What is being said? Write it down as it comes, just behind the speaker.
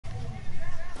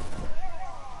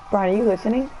Brian, are you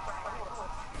listening?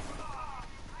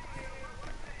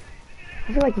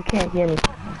 I feel like you can't hear me.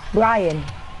 Brian.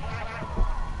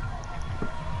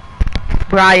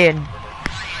 Brian.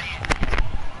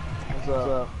 What's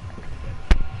up?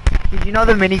 Did you know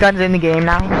the minigun's in the game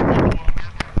now?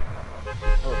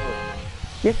 Oh.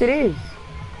 Yes, it is.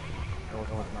 No, it's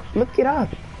not. Look it up.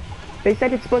 They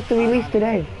said it's supposed to release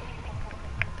today.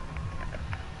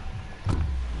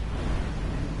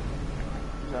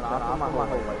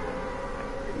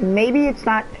 Maybe it's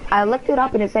not. I looked it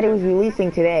up and it said it was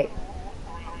releasing today.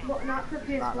 But not for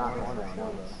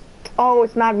PS4. Oh,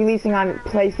 it's not releasing on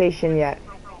PlayStation yet.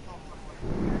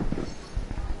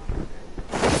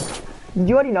 Did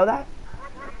you already know that?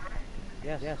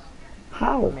 Yes.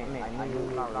 How? I knew it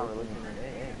was not releasing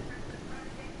today.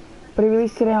 But it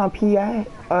released today on PC.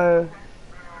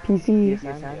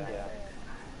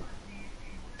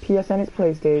 PSN is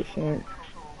PlayStation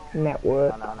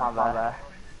Network.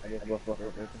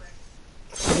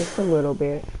 Just a little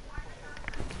bit.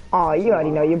 Oh, you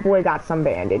already know. Your boy got some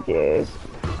bandages.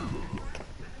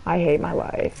 I hate my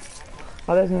life.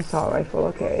 Oh, there's an assault rifle.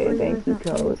 Okay, thank you,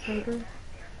 coach.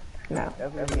 No.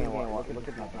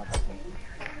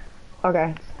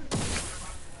 Okay.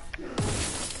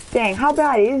 Dang, how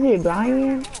bad is it,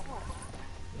 Brian?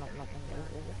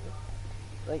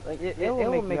 It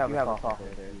will make you have a talk.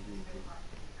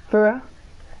 For real?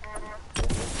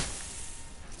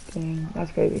 Dang,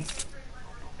 that's crazy.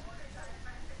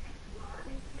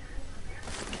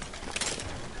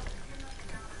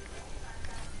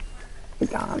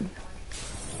 Gone.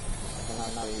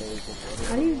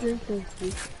 How do you drink those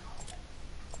things?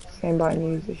 Same button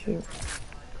you use to shoot.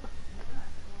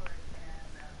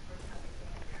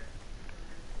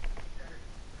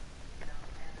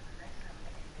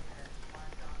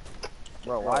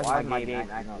 Bro, why is my game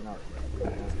acting up?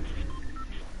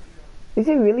 Is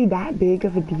it really that big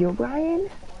of a deal, Brian?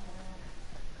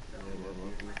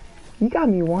 You got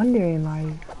me wondering,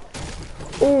 like...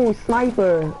 Oh,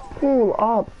 sniper! Pull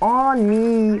up on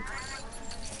me!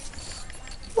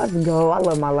 Let's go. I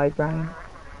love my life, Brian.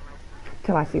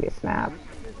 Till I see this snap.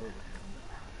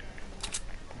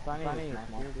 I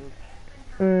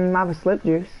have a slip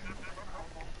juice.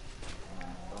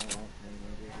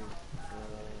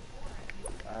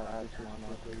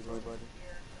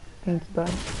 Thanks,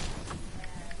 bud.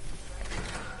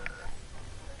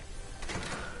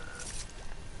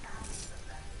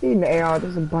 Need an AR,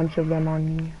 there's a bunch of them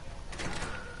on me.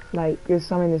 Like, there's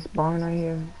some in this barn right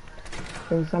here.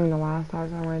 There's some in the last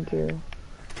house I went to.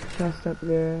 Chest up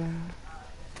there.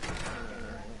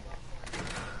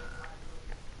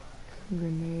 Some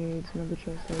grenades, another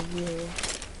chest over here.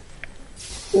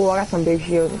 Oh, I got some big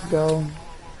shields, let's go.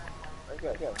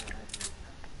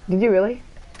 Did you really?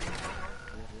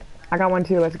 I got one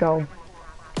too, let's go.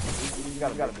 You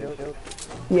got a shield?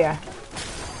 Yeah.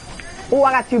 Oh,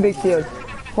 I got two big shields.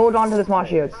 Hold on to the small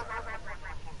shields.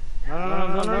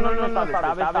 No,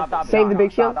 stop it. Save the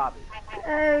big shield?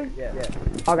 Yeah.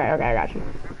 Okay, I got you.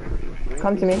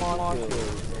 Come to me.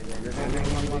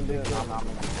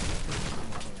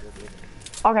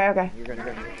 Okay.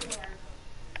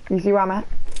 You see where I'm at?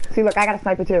 See, look, I got a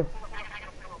sniper too.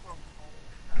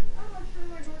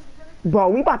 Bro,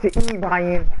 we about to eat,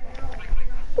 Bryan.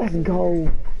 Let's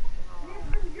go.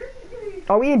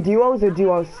 Are we in duos or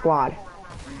duo squad?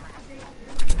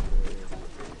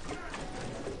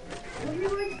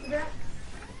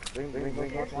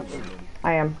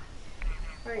 I am.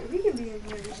 Alright, we can be in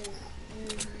here because...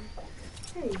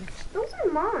 Hey, those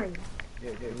are mine.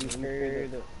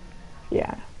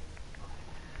 Yeah.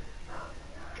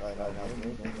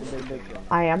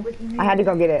 I am. I had to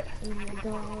go get it. Oh my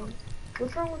god.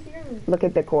 What's wrong with yours? Look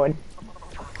at the cord.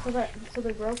 So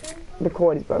they're broken? The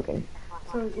cord is broken.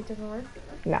 So it doesn't work?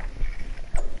 No.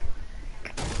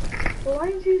 Well, why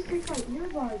didn't you take my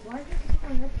earbuds? Why did you take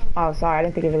my headphones? Oh, sorry. I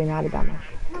didn't think it really mattered that much.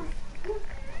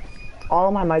 All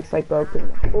of my mics like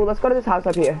broken. Oh, let's go to this house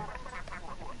up here.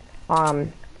 I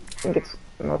think it's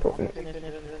North Open.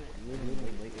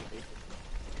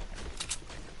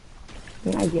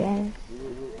 Yeah, I guess.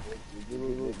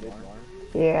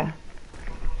 Yeah.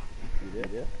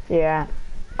 Yeah.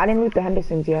 I didn't loot the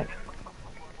Hendersons yet.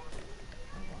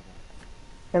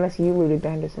 Unless you looted the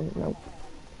Hendersons. Nope.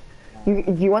 Do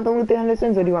you want to loot the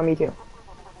Hendersons or do you want me to?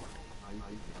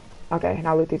 Okay, and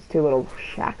I'll loot these two little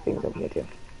shack things over here too.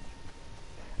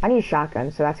 I need a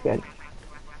shotgun, so that's good.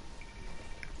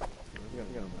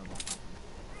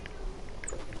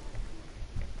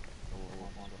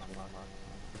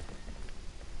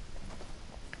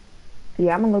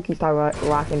 Yeah, I'm gonna low-key start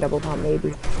rocking double pump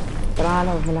maybe. But I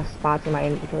don't have enough spots in my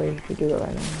inventory to do it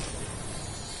right now.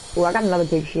 Oh, I got another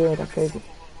big shield, that's crazy.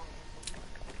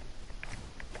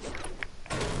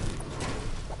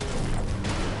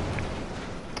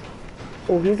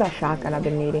 Oh, here's that shotgun I've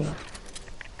been needing.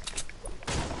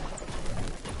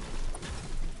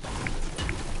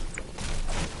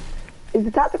 Is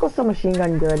the tactical submachine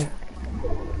gun good?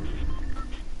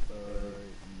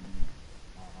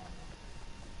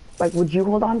 Like, would you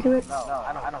hold on to it? No,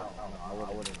 I don't know. I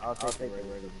wouldn't. I'll take the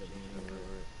regular machine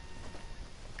over it.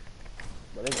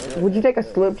 But it's good. Would you take a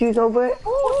slip juice over it?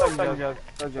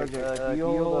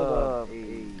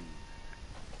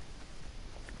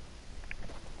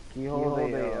 Can you hold a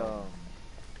big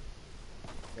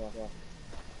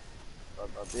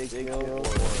kill or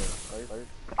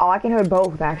Oh, I can hold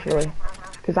both actually,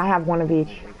 because I have one of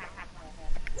each.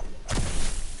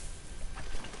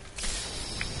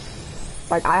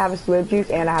 Like, I have a slip juice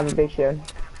and I have a big shield.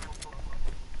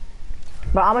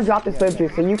 But I'm gonna drop the slip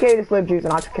juice, so you carry the slip juice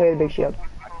and I'll carry the big shield.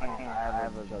 I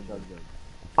have a jug.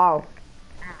 Oh.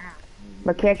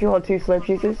 But can't you hold two slip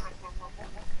juices?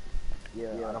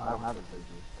 Yeah, I don't have a jug juice.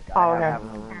 Oh, okay.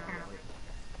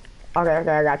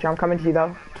 Okay, I got you. I'm coming to you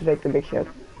though, to take the big shield.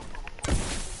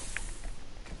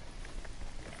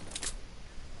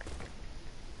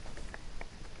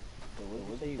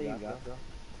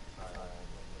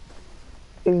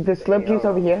 Is the slip juice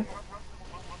over here?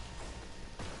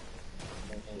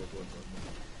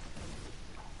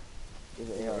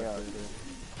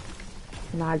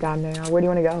 Nah, I got now. Where do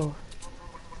you want to go?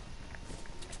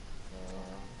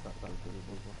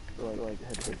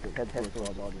 Head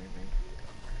towards all the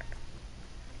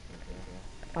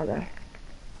Okay.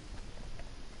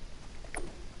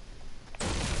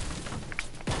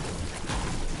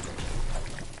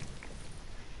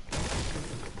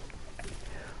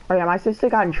 Oh yeah, my sister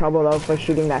got in trouble though for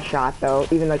shooting that shot though,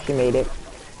 even though she made it.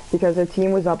 Because her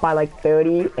team was up by like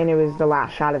 30 and it was the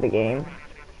last shot of the game.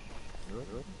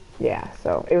 Yeah,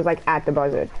 so it was like at the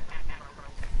buzzer.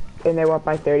 And they were up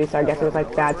by 30, so I guess it was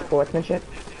like bad sportsmanship.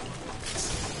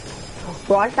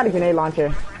 Bro, I just got a grenade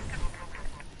launcher.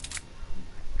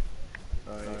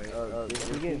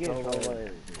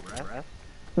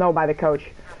 No, by the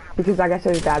coach. Because I guess it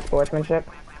was bad sportsmanship.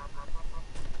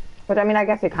 But I mean, I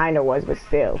guess it kind of was, but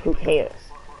still, who cares?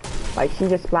 Like, she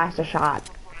just splashed a shot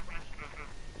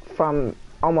from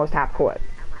almost half court.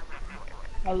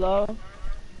 Hello?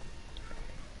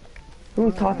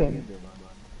 Who's talking?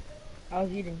 I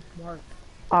was eating Mark.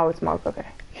 Oh, it's Mark, okay.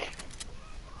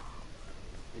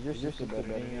 Is your sister better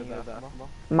than you at basketball?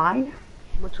 Mine?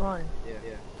 Which one?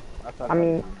 Yeah. I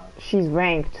mean, she's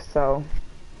ranked, so...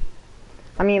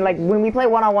 I mean, like, when we play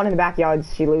one-on-one in the backyard,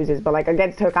 she loses, but, like,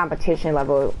 against her competition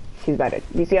level, she's better.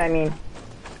 You see what I mean?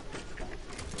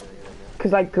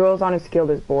 Because, like, girls aren't as skilled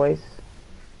as boys.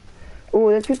 Ooh,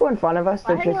 there's people in front of us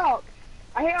that just...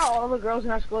 I hate how all the girls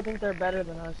in our school think they're better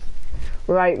than us.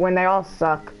 Right, when they all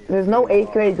suck. There's no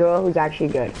 8th grade girl who's actually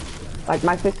good. Like,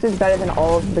 my sister's better than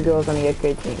all of the girls on the 8th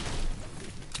grade team.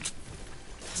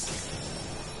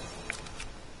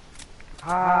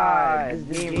 Hi,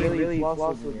 this game really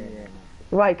plus with me.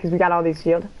 Right, because we got all these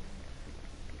shield.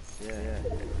 Yeah.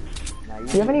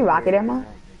 Do you have any rocket ammo?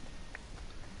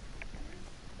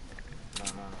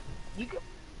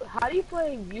 How do you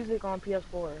play music on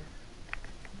PS4?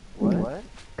 What?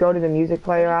 Go to the music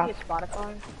player You app. get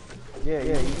Spotify? Yeah,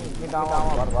 you can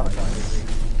download Spotify.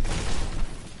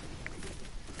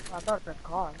 I thought that's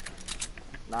car.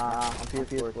 Nah, on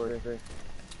PS4.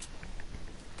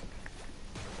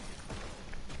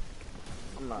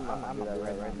 I'm not do that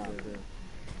right now.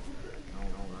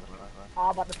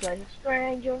 I'm about to play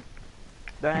Stranger.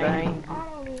 Dang. I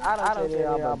don't say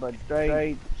that, but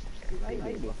straight.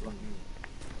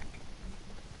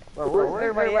 Where's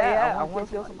everybody at? I want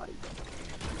to kill somebody.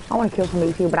 I want to kill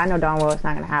somebody too, but I know darn well it's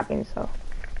not going to happen, so.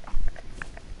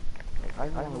 I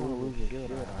don't want to lose your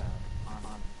shield.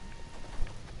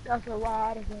 That's a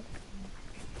lot of it.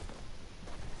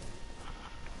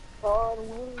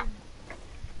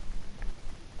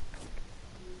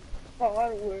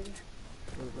 Hardwood.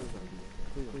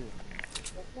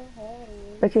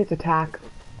 Bet you it's attack.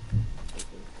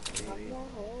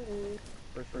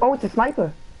 Oh, it's a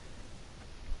sniper.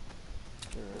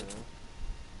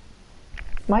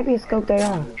 Might be a scope they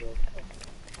are.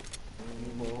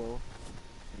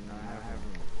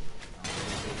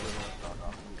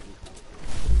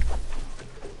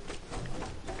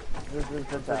 This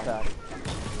is attack.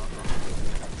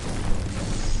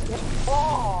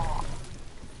 Oh!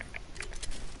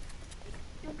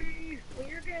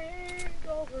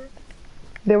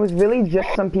 There was really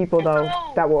just some people though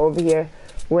that were over here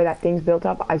where that thing's built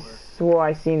up. I swore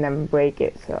I seen them break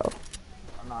it, so.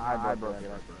 No, I broke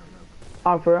it.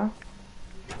 Oh, for real?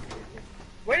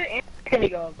 Where did Anthony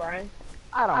go, Brian?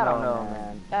 I don't know,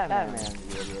 man. That man.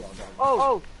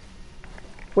 Oh!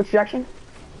 Which direction?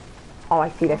 Oh, I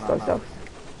see this close though.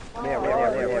 There.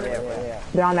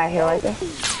 They're on that hill right there.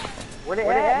 Where they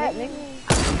at, nigga?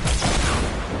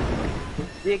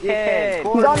 Dickhead.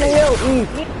 He's on the hill, east.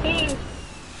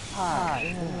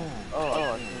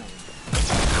 Oh.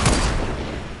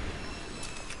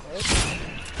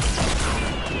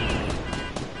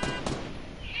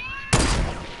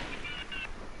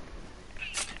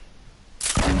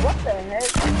 What the heck?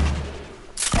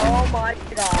 Oh my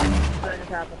god. What just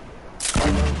happened?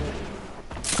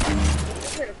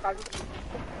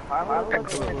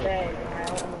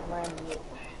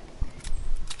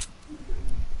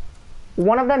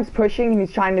 One of them's pushing and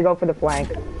he's trying to go for the flank.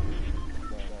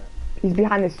 He's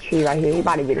behind this tree right here. He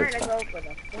about to get his stuff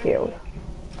killed.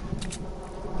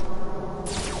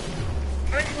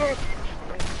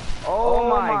 Oh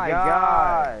my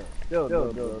god. Good.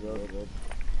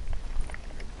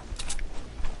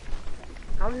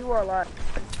 How many people are alive?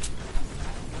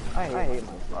 I hate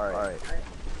myself. Alright.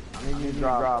 I need you to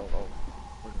drop.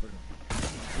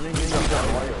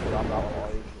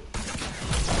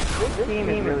 This team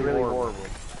is really horrible.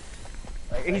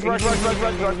 He's rushing.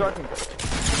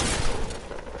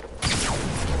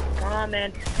 Come on,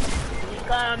 man. He's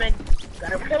coming.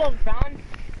 Gotta kill him, son.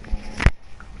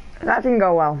 That didn't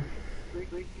go well.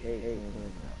 Hey.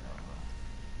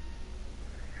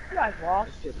 You guys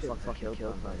lost. I don't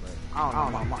know.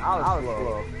 I was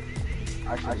slow.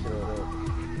 I should have.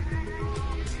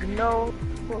 No.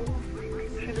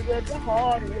 Should've done the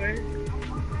hard way.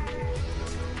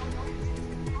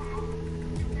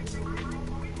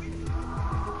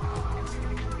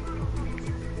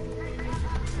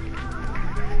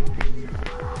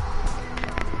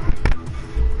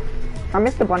 I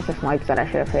missed a bunch of snipes that I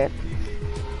should have hit.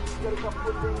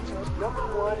 Number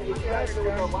one, if you guys know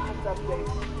the last update,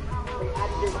 they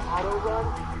added an auto run.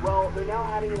 Well, they're now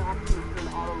adding an option to turn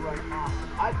auto run off.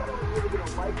 I thought it was really going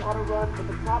to like auto run, but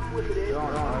the problem with it is,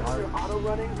 once you're auto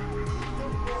running, you still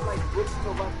can't like switch to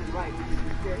the left and right because you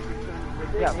can't return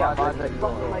with it. Yeah, It's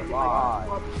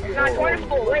not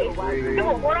joinable, wait.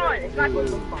 No, hold on. It's not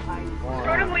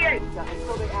joinable. Yet.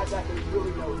 Until they add that, there's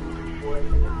really no reason for it.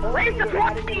 Where's the 10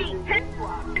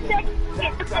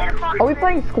 seconds. It's 8 o'clock. Are we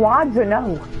playing squads or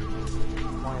no?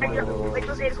 Wait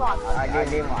till 8 o'clock. I gave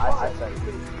him I said.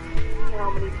 How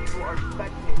many people are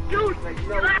spectating? Dude, Like, you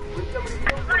know, when somebody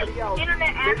kills somebody else,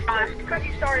 internet access because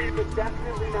you started. but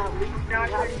definitely not least, we have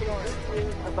to think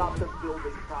about the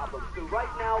building problem. So right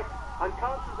now, on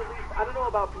consoles at least, I don't know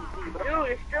about PC, but Dude,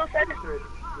 it's still says you're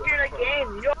in a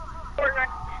game. You're not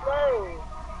slow.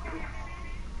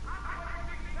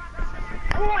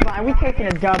 Fine, we taking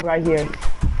a dub right here.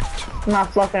 I'm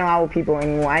not fluffing around with people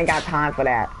anymore. I ain't got time for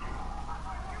that.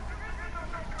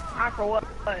 Not for what?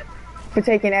 For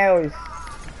taking L's.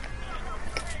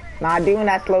 Not doing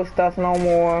that slow stuff no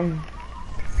more.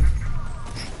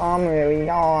 I'm really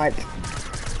not.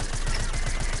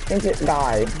 Think it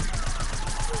died.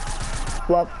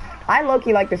 Fluff. I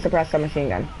low-key like the suppressor machine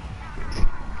gun.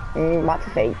 About to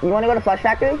say, you wanna go to Flush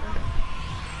Factory?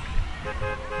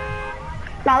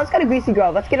 Nah, let's go to Greasy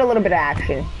Grove. Let's get a little bit of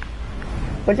action.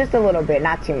 But just a little bit,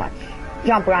 not too much.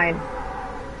 Jump, Bryan.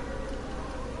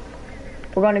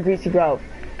 We're going to Greasy Grove.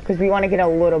 Because we want to get a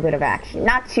little bit of action.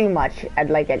 Not too much at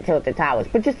Tilted Towers,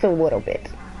 but just a little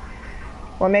bit.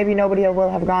 Or maybe nobody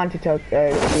will have gone to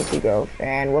Greasy Grove,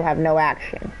 and we'll have no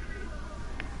action.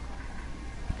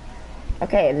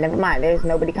 Okay, never mind. There's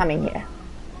nobody coming here.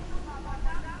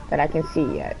 That I can see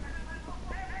yet.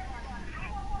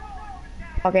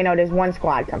 Okay, no, there's one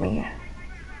squad coming here.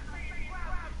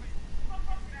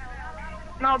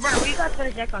 No, bro, we got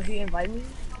to check on who invited me.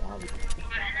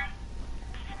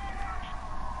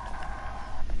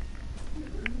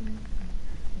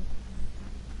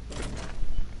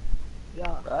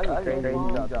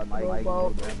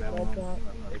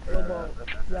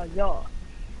 Yo,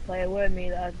 play with me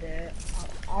that day.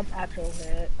 I'm actual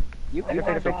hit. You can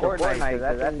finish Fortnite,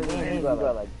 that's the game you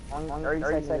got like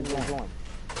 30 seconds to join.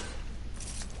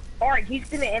 Alright, he's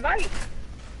gonna invite?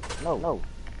 No.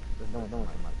 There's no invite.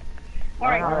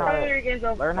 Alright, tell me your game's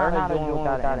over. Learn how to join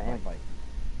without an invite.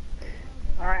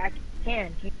 Alright, I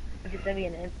can. Can you send me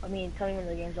tell me when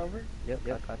the game's over? Yep.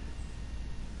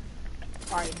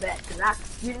 Alright, bet. Cause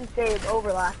you didn't say it's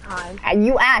over last time. And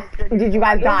you asked, did you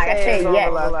guys die? I said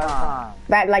yes.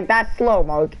 That's slow,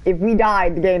 Mark. If we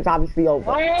died, the game's obviously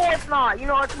over. Oh, it's not. You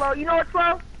know what's slow?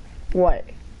 What?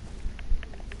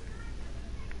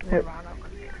 Never mind.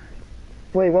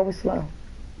 Wait, what was slow?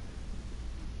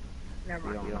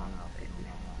 Never mind.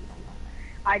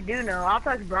 I do know. I'll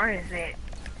text Bryan and say it.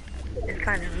 It's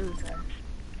kind of rude, though.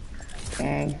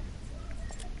 Dang.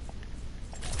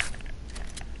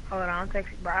 Hold on, I'll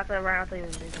text Bryan. I'll tell you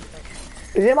what it is.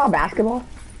 Is it about basketball?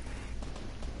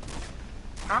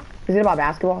 Huh? Is it about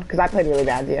basketball? Because I played really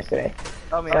bad yesterday.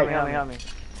 Help me, Like- help me.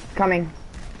 Coming.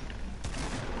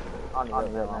 I don't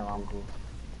need that, man. I'm cool.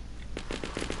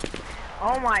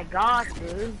 Oh my gosh,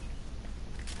 dude.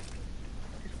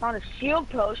 Just found a shield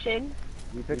potion.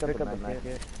 You pick up the med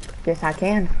kit? Yes, I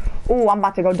can. Ooh, I'm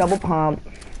about to go double pump.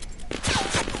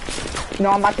 No,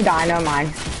 I'm about to die. Never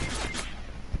mind.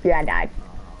 Yeah, I died.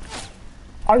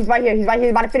 Oh, he's right here. He's right here.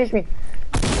 He's about to finish me.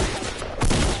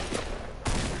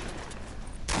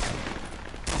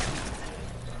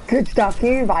 Good stuff.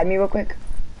 Can you revive me real quick?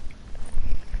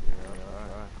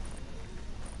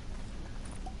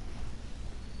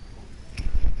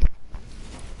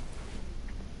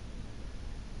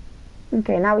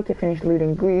 Okay, now we can finish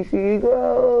looting Greasy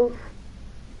Grove.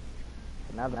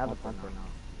 Now the pumper now.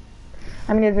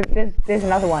 I mean, there's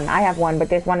another one. I have one, but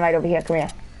there's one right over here. Come here.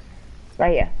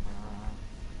 Right here.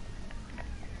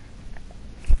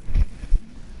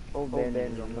 I'm holding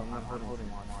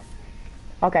one.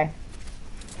 Okay.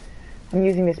 I'm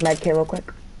using this med kit real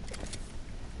quick.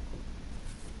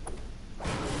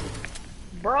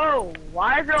 Bro,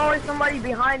 why is there always somebody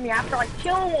behind me after I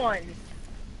kill one?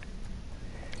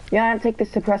 You know how to take the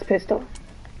suppressed pistol?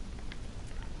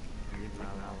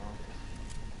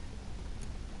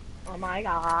 Oh my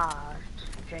gosh.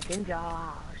 Drake and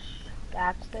Josh.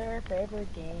 That's their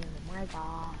favorite game. Oh my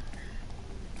gosh.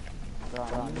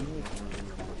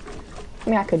 I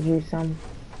mean, I could use some.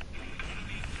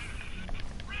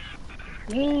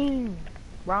 Dang.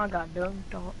 Ron got done.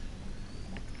 Don't.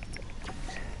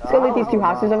 Let's go loot these two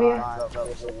houses over here.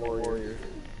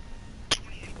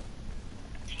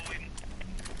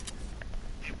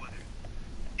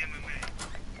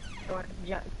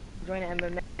 Join the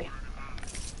MMA.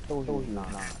 No, he's not.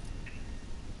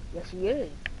 Yes, he is.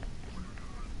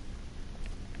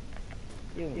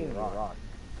 You need a rock.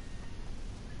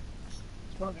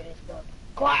 Smoking his stuff.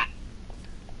 Clap!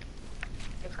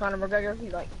 It's Conor McGregor.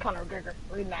 He's like, Conor McGregor,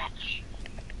 rematch.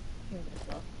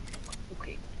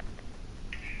 Okay.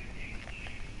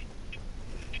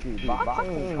 Dude,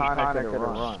 boxing kinda could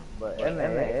run, but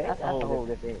MMA, that's a whole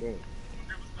different game.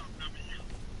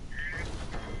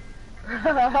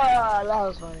 That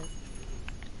was funny.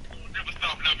 Never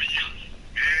stop loving you,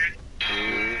 man.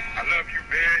 I love you,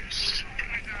 man.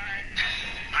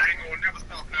 I ain't gonna never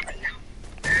stop loving you,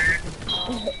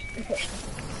 man.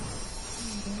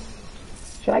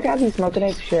 Should I grab these smoking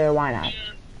eggs? Sure, why not?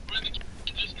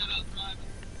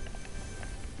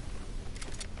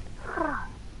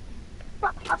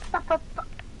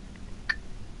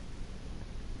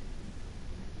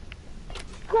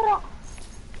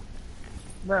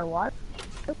 Bro, what?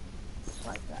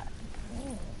 Like that.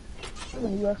 The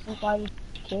UFC fighter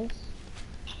this?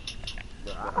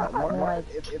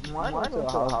 If mine was a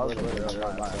house,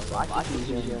 I can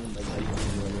see him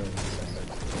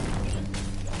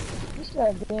You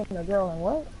said being a girl and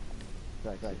what?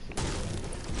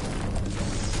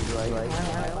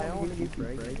 I only keep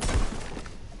breaking.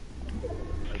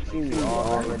 She's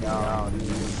already out.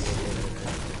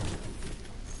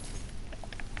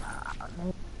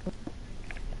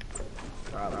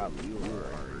 Probably you were.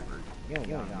 You don't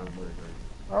want to.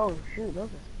 Oh shoot, those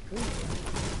are good.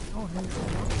 Oh,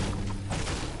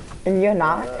 And you're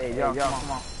not? Hey, yo,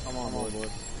 come on, boy.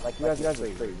 Like you guys are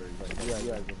free, like you guys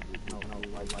are no,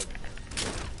 like.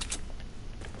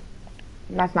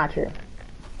 That's not true.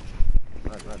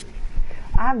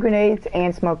 I have grenades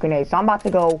and smoke grenades, so I'm about to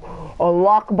go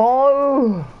lock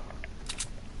ball.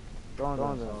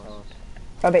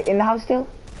 Are they in the house still?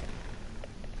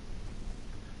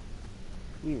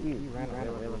 You ran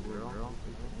away, girl.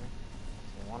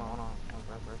 One on.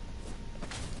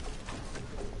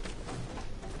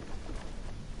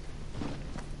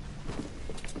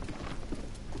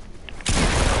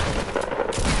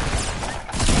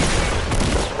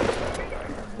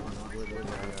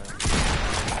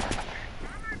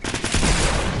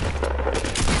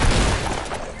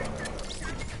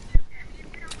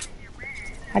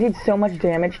 I did so much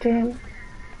damage to him.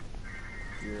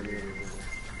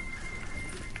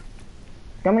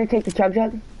 You want me to take the chug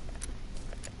jug?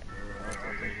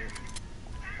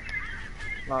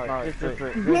 No, just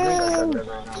Dang!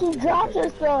 She dropped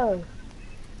herself!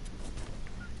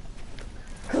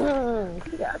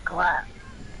 She got clapped.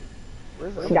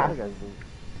 She got. Does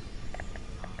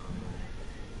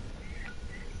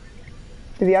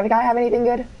the other guy have anything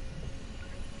good?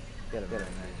 Get it.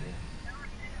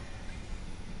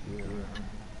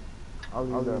 I'll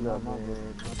leave that, man.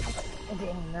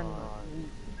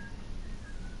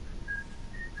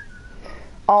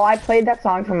 Oh, I played that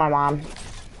song for my mom.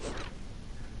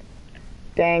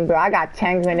 Dang, bro, I got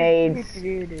 10 grenades.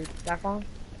 Dude, that phone?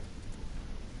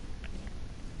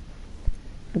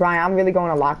 Brian, I'm really going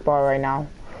to lockbar right now.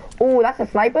 Ooh, that's a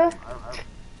sniper?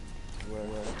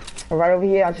 Where? Right over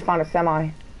here, I just found a semi.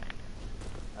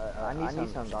 I need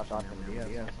some shotgun.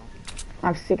 Yeah.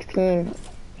 I'm 16.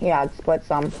 Yeah, I'd split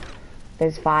some.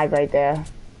 There's 5 right there.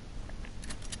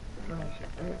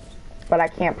 But I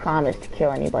can't promise to kill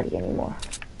anybody anymore.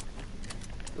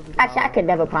 Actually, I could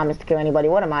never promise to kill anybody.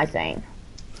 What am I saying?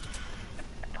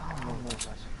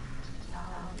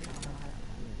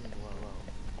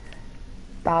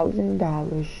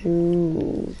 $1,000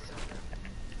 shoes.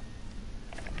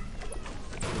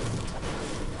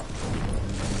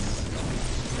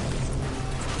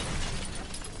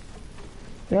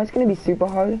 You know it's gonna be super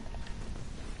hard?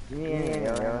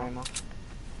 Yeah.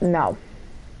 No.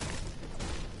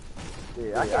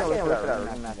 Dude, I can't wait for that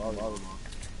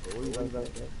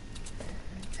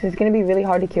So it's gonna be really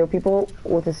hard to kill people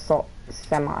with a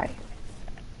semi.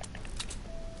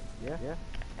 Yeah.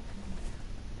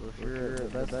 For sure.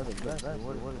 That's.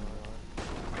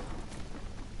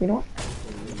 You know what?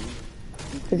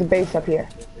 There's a base up here.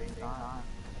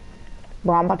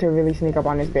 Bro, I'm about to really sneak up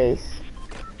on this base.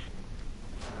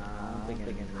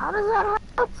 How does that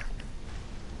help?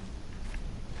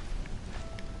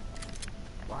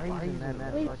 Why are you using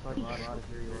that? Wait,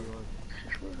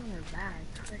 shoot on your back.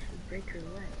 That should break your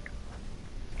leg.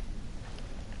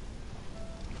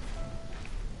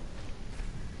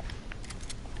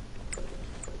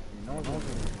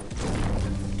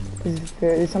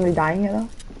 Is somebody dying here though?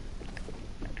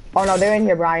 Oh no, they're in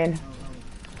here, Brian.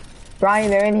 Brian,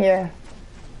 they're in here.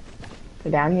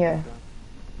 They're down here.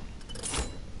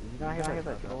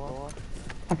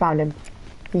 I found him.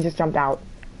 He just jumped out.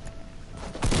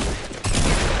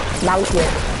 Now he's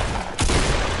here.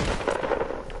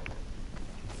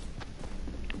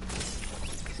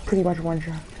 It's pretty much one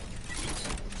shot.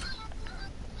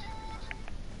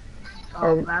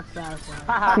 Oh, that's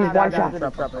satisfying. He's one shot.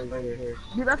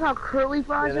 Dude, that's how curly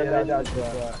fries are.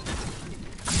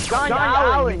 John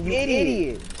Allen, you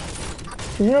idiot!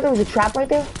 Did you know there was a trap right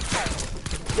there?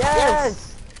 Yes!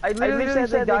 I literally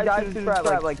said they died through the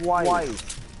trap like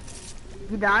twice.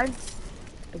 You died?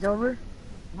 It's over?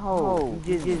 No,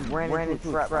 he just ran into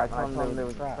a trap. I told him there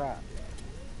was a trap.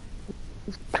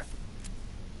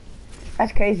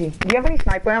 That's crazy. Do you have any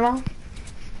sniper ammo?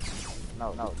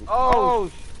 No.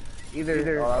 Oh!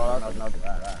 Either. No.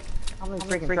 How many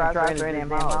freaking traps are in his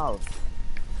house?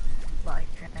 Like,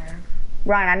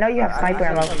 Ryan, I know you have sniper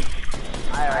ammo.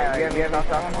 Alright, you have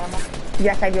ammo?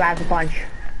 Yes, I do. I have a bunch.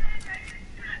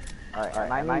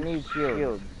 Alright, I need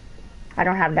shields. I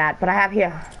don't have that, but I have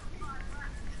here.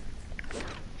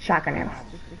 Shotgun ammo.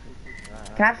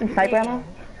 Can I have some sniper ammo?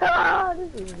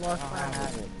 this is more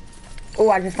fun. Oh,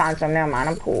 I just found some. Never mind,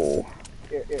 I'm cool.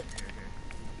 Here.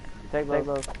 Take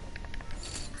those.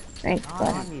 Thanks,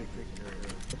 bud.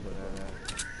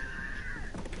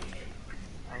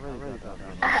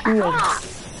 Shield.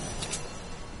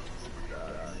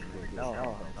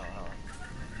 No.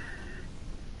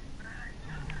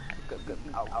 Good.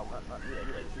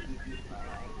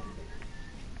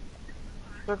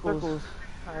 Circles.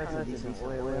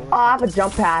 Oh, I have a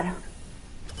jump pad.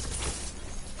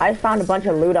 I just found a bunch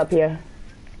of loot up here.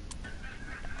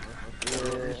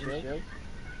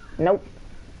 Nope.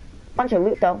 Bunch of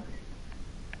loot though.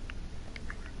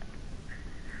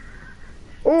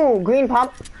 Ooh, green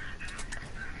pump.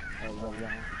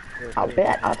 I'll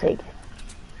bet. I'll take it.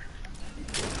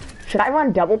 Should I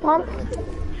run double pump?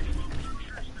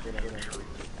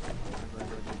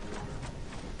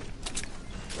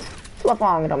 What's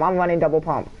wrong with them? I'm running double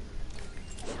pump.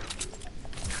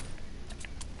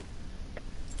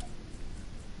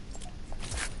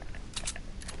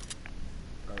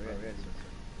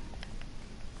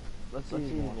 Let's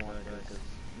use one because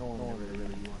no one really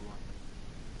wants.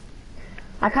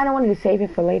 I kind of wanted to save it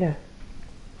for later.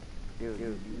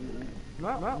 Dude. No,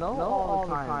 all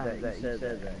the time that you said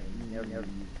that.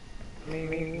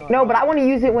 No, but I want to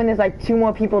use it when there's like 2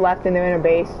 more people left and they're in a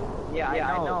base. Yeah,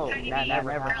 I know. That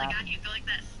never Girl, I happened. got you. Go like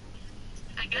this.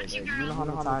 I got you, You girl. know how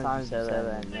many times you said that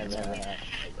and never happened.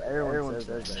 Everyone says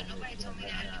that. Nobody told me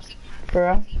that. I'm super For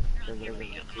real? here for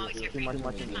you. I'm always here for Too you.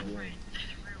 much in the I'm game. friend.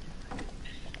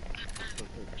 In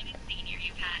a senior,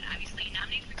 you've had obviously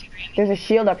nominated for 2 Grammys. There's a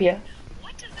shield up here.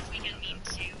 What does this weekend mean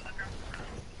to a girl?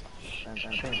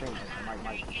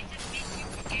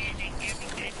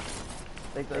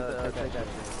 Take that.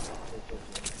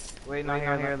 Wait, not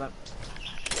here.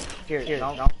 Here.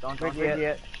 Don't drink it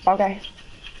yet. Okay.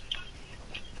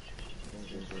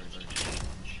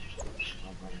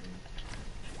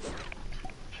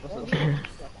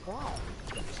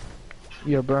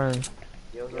 Yo, Bryan.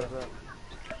 Yo, what's up?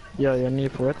 Yo, you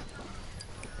need fourth?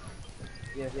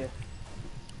 Yeah.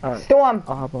 Alright, Storm.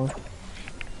 I'll hop on.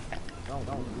 Don't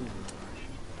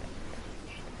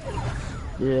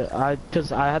Yeah,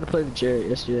 cause I had to play with Jarrett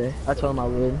yesterday. I told him I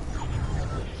would.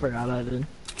 Forgot I did.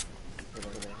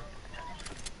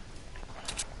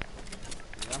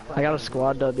 I got a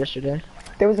squad dub yesterday.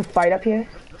 There was a fight up here.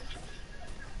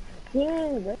 Yeah,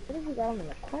 what did you got him in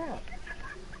the crap?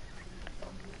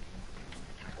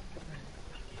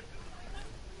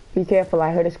 Be careful,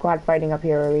 I heard a squad fighting up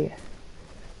here earlier.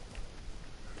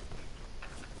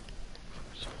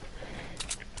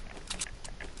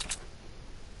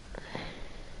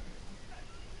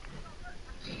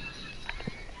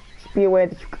 Just be aware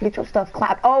that you get your stuff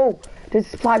clapped. Oh! There's a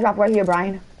supply drop right here,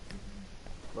 Bryan.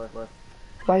 What?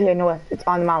 Right here, north. It's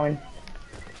on the mountain.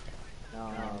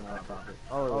 No, stop it.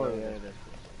 Oh, yeah.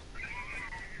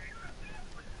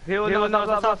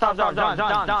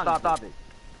 No, stop it.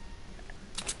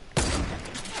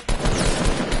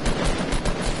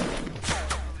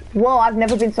 Whoa, I've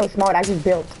never been so smart. I just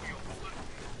built.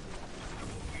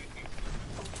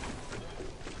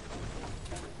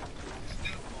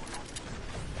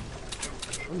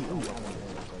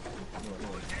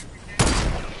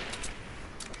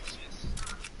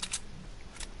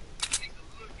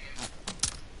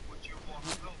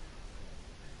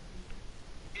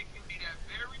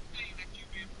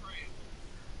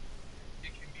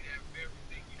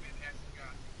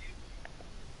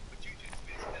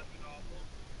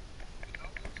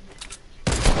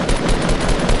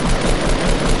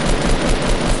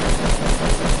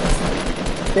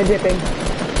 They're dipping.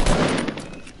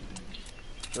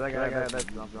 That guy, that's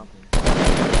jumping.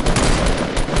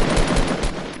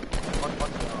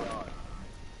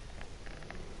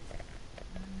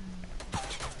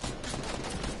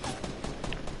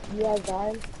 You guys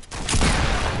died?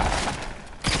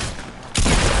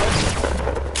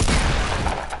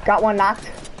 Got one knocked.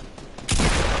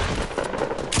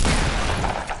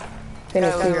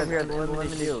 Finish.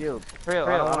 Shield. Real, I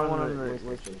don't want him to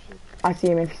waste your shield. I see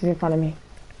him if he's in front of me.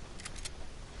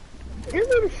 This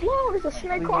is slow. It's a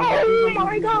snake. Oh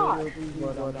my god!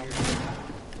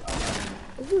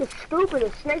 This is stupid.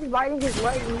 A snake's biting his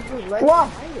leg and he's just letting Whoa.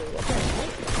 it bite it. What the heck?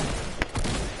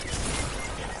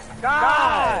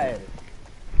 God!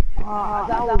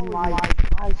 That was my...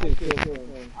 I should kill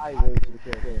him. I really should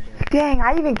kill him. Dang,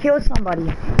 I even killed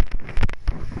somebody.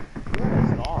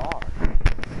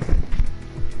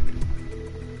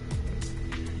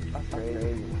 That's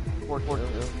crazy. 4-4.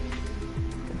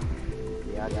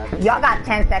 Yeah. Y'all got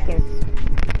 10 seconds.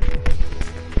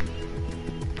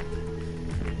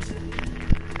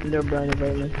 No, Bryan,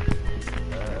 invite me.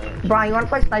 Bryan, you wanna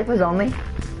play snipers only?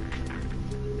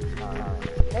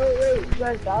 Hey, wait, you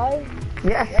guys died?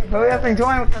 Yes, hurry up and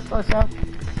join with us, Lisa.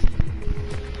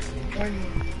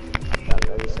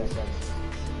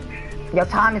 Your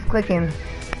time is clicking.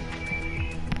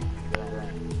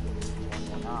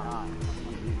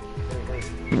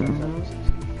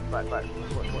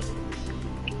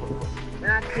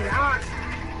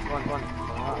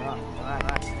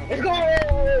 Let's go!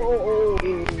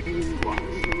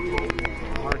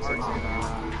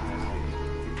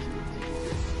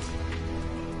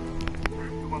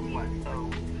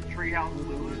 Tree house.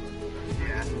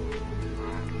 Yeah.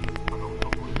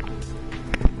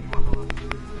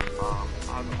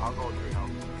 I'll go tree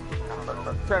house.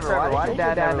 Trevor, why did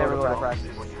Dad never go to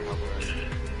practice?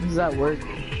 Does that work?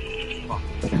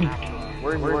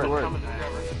 Where's work?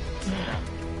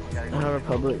 In our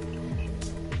Republic.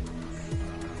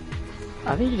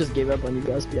 I think he just gave up on you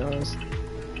guys, to be honest. I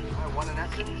won an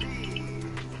SMG.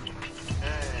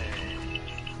 Hey.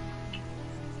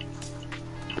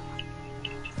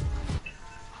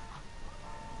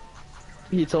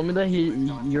 He told me that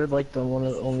you're like the one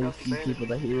of the only few people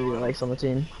that he really likes on the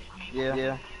team.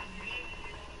 Yeah.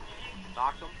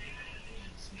 Knocked him.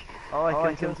 Oh,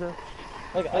 I killed him.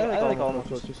 I like all my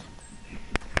coaches.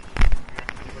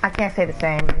 I can't say the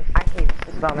same. I hate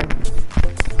spelling.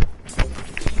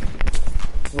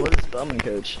 What is spelling,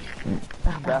 coach?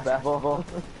 Basketball.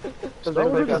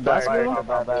 Spelling is basketball? How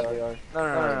bad they are.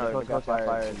 No. Coach got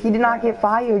fired. He did not get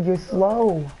fired. You're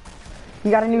slow.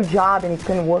 He got a new job and he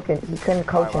couldn't work it. He couldn't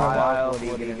coach anymore. Why else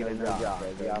would he get a job?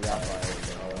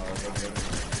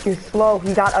 You're slow.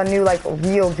 He got a new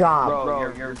real job.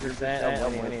 Bro, your percent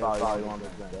of winning is probably 1%.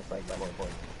 That's like 4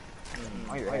 points.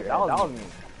 That was me.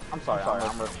 I'm sorry.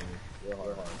 I'm listening.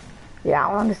 Yeah, I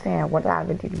don't understand what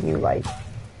happened to you. Like,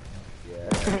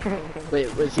 Wait,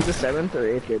 was he the 7th or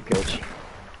 8th grade coach?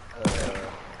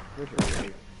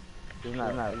 Isn't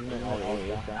that all the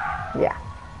way down? yeah.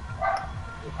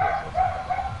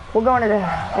 We're going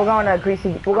to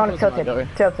Greasy. We're going to Tilted.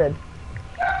 Tilted.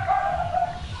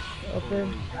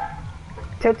 Okay.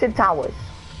 Tilted Towers.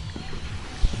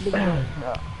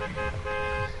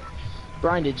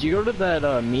 Bryan, did you go to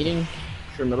that meeting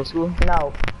for middle school?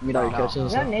 No. Meet all your coaches and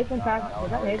Is that stuff? Nathan Pastor?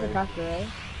 Is that Nathan Pastor?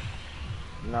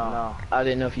 No. I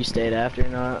didn't know if you stayed after or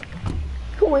not.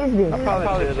 Who is this?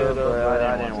 Probably should have, but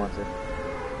I didn't want to.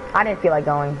 I didn't feel like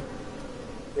going.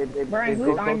 Bryan,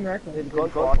 who's I'm reckless? Did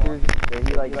Coach Walters, did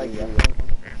he like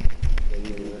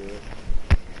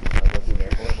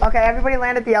Okay, everybody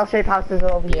land at the L-shaped houses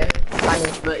over here.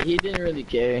 But he didn't really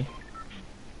care.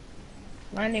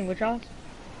 Landing which house?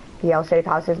 The L-shaped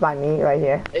houses by me, right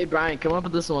here. Hey Bryan, come up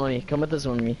with this one with me. Come with this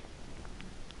one with me.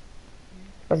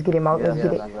 Let's get him out. Let's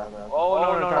get it.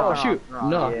 Oh, no. Oh shoot.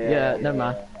 No, yeah, never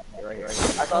mind. Right here.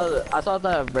 I saw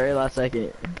that very last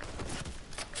second.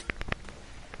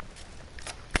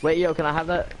 Wait, yo, can I have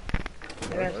that?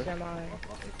 Yes, am I?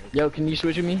 Yo, can you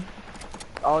switch with me?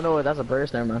 Oh no, that's a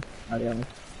burst, never mind. I got it.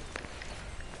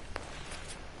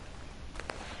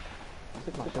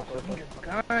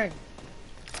 Gun.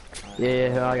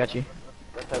 Yeah, I got you.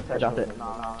 I dropped it.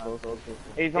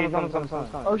 Hey, come.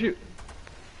 Oh shoot.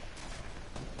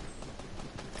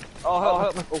 Oh,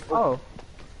 help me. Oh.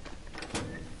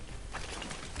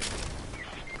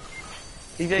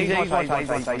 He's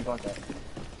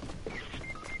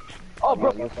Oh,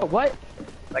 bro, what?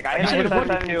 like I hit him for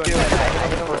 72 in the head. I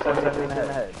hit him for 72 in the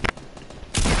head.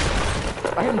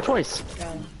 I hit him twice.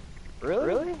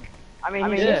 Really? I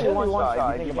mean, he's usually one one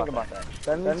shot. Think about that.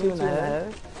 72 in the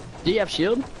head? Do you have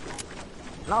shield?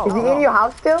 No. Is he in your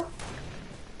house still?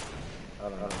 I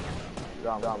don't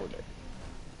know.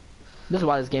 This is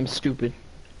why this game's stupid.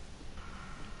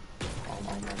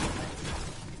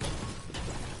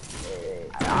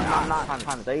 I'm not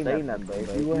saying that, but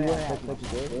if you wouldn't have what you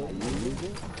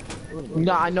did,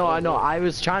 No, I know. I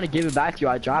was trying to give it back to you.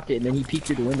 I dropped it, and then he peeked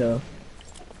through the window.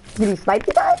 Did he snipe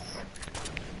you guys?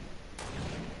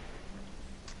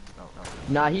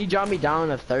 Nah, he dropped me down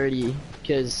to 30,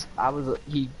 cause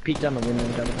he peeked on the window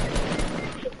and got it back.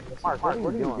 Mark, what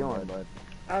are you doing, bud?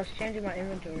 I was changing my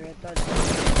inventory. I thought.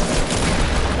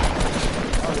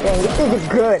 Dang, this is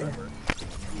good.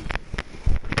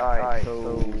 Alright,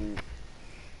 so...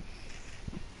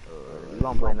 you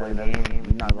don't play another game,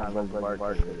 you're not gonna go to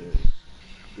Park,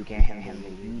 you can't handle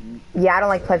it. Yeah, I don't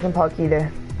like Pleasant Park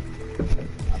either.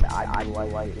 I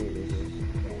like it.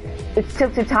 It's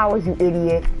Tilted Towers, you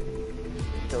idiot.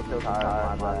 Tilted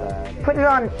Towers, my bad. Put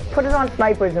it on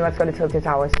snipers and let's go to Tilted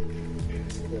Towers.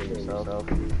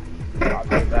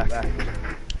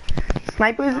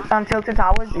 Snipers on Tilted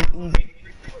Towers is easy.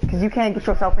 Because you can't get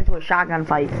yourself into a shotgun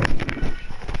fight.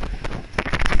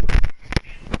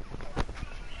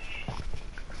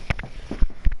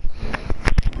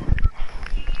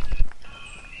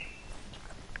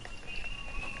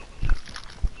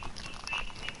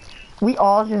 We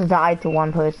all just died to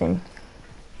one person.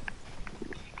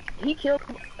 He killed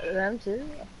them too.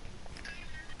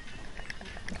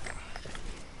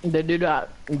 The dude that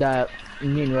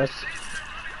me and Russ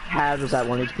had was at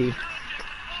 1 HP.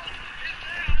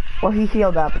 Well, he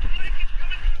healed up.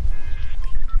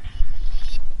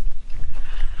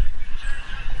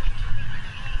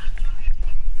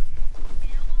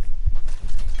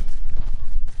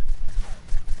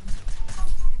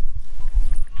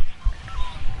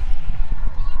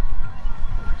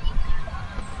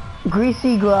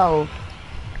 Greasy Grove.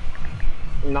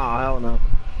 Nah, hell no.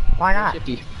 Why not?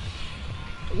 50.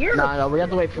 You're No, we have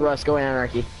to wait for Russ. Go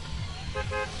Anarchy.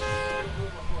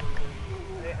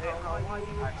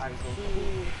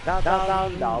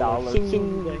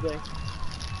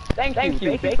 Thank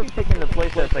you for picking the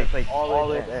place that's like all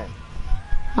the way there.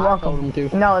 You're welcome.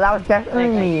 No, that was definitely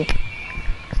me.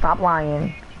 Stop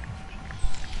lying.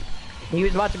 He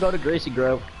was about to go to Gracie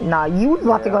Grove. Nah, you was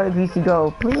about to go to Greasy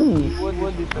Grove, please.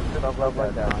 Would be some stuff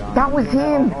like that. That was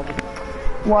him.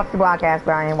 Watch the broadcast,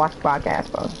 Bryan. Watch the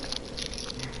broadcast, bro.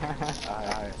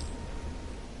 Alright.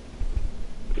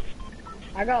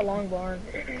 I got long barn.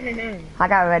 I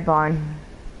got a red barn.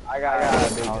 I got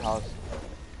a big house.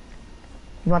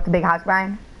 You want the big house,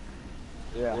 Bryan?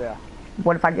 Yeah.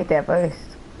 What if I get there first?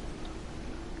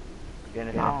 Get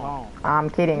it home. I'm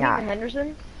kidding. Nathan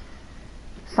Henderson?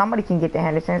 Somebody can get the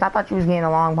Hendersons. I thought you was getting a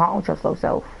long barn with your slow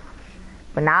self.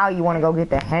 But now you want to go get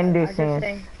the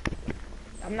Hendersons.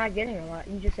 I'm not getting a lot.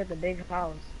 You just said the big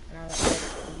house. And I was like,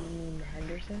 you mean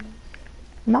Henderson?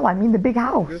 No, I mean the big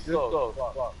house.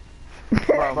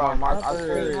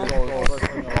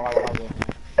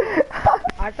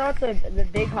 I thought the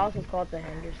big house was called the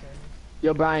Henderson.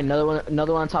 Yo, Bryan, another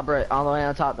one on top right, all the way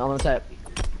on top, on the tap.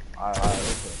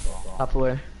 Top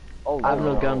floor. I have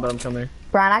no gun, but I'm coming.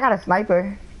 Brian, I got a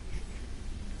sniper.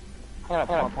 I got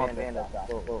a pump bandit.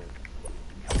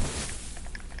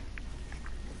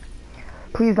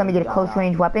 Please let me get a close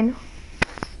range weapon.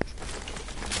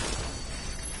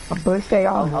 A birthday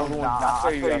off. I'll show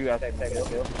you guys.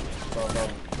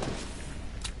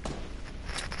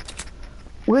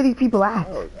 Where are these people at?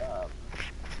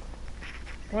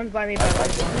 One's by me by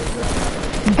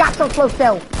one. You got so close,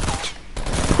 though.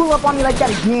 Pull up on me like that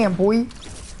again, boy.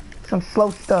 Some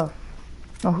slow stuff.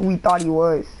 Know who we thought he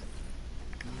was.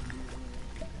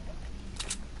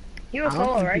 He was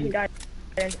solo, right? He died.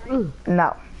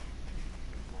 No.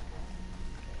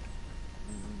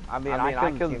 I mean,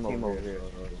 I killed the team over here.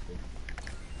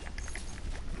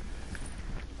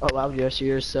 Oh wow, Yoshi,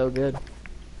 you're so good.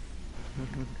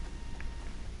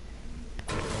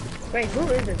 Wait, who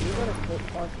is this? You got a full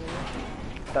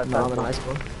No, I'm in high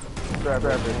school.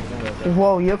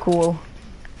 Whoa, you're cool.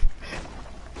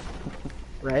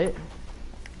 Right?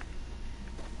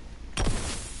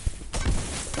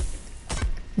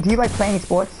 Do you like playing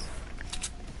sports?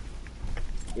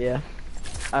 Yeah.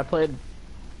 I played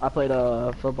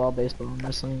football, baseball, and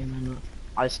wrestling, and then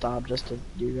I stopped just to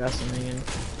do wrestling and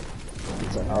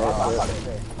it's like,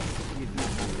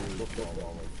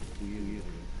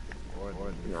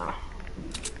 nah.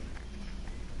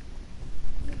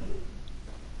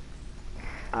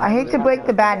 I hate to break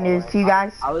the bad news to you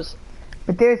guys,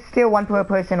 but there's still one per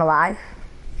person alive.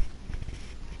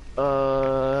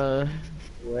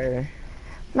 Where?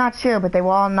 Not sure, but they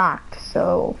were all knocked,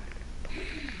 so...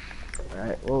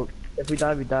 Alright, well, if we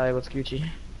die, we die. What's Gucci?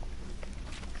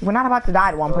 We're not about to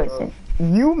die to one person.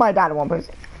 You might die to one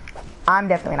person. I'm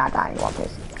definitely not dying to one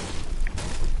person.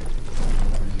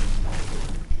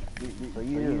 So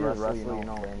you just wrestle, you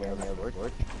know,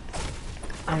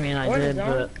 I mean, I did,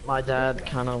 but my dad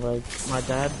kind of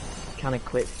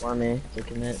quit for me to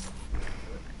commit.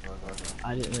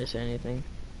 I didn't really say anything.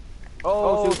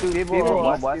 Oh, shoot, people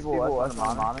west on the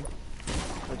mountain.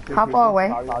 How far away?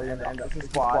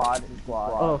 Squad.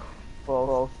 Oh.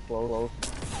 Close.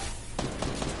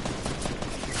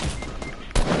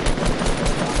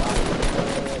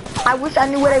 I wish I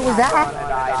knew where they was at.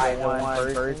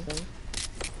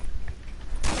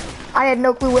 I had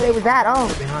no clue where they was at. Oh.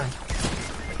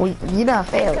 Well, you done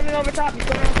failed. Coming over top. He's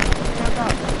coming over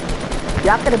top.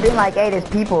 Y'all could have been like, hey, there's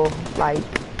people. Like.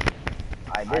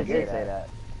 I did say that.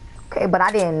 Okay, but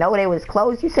I didn't know they was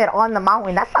close. You said on the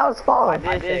mountain. That's how it's far.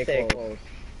 I did say close.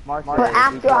 But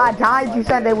after I died, you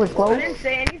said they was I close. didn't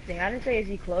say anything. I didn't say is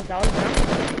he close. I was down.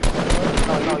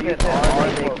 No, you said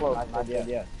are they close? I did,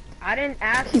 yeah. I didn't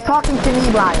ask. He's talking to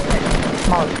me, Bryan.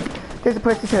 Mark, there's a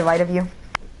person to the right of you.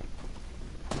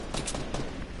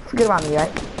 Forget about me,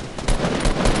 right?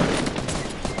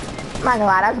 I'm not gonna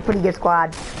lie, that's a pretty good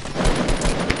squad.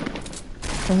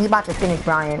 And he's about to finish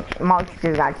Bryan. Mark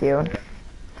just got killed.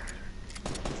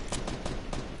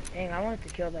 Dang, I wanted to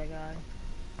kill that guy.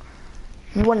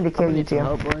 He wanted to kill you too.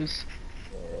 Help, boys.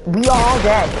 We are all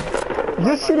dead.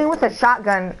 You're shooting with a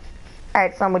shotgun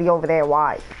at somebody over there.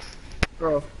 Why?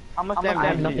 Bro, How much I have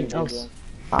damage nothing else.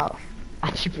 Oh.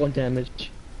 I keep 1 damage.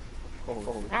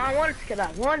 I wanted to kill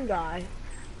that one guy.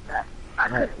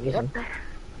 Alright, listen.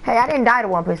 Hey, I didn't die to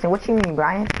one person. What you mean,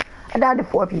 Bryan? I died to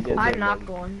 4 people. I knocked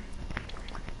one.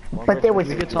 But there was...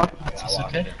 We could talk about this,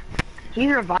 okay? He's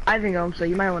reviving him, so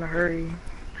you might want to hurry.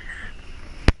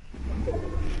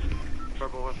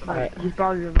 Alright. He's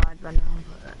probably revived by now.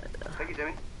 Thank you,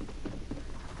 Jimmy.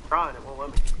 Trying, it won't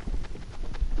let me.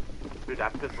 Dude,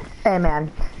 that pistol. Hey,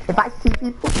 man. If I see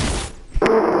people...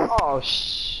 Oh,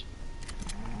 shh.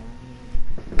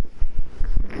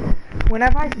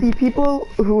 Whenever I see people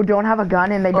who don't have a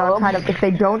gun and they don't try to... If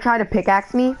they don't try to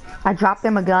pickaxe me, I drop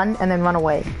them a gun and then run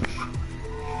away.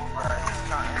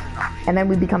 And then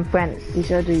we become friends. He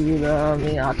said, do you love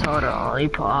me? I told her only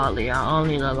partly. I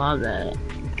only love my bed.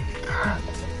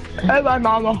 Hey, my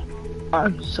mama.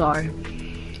 I'm sorry.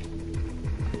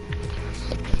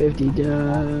 50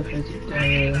 duh, 50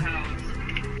 duh.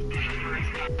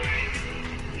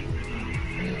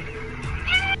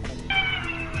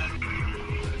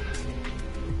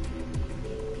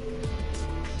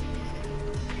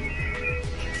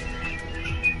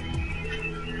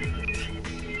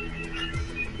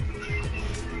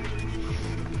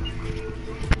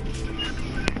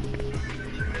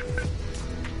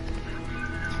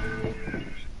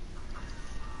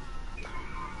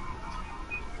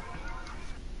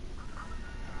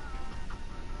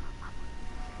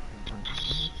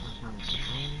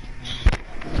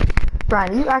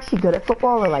 Bryan, are you actually good at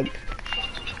football or like...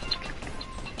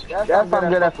 Yes, I'm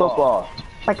good at football.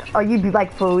 Like, are you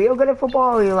like for real good at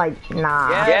football or are you like, nah?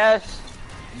 Yes.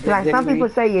 Like, some people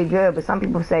say you're good, but some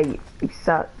people say you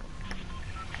suck.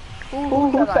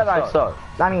 Who said I suck?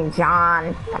 I mean,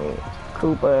 John. I mean,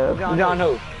 Cooper. John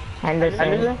who?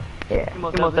 Henderson. Yeah. He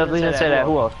most definitely didn't say that.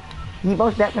 Who else? He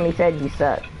most definitely said you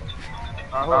suck.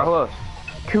 Who else?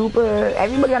 Cooper.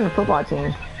 Everybody on the football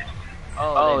team.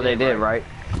 Oh, they did, right?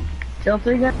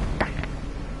 Tilted again?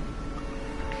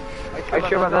 Are you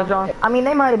sure about that, John? I mean,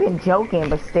 they might have been joking,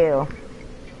 but still.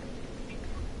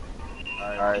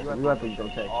 Alright, so we have to go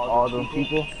check all those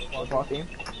people on the football team.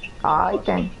 Alright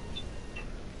then.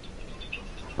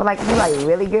 But like, you like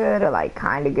really good, or like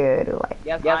kinda good, or like.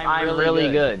 Yes, I'm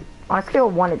really good. On a scale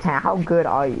of 1 to 10, how good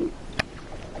are you?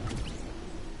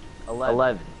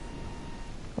 11.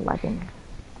 11.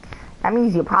 That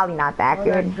means you're probably not that Oh,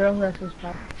 good. that girl that's his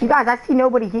pop. You guys, I see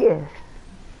nobody here.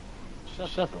 Shut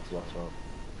the fuck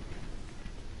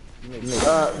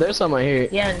up. There's someone here.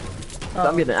 Yeah.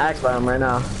 I'm getting axed by him right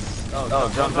now.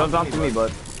 Oh, jump to me,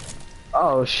 bud.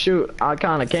 Oh shoot, I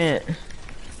kinda can't.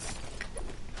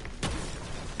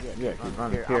 Yeah, keep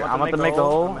running. Here, I'm about to make a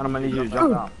hole, and I'm gonna need you to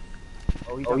jump down.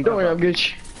 Oh, Don't worry, I'm good.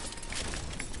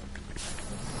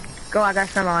 Go, I got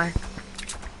some on.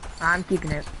 I'm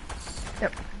keeping it.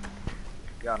 Yep.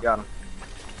 Got him.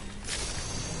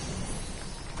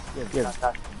 Yeah.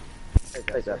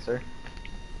 Take that, sir.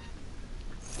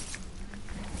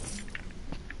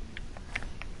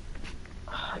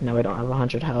 No, I don't have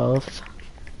 100 health.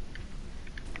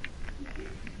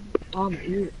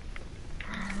 Eat.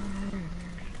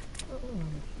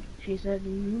 She said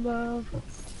you love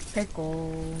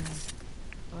pickle.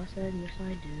 I said yes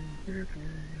I do.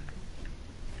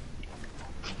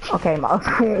 Okay, Miles.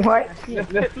 What? She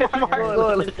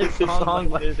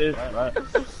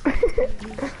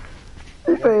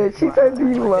said, do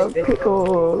you love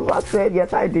pickles? I said,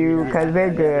 yes I do, because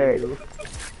they're good.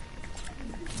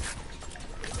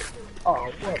 Oh,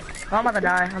 I'm about to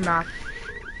die. I'm not.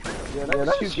 Yeah,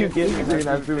 that's cute. Get me green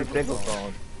as doing pickle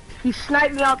song. He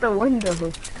sniped me out the window.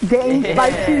 Dang,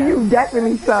 Spike, you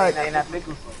definitely suck. Ain't that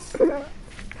pickle song?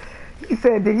 He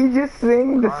said, did he just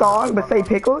sing the song but say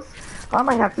pickles? I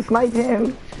might have to snipe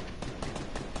him.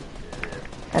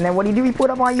 And then what he do? He put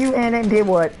up on you and then did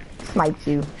what? Sniped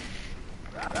you.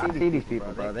 I see these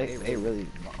people, bro. They really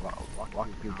walk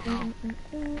people down.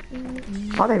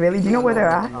 Oh, they really? Do you know where they're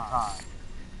at?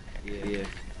 Yeah.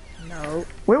 No.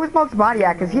 Where was Smoke's body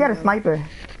at? Because he had a sniper.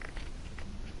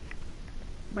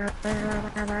 Trevor,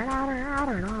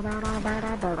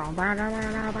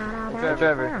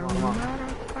 come on.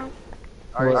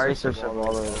 Alright, search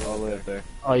all the way up there.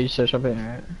 Oh, you search up in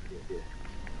right?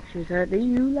 She said, do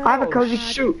you love I have a cozy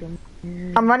shoot.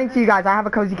 I'm running to you guys. I have a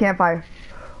cozy campfire.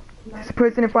 There's a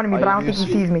person in front of me, but I don't think he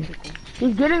sees me.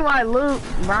 He's getting my loot.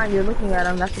 Brian, you're looking at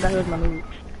him. That's what I heard my loot.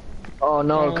 Oh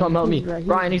no, come help me.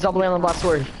 Brian, he's up on the black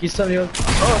sword. He's telling you.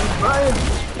 Oh, Brian!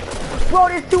 Bro,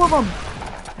 there's 2 of them!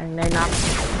 And they knocked.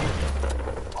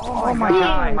 Oh my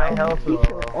god, my health is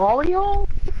low. All of y'all?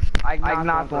 I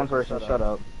knocked one person, shut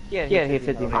up. Yeah, he hit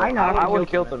 50. I know. I would've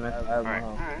killed him if I had one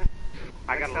health.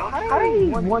 How did he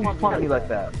one punch me like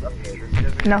that?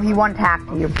 No, he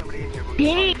one-tapped you.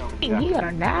 Dang, he got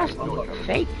a nasty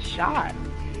fake shot.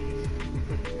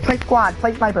 Play squad,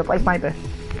 play sniper, play sniper.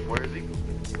 Where is he?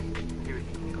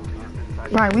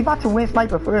 Ryan, we about to win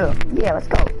sniper for real. Yeah, let's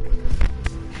go.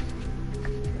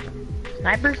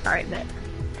 Snipers? Alright, bet.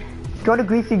 Go to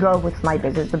Greasy Grove with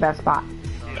snipers, it's the best spot.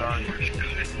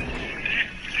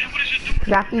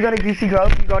 Cause after you go to Greasy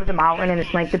Grove, you go to the mountain and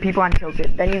it's like the people on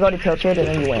Tilted. Then you go to Tilted and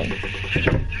then you win.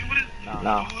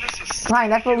 No. Ryan,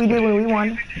 that's what we did when we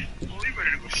won.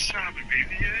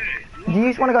 Do you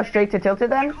just want to go straight to Tilted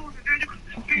then?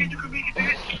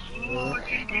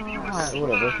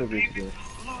 Whatever, that's what we should do.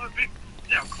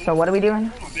 So what are we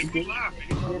doing?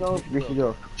 We should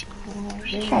go.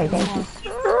 Okay, thank you.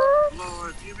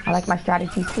 I like my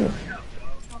strategies too.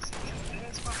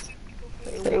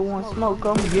 They want smoke,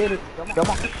 come get it. Come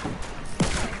on.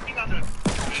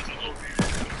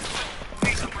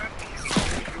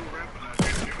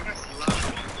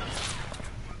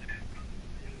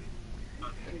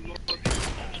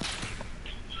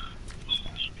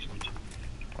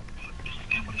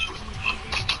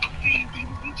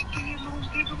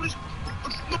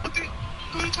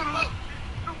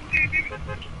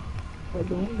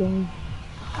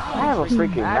 I have a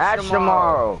freaking match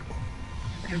tomorrow.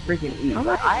 I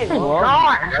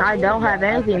don't have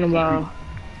anything tomorrow.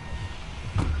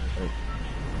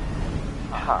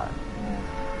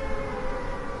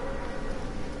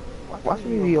 Watch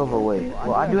me be overweight.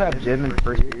 Well, I do have gym in the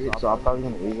first period, so I'm probably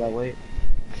gonna lose that weight.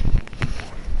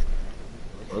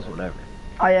 So it's whatever.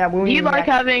 Oh yeah, when Do we you like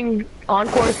having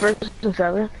encores versus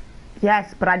 7?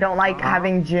 Yes, but I don't like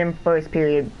having gym first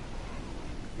period.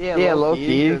 Yeah, low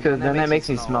key, because then that makes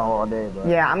me smell all day, bro.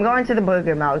 Yeah, I'm going to the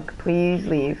burger milk. Please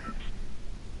leave.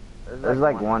 There's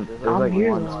like one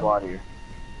squad here.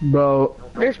 Bro,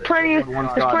 there's plenty of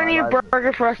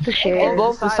burger for us to share.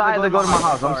 Both decided to go to my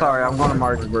house. I'm sorry, I'm going to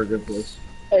Mark's Burger Place.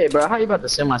 Hey, bro, how you about to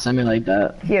semi like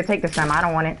that? Here, take the semi. I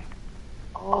don't want it.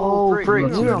 Oh,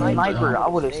 frick, you you're a like sniper. that. I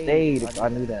would have stayed if I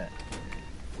knew that.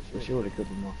 She would have killed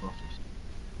the motherfuckers.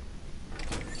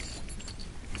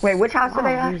 Wait, which house are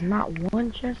they at? There's not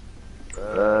one chest.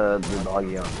 The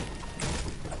doggy house.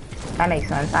 That makes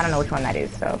sense. I don't know which one that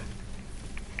is, so.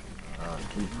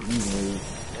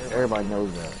 Everybody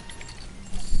knows that.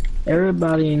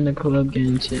 Everybody in the club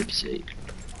getting tipsy.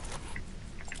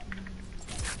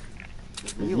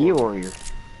 The warrior. Is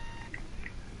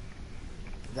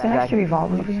that actually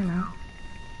revolve over here now?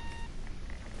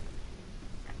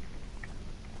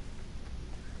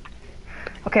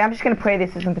 Okay, I'm just gonna pray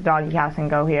this isn't the doggy house and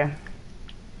go here.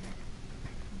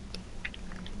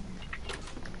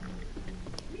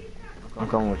 I'm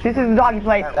coming with you. This is the doggy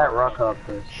place. That rock up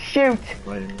there. Shoot!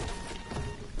 Wait a minute.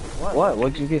 What?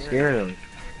 What'd you get scared of?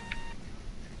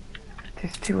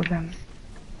 There's two of them.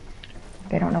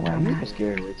 They don't know where I'm I'm at.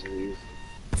 scared way too easy.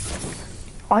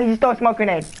 Oh, he just threw a smoke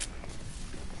grenade.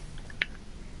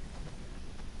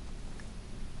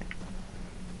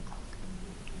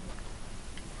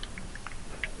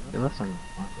 Listen.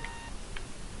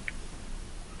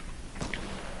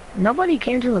 Nobody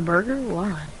came to the burger?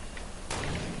 Why?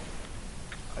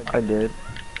 I did.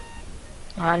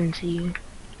 I didn't see you.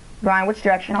 Brian, which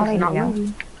direction are they Not going?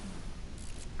 moving.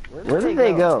 Where did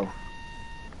they go?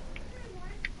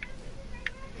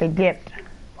 They dipped.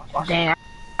 Damn.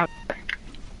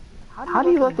 How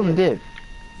do you let them dip?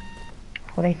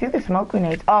 Well, they threw the smoke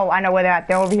grenades. Oh, I know where they're at.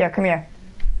 They're over here. Come here.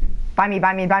 By me,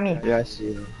 by me, by me. Yeah, I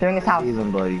see them. They're in this house. See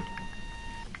them, buddy.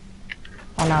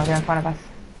 Oh no, they're in front of us.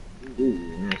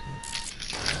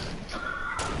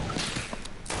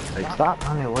 Like, stop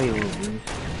running away, little dude.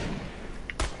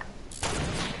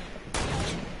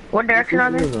 What direction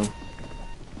are they?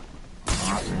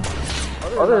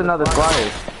 Oh, there's another squatter.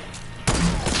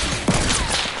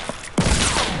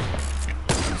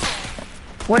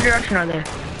 What direction are they?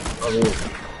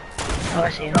 Oh, I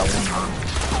see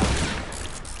them.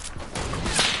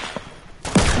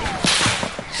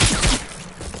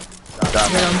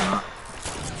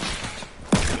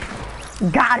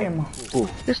 Got him.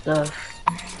 Good stuff.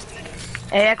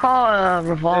 Hey, I call a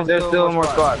revolver. There's still more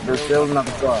squad. There's still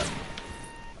another squad.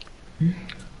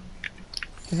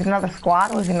 Is it another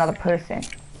squad or is it another person?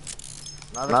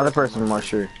 Another person, more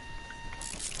sure.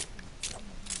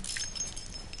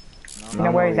 You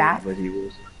know where he's at? But he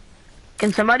was.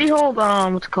 Can somebody hold,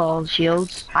 what's it called?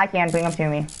 Shields? I can bring them to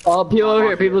me. Oh, people over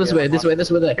here, people this way, there.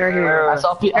 They're here. I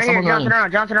saw They're here, someone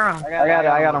running. Johnson around.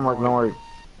 I got him, Mark. Don't worry.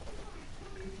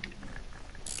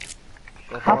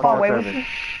 How far away was he?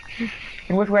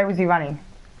 In which way was he running?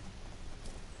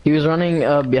 He was running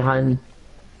behind.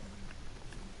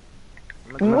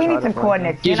 We need some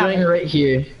coordinates. He's running right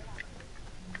here.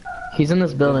 He's in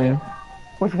this building.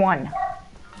 Which one?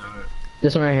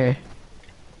 This one right here.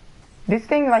 This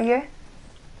thing right here?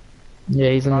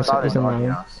 Yeah, he's in this. He's in that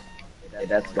one. Hey,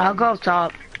 that's I'll go up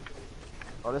top.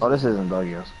 Oh, this isn't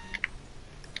doggy house.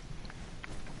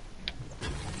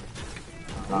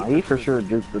 Nah, he for sure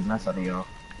duped the mess out of y'all.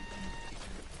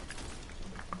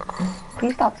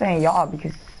 Please stop saying y'all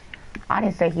because I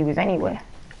didn't say he was anywhere.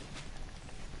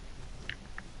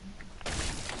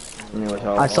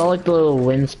 I saw like the little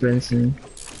wind sprints and.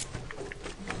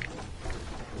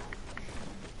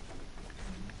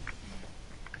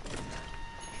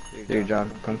 Here, John.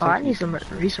 Come Oh, I need some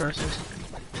resources.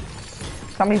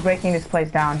 Somebody's breaking this place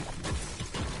down.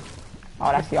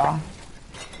 Oh, that's y'all.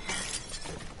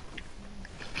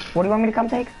 What do you want me to come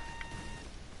take?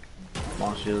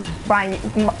 Small shield. Brian,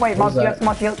 wait, What was you have that?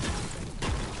 small shield?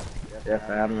 Yeah,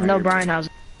 fam. No, Bryan has.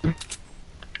 Hey,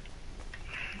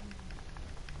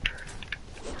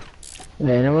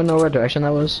 anyone know what direction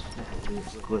that was?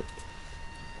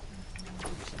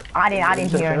 I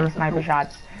didn't hear any sniper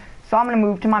shots. So I'm gonna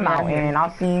move to my mountain.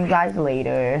 I'll see you guys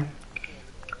later.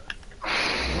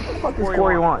 What the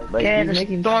score you want? Like, Yeah, he's the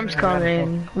making storm's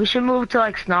coming. We should move to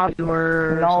like Snobby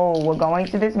or... No, we're going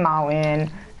to this mountain,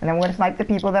 and then we're gonna snipe the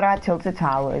people that are at Tilted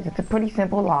Towers. It's a pretty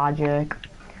simple logic.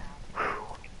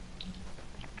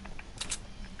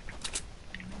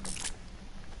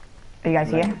 Are you guys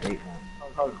here?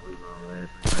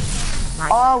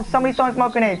 Oh, somebody's throwing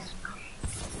smoke grenades.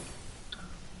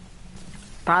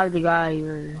 Probably the guy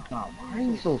or... Why are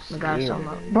you so The guy scared?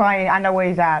 somewhere. Brian, I know where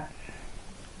he's at.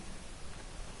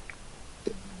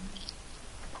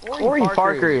 Corey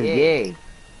Parker is gay.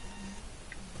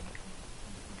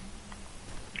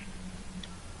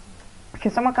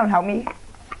 Can someone come help me?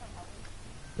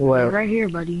 Where? Right here,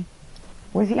 buddy.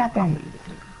 Where's he at then?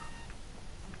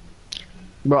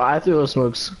 Bro, I threw those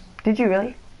smokes. Did you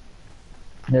really?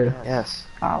 Yeah. Yes.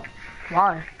 Oh.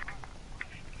 Why?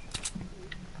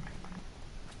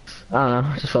 I don't know,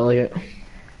 I just felt like it.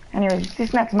 Anyways,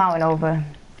 this next mountain over.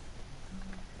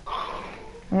 I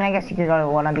mean, I guess you could go to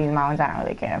one of these mountains, I don't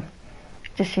really care.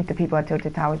 Just shoot the people at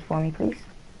Tilted Towers for me, please.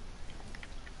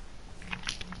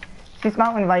 This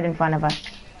mountain right in front of us.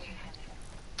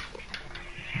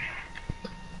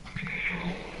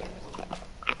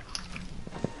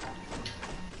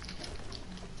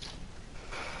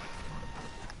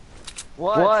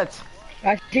 What?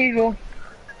 I see you.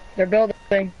 They're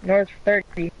building north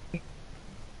 30.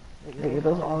 Nigga,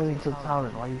 those all into the tower.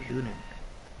 Why are you shooting?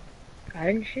 I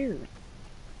didn't shoot.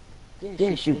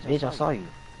 Didn't shoot, bitch. I saw you.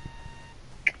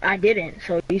 I didn't,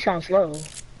 so you sound slow.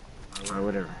 Alright,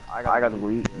 whatever. I got the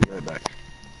lead. Be right back.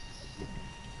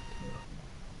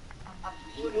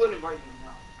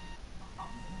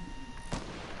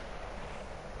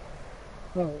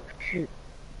 Oh, shoot.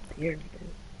 You're...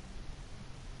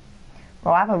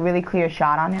 Bro, I have a really clear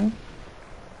shot on him.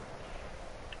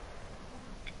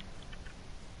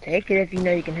 Take it if you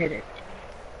know you can hit it.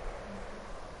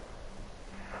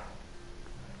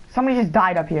 Somebody just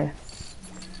died up here.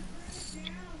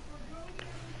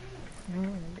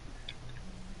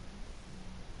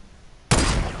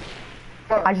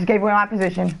 I just gave away my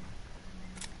position.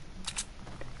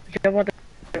 Jump on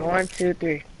the 1, 2,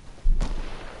 3.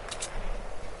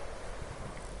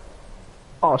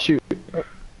 Oh shoot.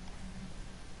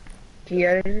 Can you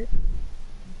edit it?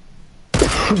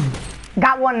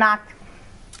 Got one knocked.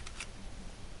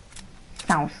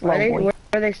 Sounds slow, boy.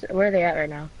 Where are they at right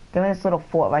now? They're in this little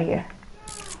fort right here.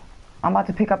 I'm about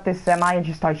to pick up this semi and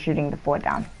just start shooting the fort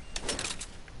down.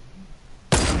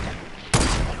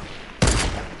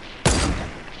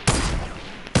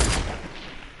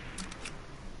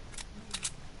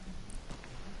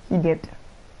 He dipped.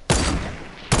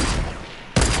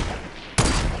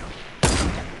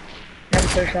 Have a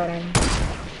clear shot on him.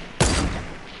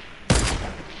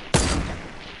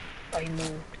 Oh, he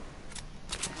moved.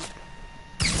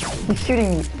 He's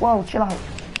shooting me. Whoa, chill out.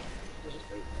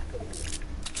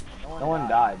 No one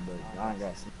died, but I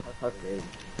guess. That's crazy.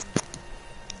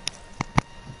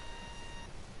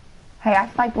 Hey, I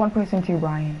sniped one person too,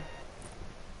 Brian.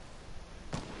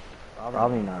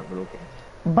 Probably not, but okay.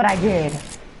 But I did.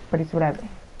 But it's whatever.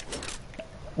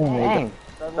 Dang.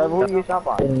 So who you shot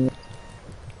by?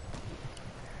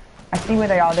 I see where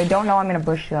they are. They don't know I'm in a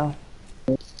bush though.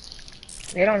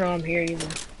 They don't know I'm here either.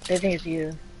 They think it's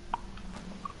you.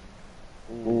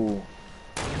 Ooh.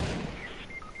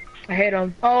 I hit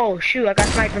him. Oh shoot, I got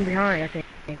sniped from behind, I think.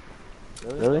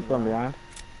 Really? From behind?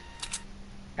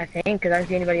 I think, because I don't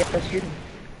see anybody else shooting.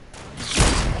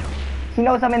 He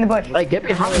knows I'm in the bush. Like, get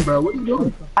behind me, bro. What are you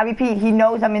doing? I repeat, he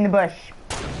knows I'm in the bush.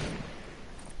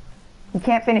 He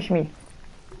can't finish me.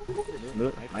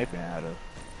 Look, might be out of.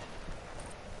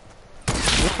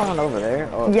 You coming over there?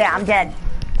 Oh. Yeah, I'm dead.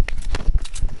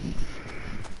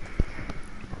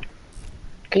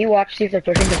 Can you watch, see if they're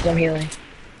pushing, because I'm healing.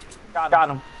 Got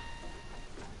him.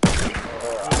 I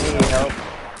need help.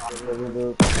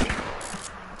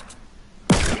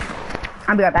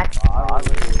 I'll be right back.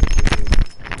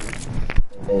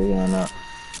 Yeah, no.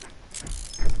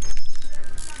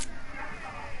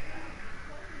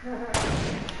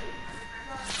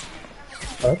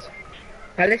 What?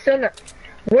 Are they still not?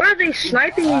 Where are they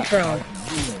sniping me from?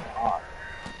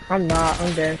 I'm not,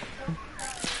 I'm dead.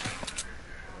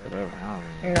 Whatever, I don't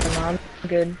Hang on, no, I'm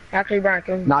good. Actually, Bryan,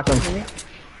 can Knocked him. can you-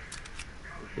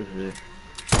 know.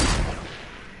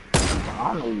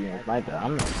 I don't know you guys like that.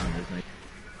 I'm not trying to just make.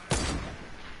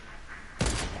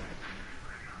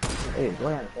 Hey, go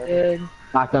ahead. Good,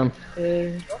 Knocked him.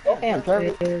 good, Damn,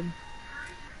 Trevor. good.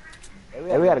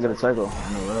 Hey, we gotta go to circle.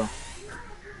 I know, bro.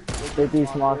 50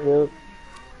 small field.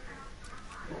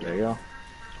 There you go.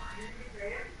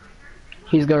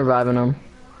 He's gonna revive him.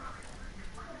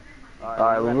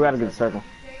 Alright, we gotta get to circle.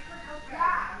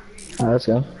 Alright, let's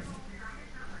go.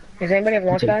 Does anybody have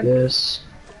launch Take pad? this.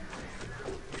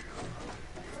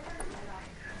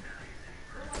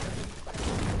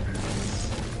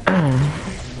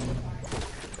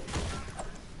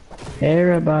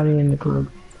 Everybody in the club.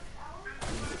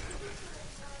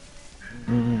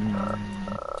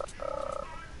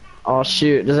 Oh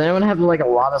shoot, does anyone have like a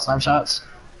lot of snipe shots?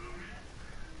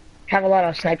 Have a lot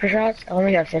of sniper shots? I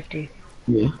only got 50.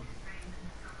 Yeah.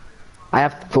 I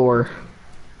have 4.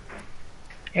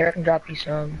 Here, I can drop you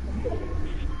some.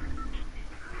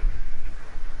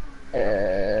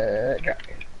 Thank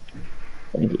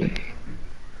you.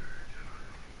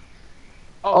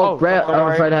 Oh,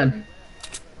 right hand.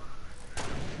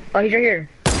 Oh, he's right here.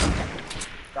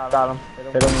 Got him.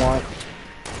 Hit him once.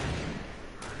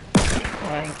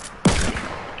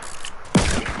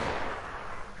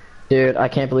 Dude, I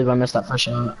can't believe I missed that first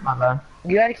shot. My bad.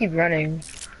 You gotta keep running.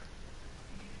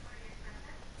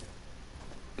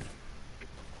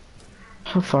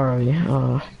 How far are we?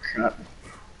 Oh, crap.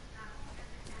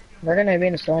 We're gonna be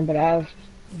in the storm, but I have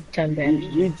 10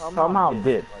 bandages. You somehow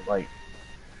did. Like,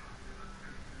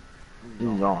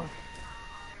 he's gone.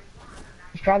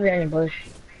 He's probably in a bush.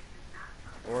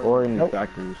 Or in the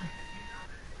factories.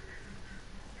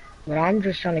 But I'm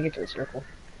just trying to get to the circle.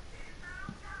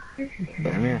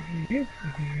 Damn here.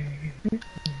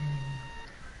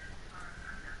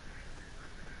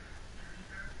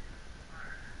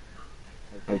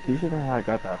 Like, you shouldn't have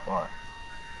got that far.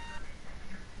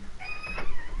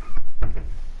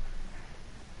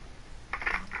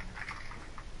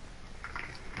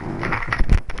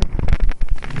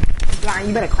 Bryan,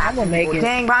 you better clap. I'm gonna make it.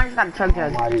 Dang, Bryan just got a chug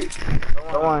jug.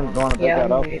 Don't want to pick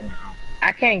that up.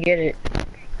 I can't get it.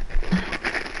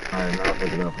 Alright, now I'll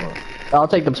pick it up. I'll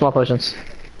take the small potions.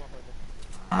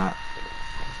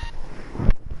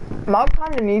 Mog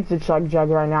kinda needs a chug jug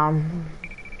right now.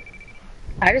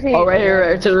 I just need. Oh, right here,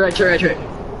 right to the right, to the right, to the right.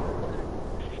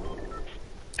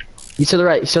 He's to the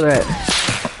right, he's to the right.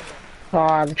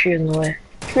 Oh, the tree is in the way.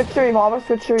 Switch to revolver,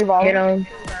 switch to revolver. Hit him.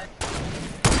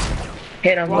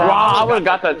 Hit him. Wow, I would've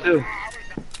got that too.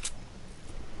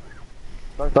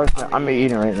 I'm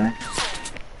eating right now.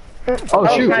 Oh,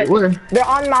 shoot, where? They're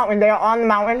on the mountain, they're on the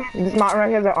mountain. This mountain right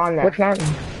here, they're on there. Which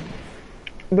mountain?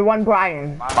 The one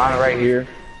Bryan. Mine right here.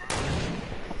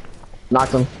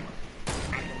 Knocked him.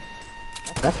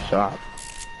 That's a shot.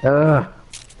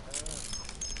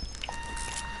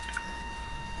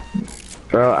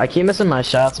 Bro, I keep missing my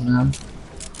shots, man.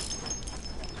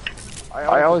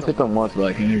 I always hit them once, but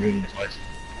I can't even hit them twice.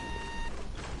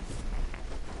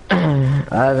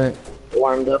 I haven't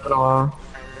warmed up in a while.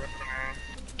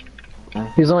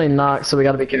 He's only knocked, so we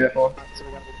gotta be careful.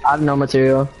 I have no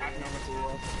material.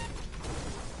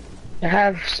 I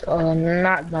have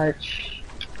not much.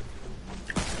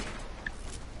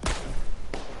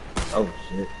 Oh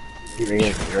shit. He's right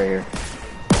here, he's right here.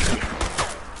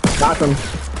 Knocked him.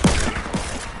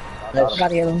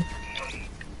 Gotta get him.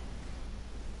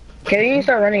 Okay, we need to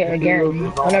start running it again.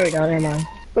 Oh, no, we don't. Never mind.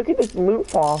 Look at this loot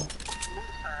fall.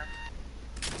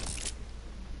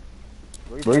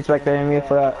 Were you spectating me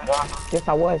for that? Yes,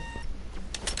 I was.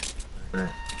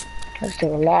 That's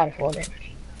still a lot of fall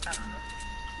damage.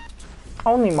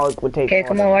 Only Mark would take. Okay,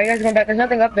 come on. Why are you guys going back? There's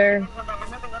nothing up there.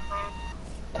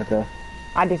 Okay.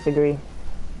 I disagree.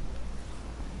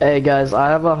 Hey guys, I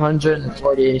have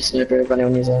 140 sniper if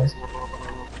anyone needs those.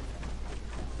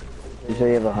 You say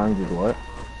you have 100 what?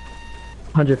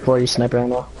 140 sniper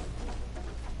ammo.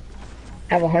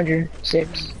 I have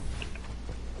 106.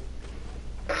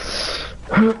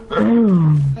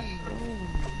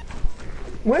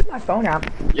 Where's my phone at?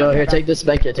 Yo, here, take this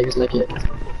med kit, take this med kit.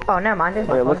 Oh, never mind. There's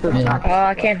my Wait, look phone. this.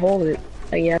 I can't hold it.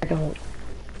 Oh, yeah, I can hold it.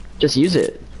 Just use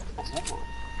it.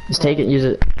 Just take it, use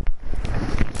it.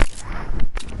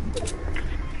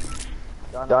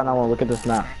 Don, I want to look at this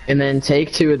map. And then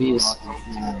take 2 of these.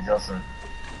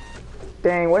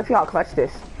 Dang, what if y'all clutch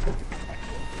this?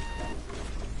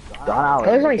 Don, Oh,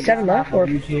 there's only 7 left, or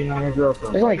there's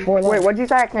only 4 left. Wait, what'd you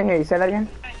say? I can't hear you. Say that again.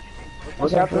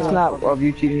 Look at this map of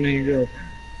you cheating on your girl.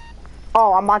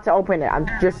 Oh, I'm about to open it.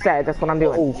 I just said that's what I'm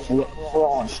doing. Oh, full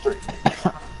on straight.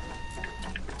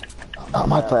 Oh,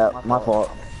 my fault. My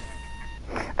fault.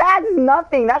 That's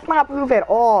nothing. That's not proof at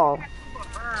all.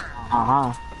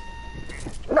 Uh-huh.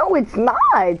 No, it's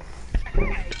not.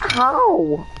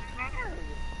 How?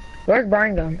 Where's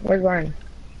Bryan going? Where's Bryan?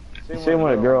 Same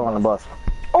with a girl on the bus.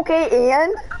 Okay,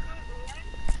 and?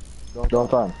 Don't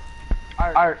tell him.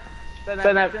 Alright.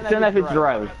 Send that picture to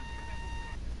Riley.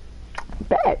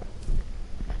 Bet.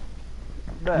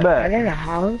 Are they in a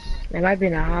house? They might be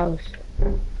in a house.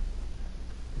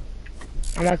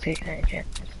 I'm not taking any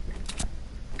chances.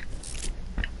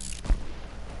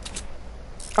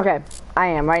 Okay, I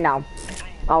am right now.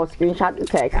 I'll screenshot the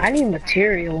text. I need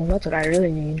material. That's what I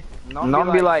really need.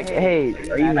 Don't be like, hey,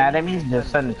 are you mad at me?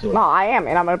 Just send it to her. No, I am,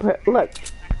 and I'm gonna put. Look,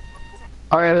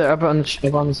 Alright, up on the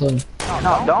side.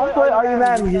 No, don't put are you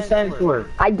mad at me? Just send it to her.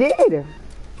 I did. You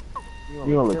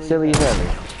gonna look silly as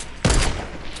hell.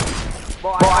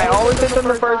 Well, I always hit them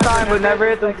the first time, but never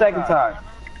hit them the second time.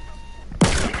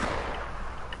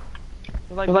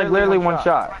 It was like literally one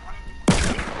shot.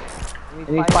 And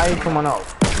he's fighting someone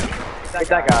else. Like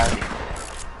that guy.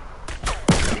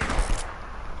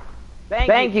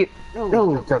 Thank you.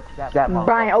 No, that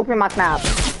Bryan, open my snap.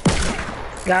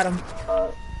 Got him.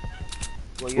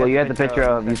 Well, you had the picture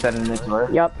of you sending it to her.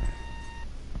 Yup.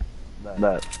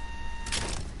 But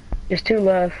There's 2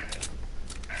 left.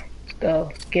 Let's go.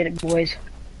 Let's get it, boys.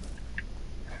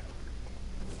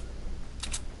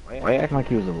 why you acting like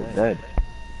he was dead?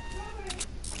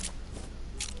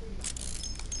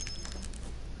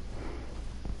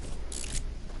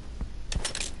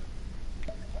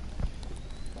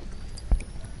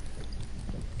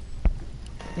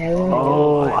 Yeah, we won't-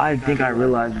 Oh, I think I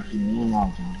realized what you mean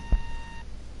now, John.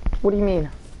 What do you mean?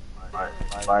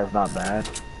 Fire's not bad.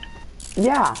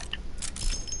 Yeah.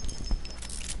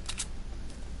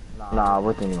 Nah,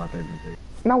 we're thinking about that.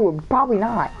 No, probably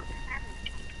not.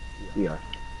 Yeah.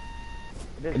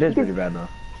 It is pretty bad though.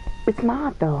 It's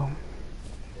not though.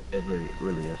 It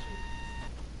really is.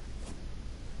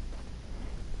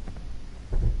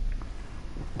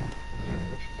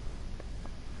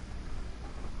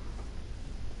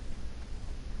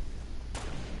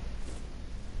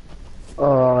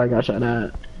 Oh, I got shot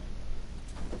at.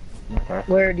 Okay.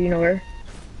 Where? Do you know where?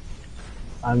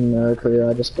 I'm clear.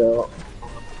 I just fell.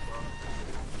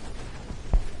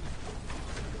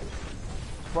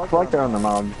 It's like they're on the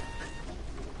mountain.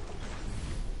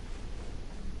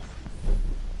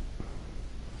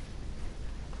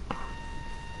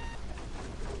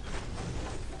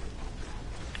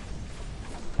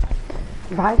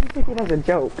 Why did you take it as a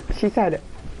joke? She said,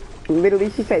 literally,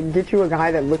 she said, get you a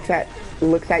guy that looks at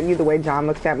you the way John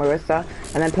looks at Marissa,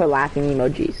 and then put laughing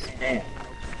emojis.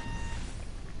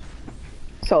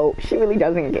 So she really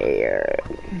doesn't care.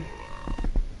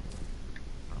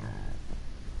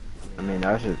 I mean,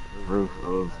 that's just proof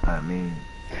of that mean.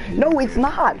 No, it's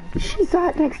not. She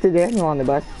sat next to Daniel on the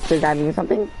bus. Does that mean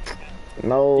something?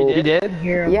 No. You did?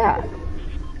 Yeah.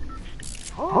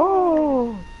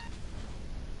 Oh.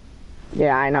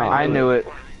 Yeah, I know. I knew it.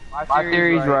 My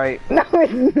theory's right. No,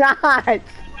 it's not.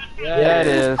 Yeah, it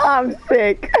is. I'm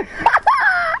sick.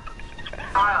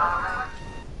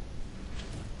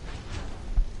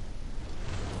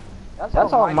 That's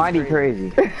almighty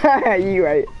crazy. You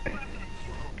right.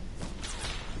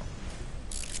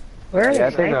 Where are Yeah, I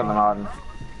they? think they're on the mountain.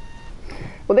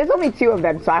 Well, there's only 2 of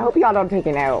them, so I hope y'all don't take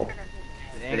an L.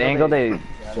 The angle they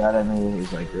shot at me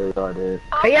was like really hard to hit.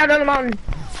 Oh yeah, down the mountain.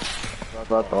 That's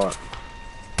what I thought.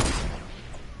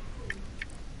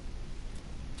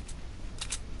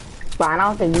 But I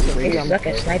don't think you can see They them. suck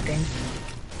at sniping.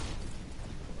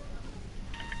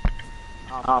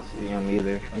 I don't see him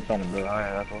either. I'm trying to build. Oh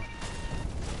yeah, that's all.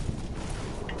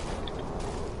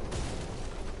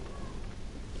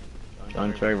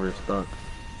 John Trevor's stuck.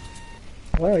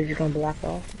 Well, is you gonna block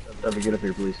off? Trevor, get up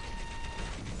here, please.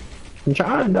 I'm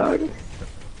trying, dog.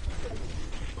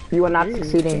 You are not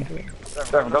succeeding.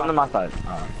 Trevor, come to my side.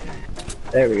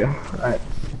 There we go. Alright.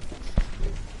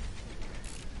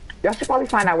 Y'all should probably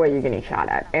find out where you're getting shot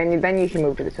at, and then you should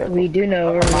move to the circle. We do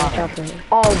know where we're gonna shot from.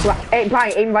 Oh, hey,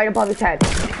 Bryan, aim right above his head.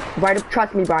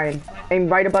 Trust me, Bryan. Aim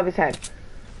right above his head.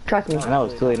 Trust me. I know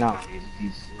it's too late now.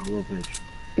 He's a little bitch.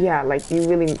 Yeah, like, you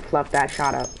really fluffed that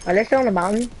shot up. Are they still on the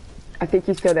mountain? I think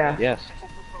he's still there. Yes.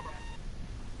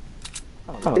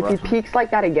 If he peeks like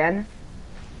that again,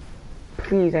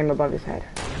 please aim above his head.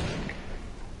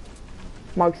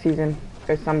 Mug season.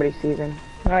 Or somebody's season.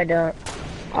 No, I don't.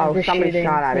 Oh, Just somebody shooting,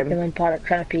 shot at making him. them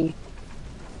trying to pee.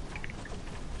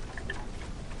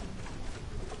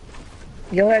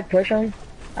 Go ahead, push him.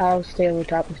 I'll stay over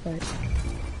top and snipe.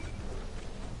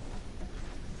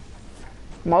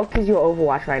 Mug is your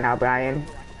Overwatch right now, Bryan.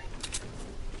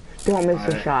 Don't miss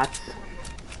your shots.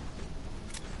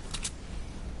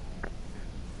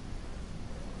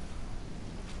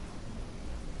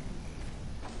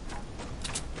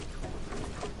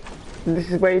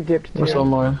 This is where he dipped What's to. one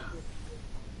more?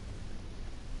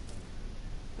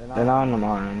 They're not on the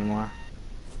mountain anymore.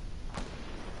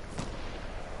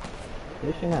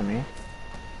 They're shooting at me.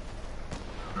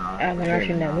 I'm not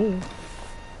shooting at me.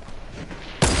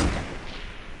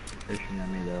 They're shooting at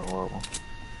me, they're horrible.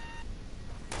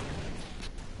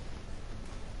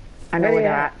 I know Where where they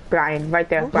they're at. Bryan, right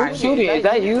there. Bryan. Shooting, is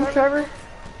that you, Trevor?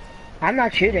 I'm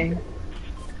not shooting.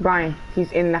 Bryan,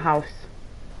 he's in the house.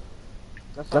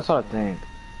 That's what I think.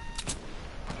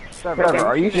 Trevor,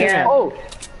 are you shooting? Yeah. Oh!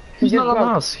 He's not on the broke.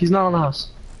 house. He's not on the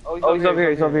house. Oh, he's over here,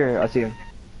 he's over here. I see him.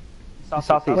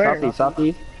 Southeast, Where?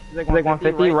 southeast. He's like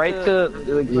 150, right to,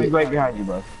 like, he's right behind you,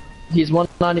 bro. He's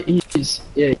 190.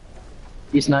 Yeah.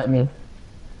 He's not me.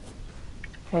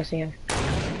 I see him.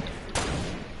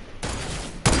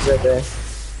 Right there.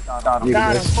 Got him. Good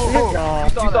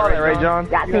job. You saw that, right, John?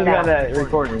 Yeah, I You see got that. that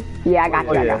recording. Yeah, I got you.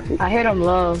 Oh, I yeah. got you. I hit him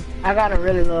low. I got him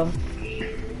really low.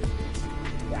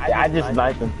 I just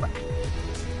sniped him.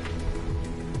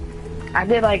 I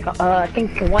did like, I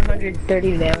think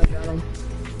 130 damage on him.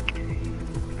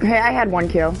 Hey, I had 1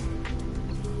 kill.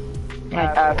 I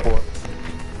had 4.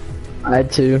 I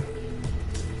had 2.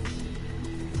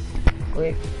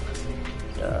 Quick.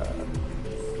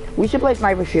 We should play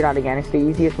Sniper Shootout again. It's the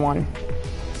easiest one.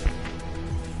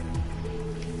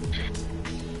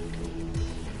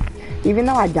 Even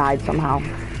though I died somehow.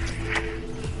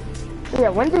 Yeah,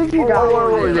 when did you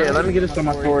die? Yeah, let me get us to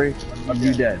my story of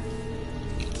you dead.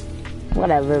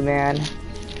 Whatever, man.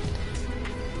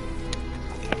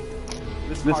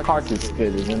 This cartridge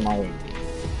fit is in my way.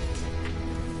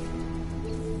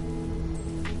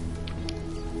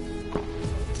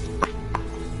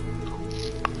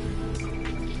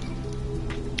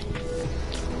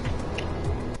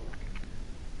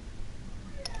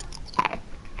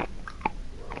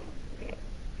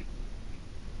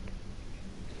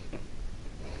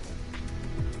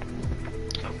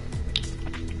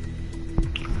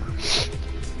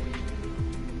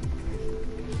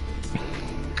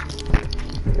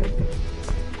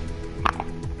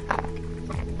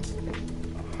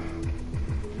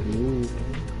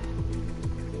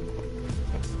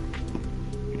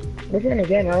 But then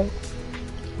again, right?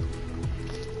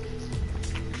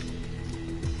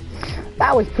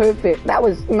 That was perfect. That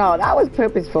was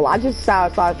purposeful. I just saw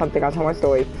something on someone's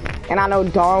story, and I know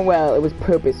darn well it was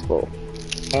purposeful.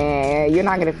 And you're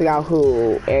not gonna figure out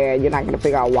who, and you're not gonna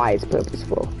figure out why it's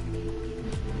purposeful,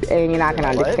 and you're not gonna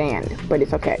understand. But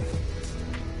it's okay.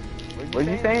 What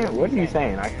are you saying? What are you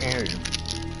saying? I can't hear you.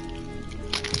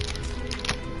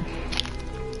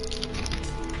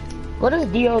 What does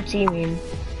DOT mean?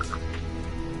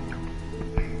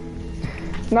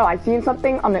 No, I seen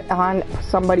something on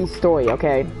somebody's story,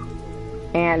 okay?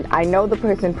 And I know the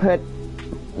person put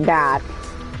that,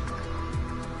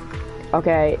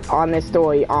 okay, on this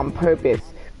story on purpose.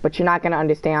 But you're not gonna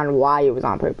understand why it was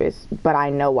on purpose. But I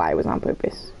know why it was on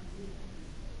purpose.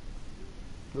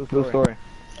 Whose story?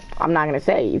 I'm not gonna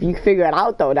say. If you figure it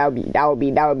out though, that would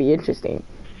be interesting.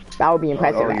 That would be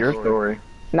impressive. Oh, your story.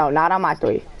 No, not on my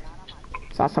story.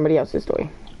 It's on somebody else's story.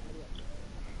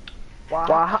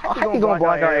 Wow, how you gonna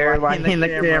block out everybody in the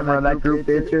camera, that group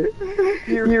picture?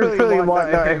 You really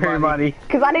blocked out everybody.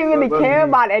 Cause I didn't really care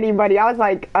about anybody. I was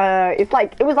like,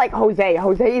 it was like Jose.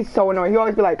 Jose is so annoying. He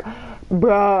always be like,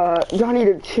 bruh, y'all need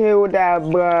to chill with that,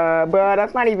 bruh,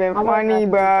 that's not even funny,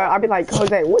 bruh. I'd be like,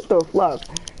 Jose, what the fuck?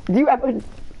 Do you ever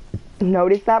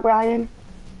notice that, Bryan?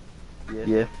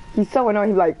 Yeah. He's so annoying.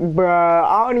 He's like, bruh,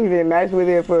 I don't even mess with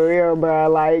it for real, bruh.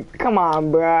 Like, come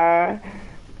on, bruh.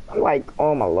 I'm like,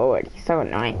 oh my lord, he's so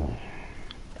annoying.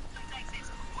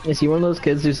 Is he one of those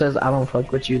kids who says, I don't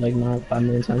fuck with you like not 5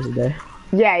 million times a day?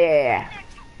 Yeah.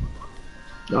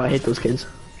 No, I hate those kids.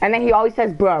 And then he always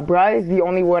says, bruh. Bruh is the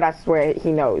only word I swear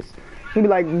he knows. He'd be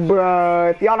like,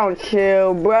 bruh, if y'all don't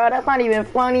chill, bruh, that's not even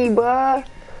funny, bruh.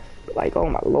 Like, oh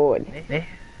my lord.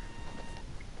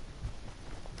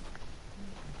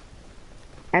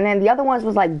 And then the other ones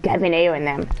was like Devin A and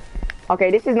them.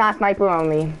 Okay, this is not sniper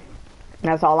only.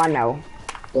 That's all I know.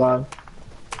 Wow.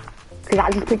 Cause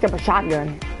I just picked up a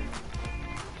shotgun.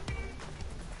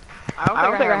 I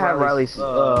don't think I have Riley's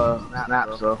snap,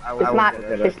 so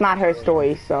It's not her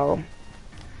story, so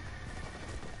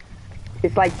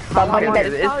it's like somebody that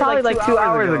it's probably like 2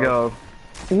 hours ago.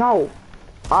 No,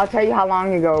 I'll tell you how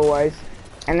long ago it was,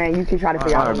 and then you can try to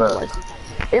figure out what it was.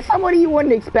 It's somebody you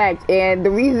wouldn't expect, and the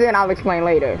reason I'll explain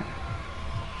later.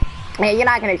 And you're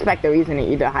not gonna expect the reason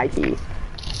either, high keys.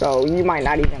 So you might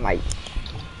not even like.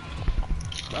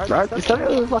 Right? Just tell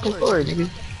me the fucking story, nigga.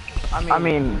 I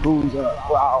mean, who's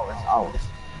hours.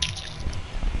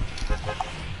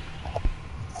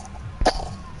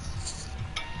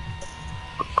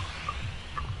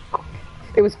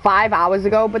 It was 5 hours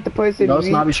ago, but the person. No, it's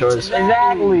not be sure.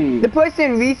 Exactly. The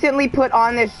person recently put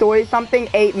on their story something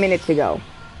 8 minutes ago.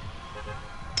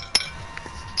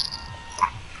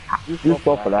 You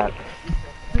spoke for that.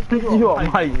 You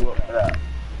almighty for that.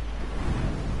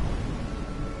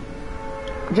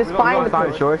 Just find the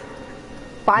person.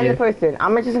 Find the person.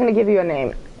 I'm just gonna give you a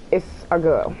name. It's a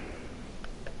girl.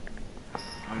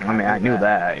 I mean, I knew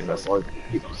that. That's what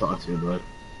people saw too, but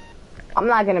I'm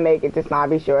not gonna make it to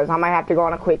Snobby Shores. I might have to go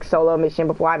on a quick solo mission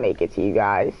before I make it to you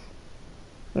guys.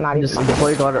 Not even. Just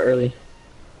before you got it early.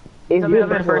 It's tell me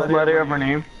the first letter of her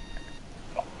name.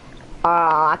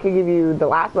 I can give you the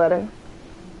last letter.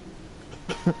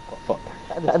 Oh, fuck.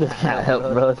 That does not help,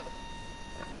 bro.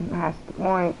 That's the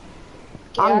point.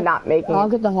 Yeah, I'm not making I'll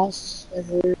it. get the house.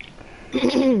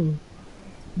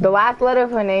 The last letter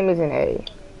of her name is an A.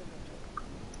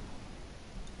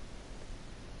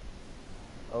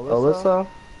 Alyssa?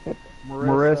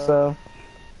 Marissa.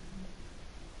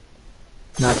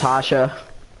 Natasha.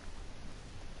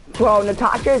 Bro,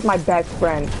 Natasha is my best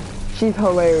friend. She's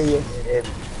hilarious.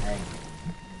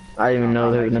 I didn't even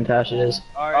know who Natasha is.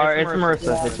 Alright, it's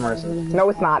Marissa. It's Marissa. No,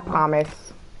 it's not. Promise.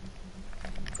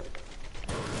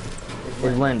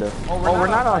 It's Linda. Oh, we're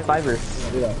not on Fiverr.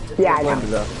 Yeah, I know. Linda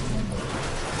though.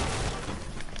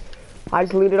 I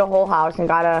just looted a whole house and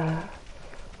got a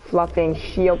fluffing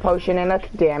shield potion and a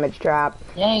damage trap.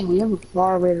 Dang, we have a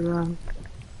far way to run.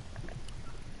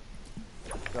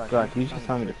 God, you just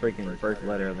tell me the freaking first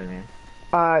letter of the name.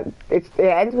 It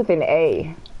ends with an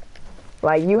A.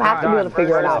 Like, you have to be able to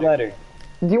figure it out. Letter.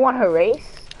 Do you want her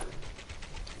race?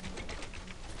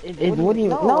 What do you?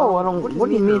 No, I don't. What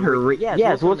do you mean her race?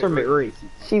 Yes, what's her race?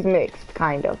 She's mixed,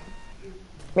 kind of.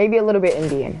 Maybe a little bit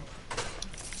Indian.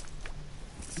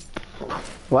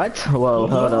 What? Whoa,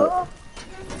 hold up.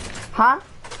 Huh?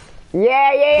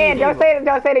 Yeah. Don't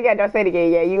say it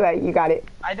again. Yeah, you got it.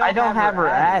 I don't have her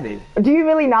added. Do you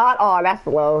really not? Oh, that's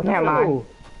low. Never mind.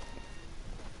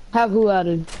 Have who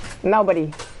added?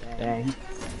 Nobody. Dang.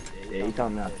 Yeah, you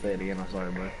told me not to say it again. I'm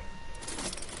sorry, bro.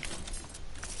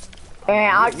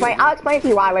 And I'll explain to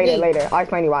you why later. I'll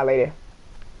explain to you why later.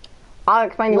 I'll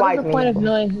explain to you why What is it's the point of me.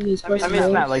 knowing who these I mean,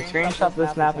 person snap. is? Like, screenshot the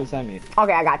snap and send me.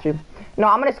 Okay, I got you. No,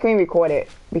 I'm gonna screen record it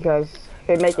because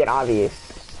it'd make it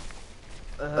obvious.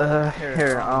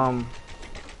 Here,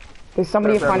 There's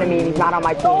somebody in front of me and he's not on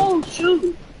my team. Oh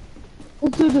shoot!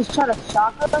 This dude just tried to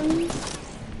shotgun me.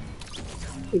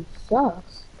 It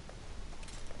sucks.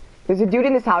 There's a dude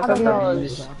in this house. I don't over know.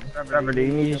 there. Trevor, do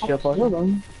you need your shield Hold potion?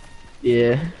 on.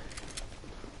 Yeah.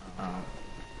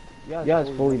 You guys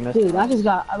fully missed Dude, I just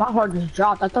got my heart just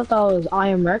dropped. I thought that was I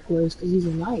am reckless because he's a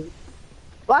knight.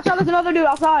 Watch out! There's another dude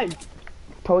outside.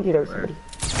 Told you there was somebody.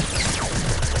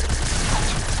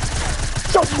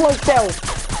 So close, Phil.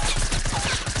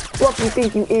 What you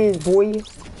think you is, boy?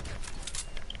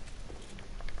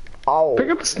 Oh. Pick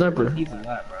up a sniper.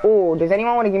 Oh, does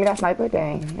anyone want to give me that sniper?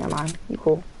 Dang, never mind. You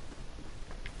cool.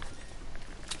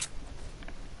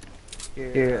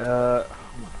 Here, oh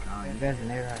my god, you guys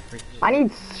never have freaking. I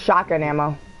need shotgun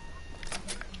ammo.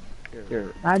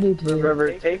 Here, I do too.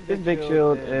 Trevor, take this big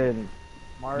shield and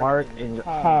Mark and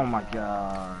oh my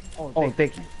god. Oh,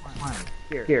 thank you.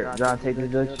 Here, John, take this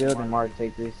big shield and Mark,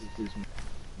 take this.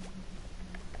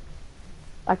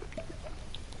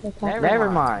 Never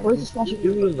mind. Where's the special?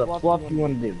 Do the fluff you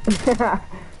want to do.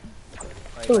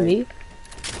 Who, me?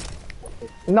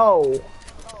 No.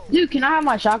 Dude, can I have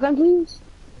my shotgun, please?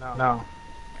 No.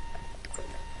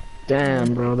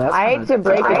 Damn, bro. That's I hate to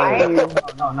break it to you.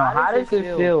 No. How does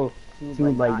it feel to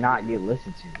like not get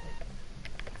listened to?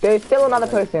 There's still another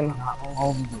person.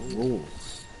 All the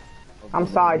rules. I'm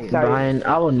sorry. Bryan,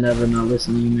 I will never not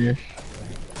listen to you, man.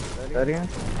 That again?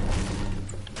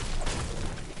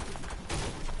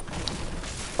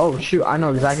 Oh shoot, I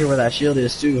know exactly where that shield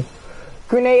is too.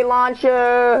 Grenade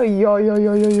launcher. Yo. I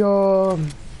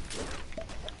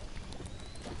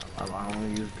don't want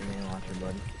to use grenade launcher,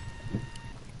 buddy.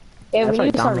 Yeah, That's we need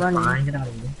like to start Dominic running. Bryan, get out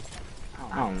of here.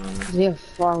 I don't know. Man. We have a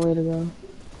far way to go.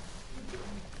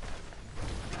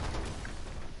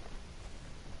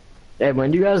 Hey,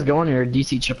 when do you guys go on your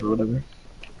DC trip or whatever?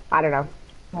 I don't know.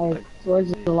 Like,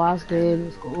 towards the last day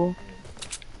of school.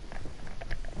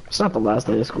 It's not the last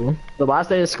day of school. The last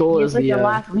day of school It's is like the. the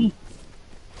last week.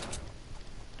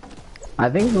 I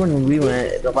think when we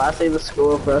went, the last day of the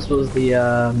school for us was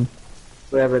the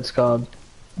whatever it's called,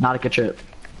 Nautica trip.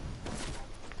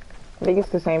 I think it's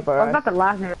the same for Well, it's us. not the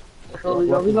last day of school.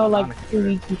 We go like 2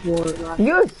 weeks before.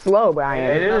 You're slow, Hey,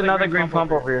 Bryan. there's another green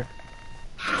pump over here.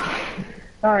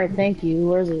 Alright, thank you.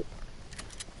 Where is it?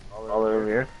 All over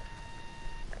here.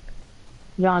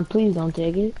 John, please don't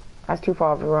take it. That's too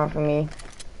far of a run for me.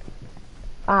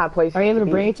 I have places. Are you able to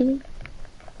be. bring it to me?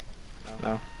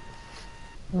 No.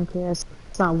 Okay, that's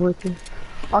not worth it.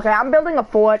 Okay, I'm building a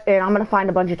fort and I'm gonna find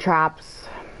a bunch of traps.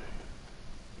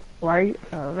 Why are you?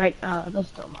 That's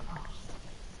still my house.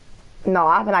 No,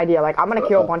 I have an idea. Like, I'm gonna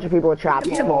kill a bunch of people with traps.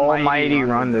 Almighty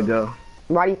run to go.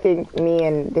 Why do you think me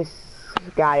and this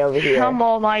guy over here? I'm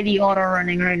almighty auto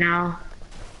running right now.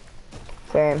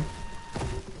 Same.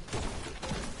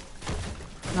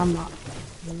 I'm not.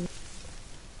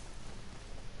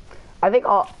 I think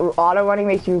auto running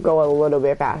makes you go a little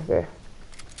bit faster.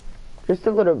 Just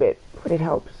a little bit, but it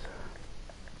helps.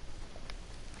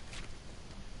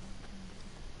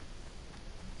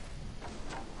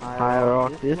 I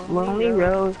walk this lonely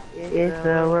road, it's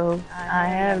a road I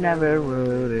have never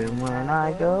rode, and when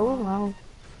I go alone.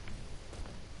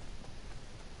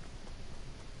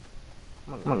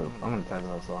 I'm gonna type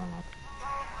that song up.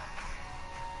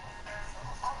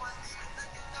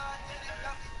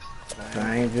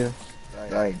 Stranger.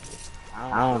 Like,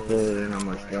 I don't feel it no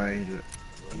more stranger.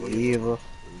 Evil.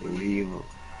 Evil.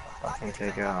 I can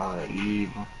take out all the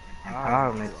evil.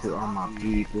 Empowerment to all my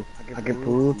people. I can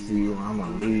prove to you I'm a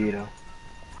leader.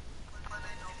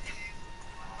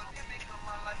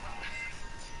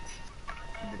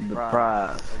 The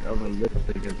prize of a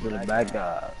listening to the bad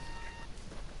guys.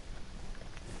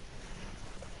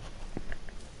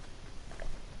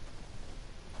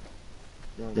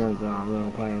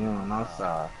 I'm playing on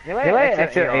outside. You like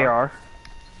extra AR?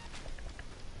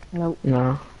 Nope.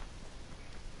 No.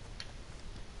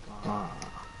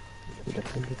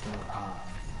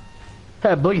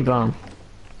 Hey, boogie bomb.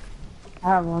 I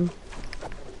have one.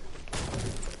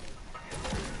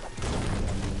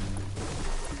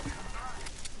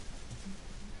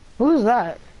 Who's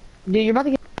that? Dude, you're about to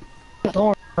get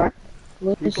storm, right?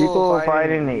 People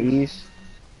fight in the east.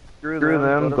 Screw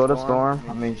them, go to storm.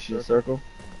 I mean, shit, circle.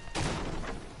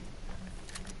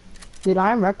 Dude,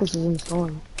 I am reckless in the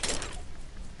storm.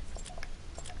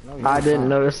 I didn't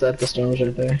notice that the storm was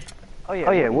right there. Oh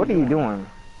yeah, what are you doing?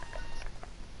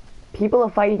 People are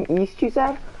fighting east, you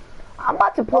said? I'm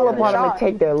about to pull up on them and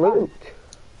take their loot.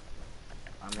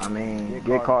 I mean,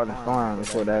 get caught in the storm,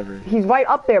 it's whatever. He's right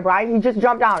up there, Brian. He just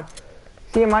jumped down.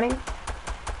 See him, money?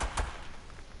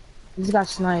 He just got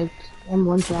sniped.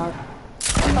 One shot.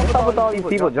 What's up with all these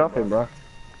people jumping, bro?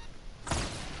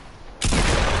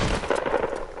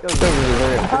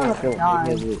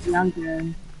 I'm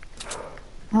dead.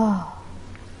 Oh.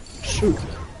 Shoot.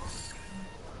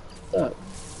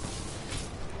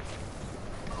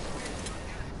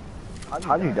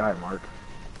 How'd you die, Mark?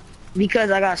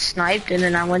 Because I got sniped and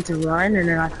then I went to run and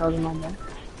then I fell to my death.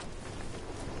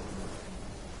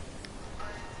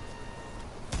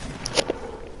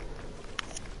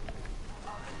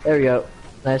 There we go.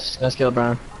 Nice kill,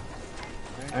 Bryan.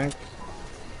 Thanks.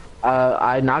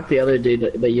 I knocked the other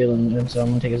dude, but you didn't, him, so I'm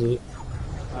gonna take his loot.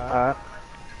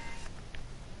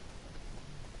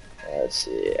 Let's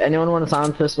see. Anyone want a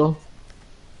silent pistol?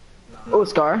 Oh,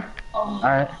 Scar.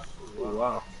 Alright.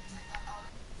 Wow.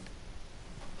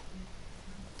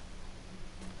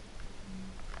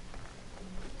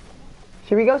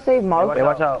 Should we go save Mark? Hey,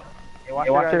 watch out. Hey,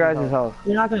 watch your guys' house.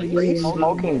 You're not gonna get him.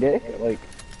 Smoking dick? Like,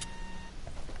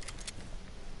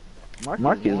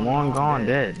 Mark is long gone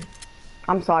dead.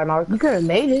 I'm sorry, Mark. You could have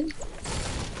made it.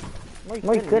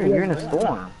 No, you couldn't. You're in a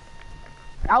storm.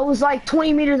 I was like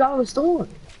 20 meters out of the storm.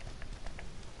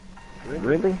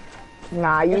 Really?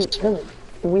 Nah, you.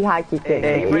 We high keep taking.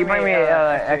 Hey, can you bring me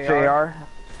an extra AR?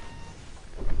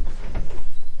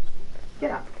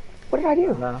 Get up. What did I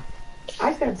do? No.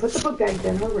 I said put the book bags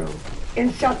in her room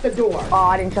and shut the door. Oh,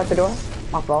 I didn't shut the door.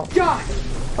 My fault. Done.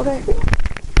 Okay.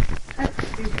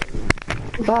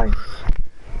 Sorry.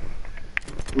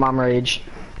 Mom rage.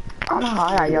 I don't know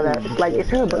how I yell at. Like, it's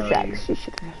her book bags. She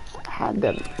should have had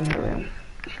them in her room.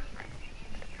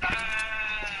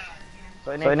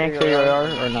 So next to your AR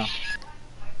or no?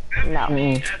 No.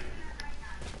 Alright,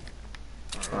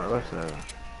 what's that?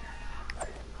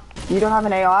 You don't have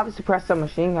an AR? I have a suppressor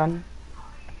machine gun.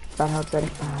 That helps any.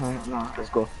 No, let's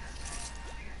go.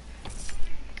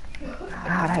 God,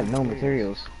 I have no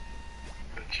materials.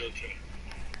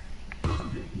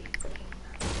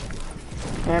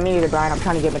 Yeah, me either, Brian. I'm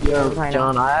trying to get materials right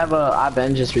John, now. I have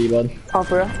vengeance for you, bud. Oh,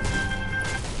 for real?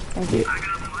 Thank you.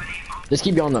 Just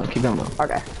keep going though,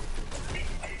 Okay.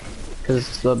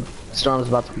 Cause the storm's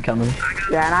about to be coming.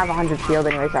 Yeah, and I have 100 shield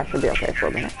anyway, so I should be okay for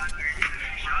a minute.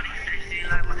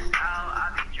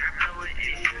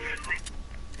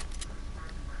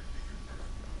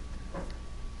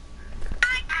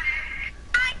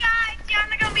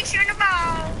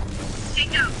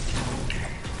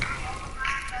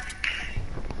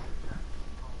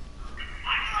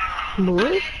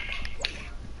 Boy?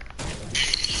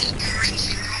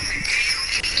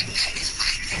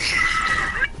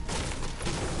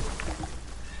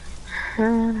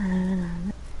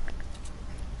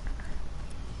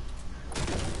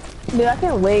 Dude, I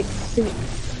can't wait to get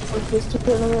this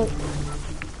tournament.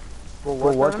 For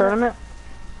what tournament?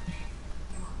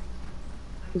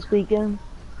 This weekend.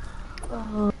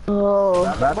 Oh.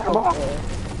 Basketball?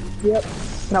 Yep.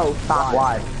 No, stop.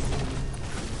 Why?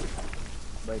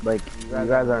 Like, you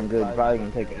guys aren't good. You're probably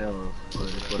gonna take L's.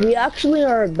 We actually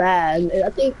are bad. I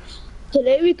think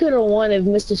today we could have won if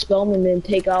Mr. Spellman didn't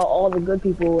take out all the good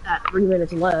people at 3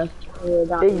 minutes left.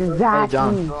 Exactly. Hey,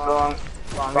 John. So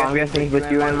I'm guessing he put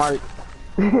you in, Mark?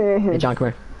 Hey, John, come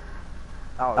here.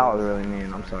 That was really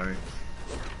mean. I'm sorry.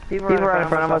 People right in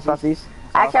front of us, southeast.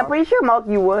 Actually, I'm pretty sure, Mark,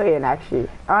 you were in, actually.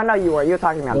 Oh, no, you were. You were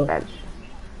talking to me on the bench.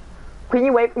 Can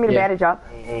you wait for me to bandage up?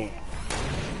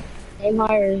 Aim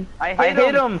higher. I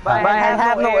hit him, but I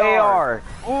have no AR.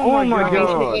 Oh my You should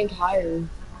have god. aimed higher.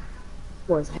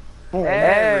 Was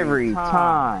Every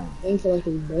time. aim for like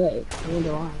his butt. I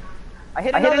wonder why. I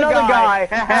hit another guy.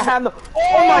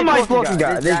 Oh my fucking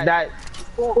god.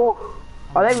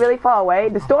 Are they really far away?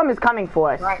 The storm is coming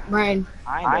for us. Right, Brian.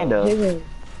 Kind of. Hit him.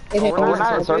 Hit him. We're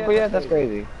not in a circle yet? That's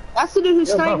crazy. That's the dude who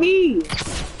sniped me.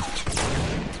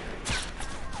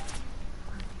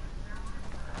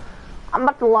 I'm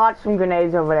about to launch some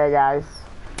grenades over there, guys.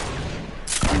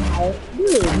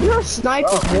 Dude, your snipe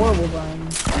is horrible, Brian.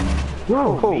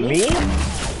 Bro, who, me?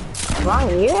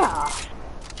 Brian, yeah.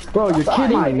 Bro, you're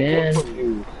kidding me, man.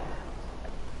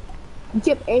 You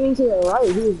kept aiming to the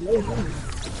right. He was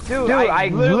right. Dude, I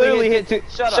literally hit two.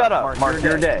 Shut up, Mark.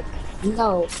 You're dead.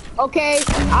 No. Okay,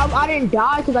 I didn't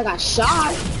die because I got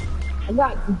shot. I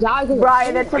died because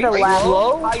Bryan, that's to the left.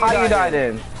 How you died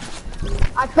in?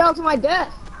 I fell to my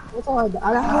death. That's all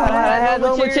I had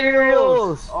no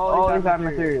materials. All these have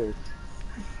materials.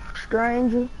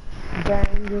 Stranger.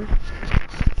 Danger.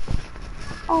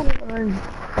 Oh,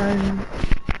 stranger.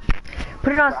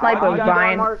 Put it on sniper,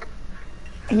 Bryan.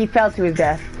 He fell to his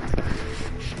death.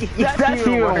 That's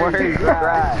even worse.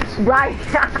 Right.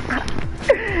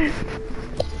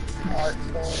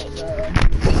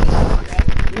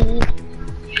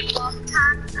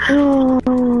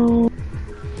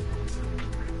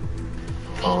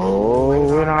 Oh,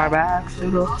 we're on our backs.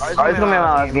 Alright, it's gonna be my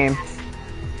last game.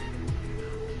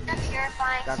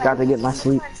 Got to get my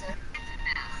sleep.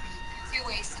 2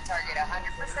 ways to target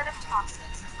 100% of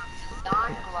toxins from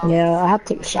non-glowing. Yeah, I have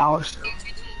to take showers.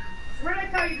 Where did I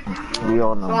tell you to do? We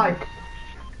all know. Dad,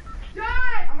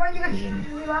 I'm running a shit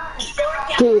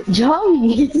live. Dude,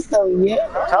 Joey, so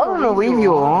yeah. Tell them to leave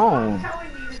you alone. I'm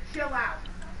telling you to chill out.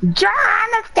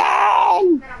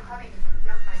 Jonathan! Then I'm coming.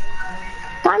 That's my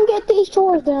name. Time to get these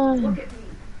chores done. Look at me.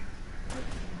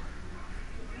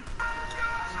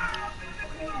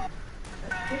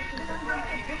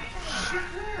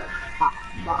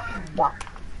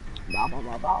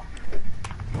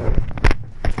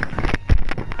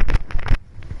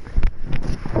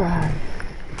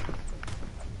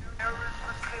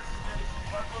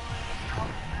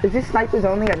 Is this snipers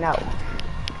only or no?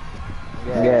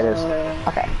 Yeah, it is.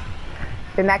 Okay.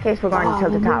 In that case, we're going to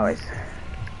tilt the towers.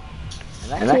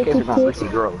 In that case, we're gonna see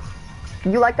girls.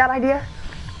 You like that idea?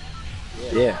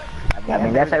 Yeah. I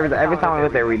mean, that's every time we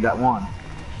went there, we got one.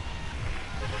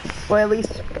 Well, at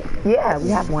least, yeah, we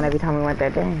have one every time we went there.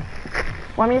 Dang.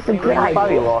 Well, I mean, it's a good We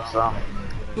probably idea. lost some.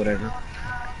 Whatever.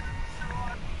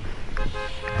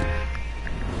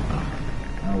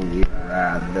 We'd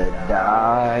rather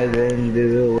die than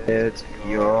do it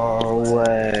your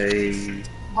way.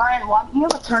 Brian, why do you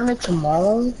have a tournament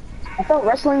tomorrow? I thought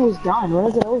wrestling was done. When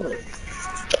is it over?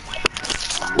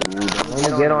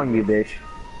 Let me get on you, bitch.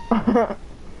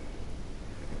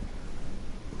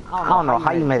 I don't know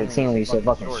how you made a team when you so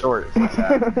fucking short. I'm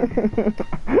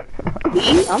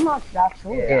not that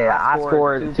short. Yeah, I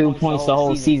scored 2 points the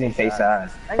whole season face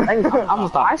ass.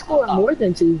 I scored more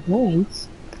than 2 points.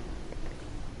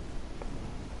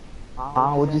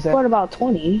 What'd you say? I scored about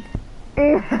 20.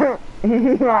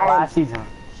 Last season.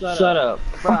 Shut up.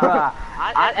 Bruh,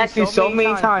 I asked you so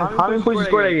many times, how many points you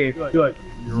scored that game? You're like,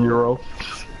 0.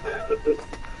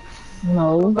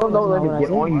 No. Don't let me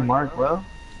get on you, Mark, bro.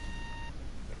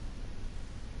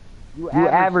 You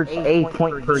average 8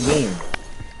 points per game.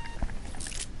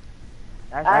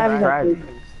 That's tragic.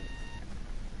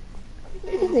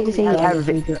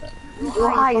 Your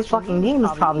highest fucking game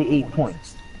is probably 8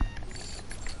 points.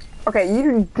 Okay,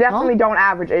 you definitely don't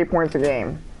average 8 points a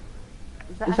game.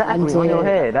 Exactly, on your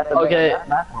head. That's Okay.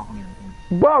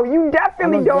 Bro, you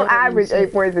definitely don't average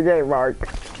 8 points a game, Mark.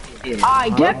 I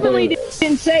definitely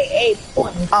didn't say 8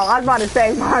 points. Oh, I was about to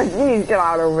say, Mark, you need to chill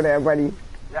out over there, buddy.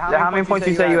 How many points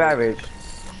you say you average?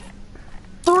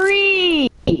 3!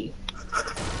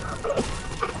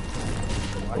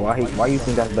 Why you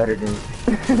think that's better than?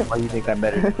 Why you think that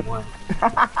better than 1?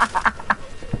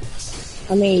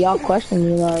 I mean, y'all question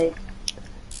me like...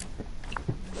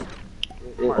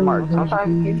 Mark,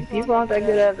 sometimes people aren't that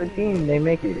good at the team. They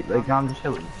make it. Like I'm just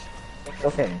chilling. It's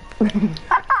okay.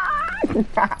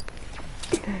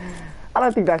 I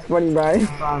don't think that's funny, Brian.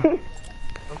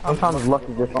 Sometimes luck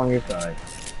is just on your side.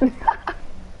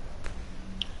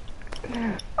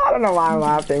 I don't know why I'm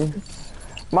laughing.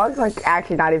 Mark's like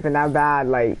actually not even that bad,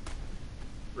 like.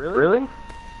 Really?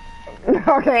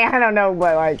 Okay, I don't know,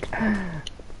 but like,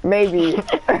 maybe.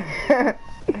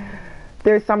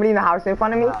 There's somebody in the house in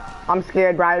front of me. I'm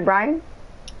scared, Brian.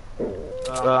 Give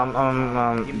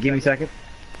me a second.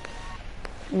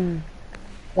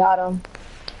 Got him.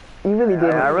 You really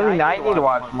did. I need to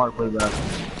watch Mark play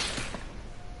basketball.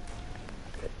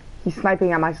 He's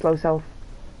sniping at my slow self.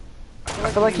 I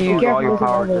feel like you use all your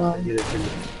power just to get it to you.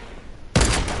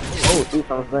 Oh, dude,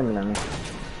 someone's banging at me.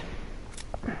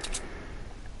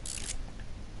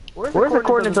 Where's the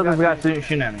coordinates of this guy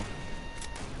shooting at me?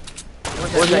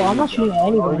 Yo, I'm not shooting at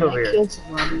anybody. over I here. killed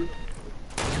somebody.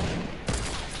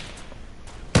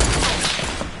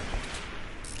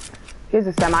 Here's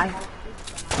a semi.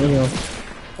 Yo.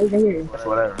 Over here. That's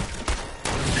whatever.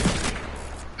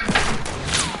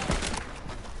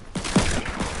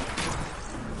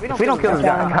 If we don't kill this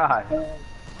guy, God.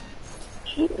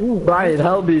 Bryan,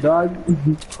 help me, dog.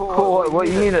 Cool, what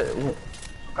you need to...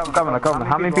 I'm coming.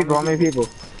 How many people?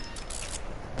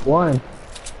 One.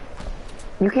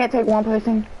 You can't take one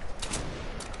person.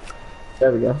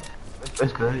 There we go.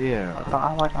 That's good, yeah.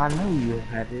 I know you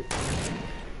had it.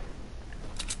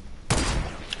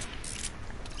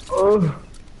 Oh.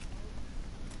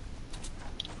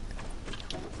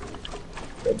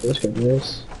 Let's get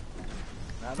this.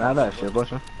 Nah, that shit,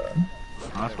 what's up?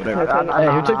 That's whatever. Hey,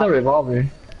 who took that revolver?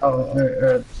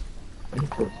 Oh,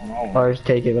 or just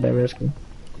take it, whatever, it's cool.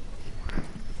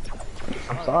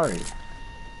 I'm sorry.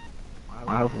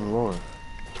 My health is lower.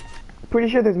 Pretty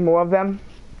sure there's more of them.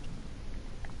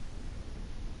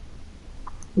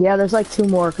 Yeah, there's like 2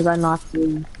 more because I knocked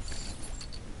 3.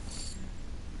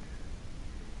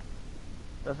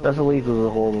 That's illegal to the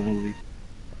whole movie.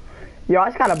 Yo, I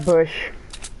just got a bush.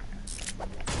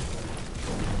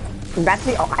 That's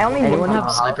the. I only. Anyone have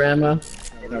sniper ammo?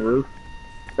 In the roof?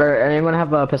 Or anyone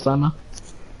have pistol ammo?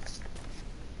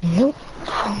 Nope.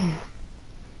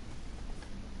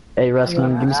 Hey, Russ,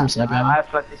 can you give me some sniper I ammo?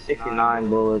 have 69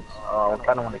 bullets. I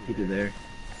kind of want to keep it there.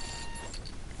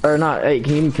 Or not, hey,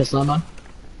 can you give me pistol ammo?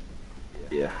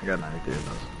 Yeah, I got 92 of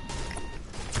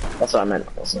those. That's what I meant.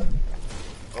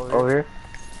 Over here?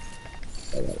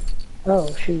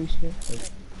 Oh, shoot.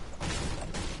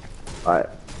 Alright.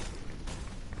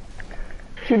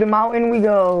 To the mountain we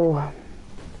go.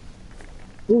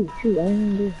 Ooh, shoot, I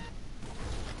didn't do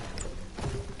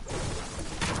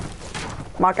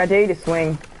Mark, I dare you to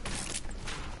swing.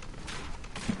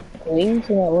 wings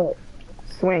or what?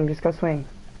 Swing, just go swing.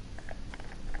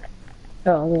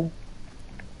 Oh, okay.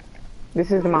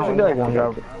 This is the mountain. I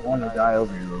want to die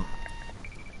over here though.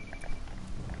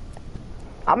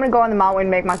 I'm gonna go on the mountain,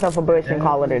 make myself a bush, and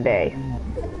call it a day.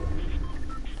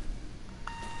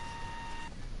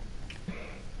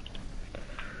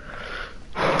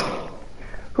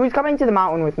 Who's coming to the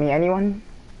mountain with me? Anyone?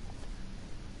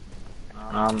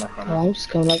 I'm not coming. I'm just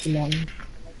coming up the mountain.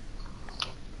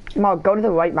 Mark, go to the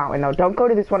right mountain though. Don't go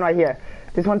to this one right here.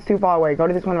 This one's too far away. Go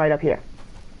to this one right up here.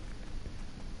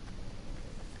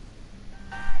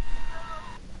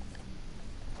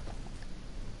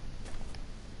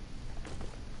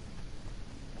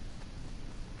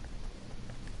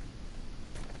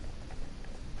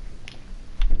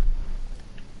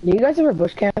 Do you guys ever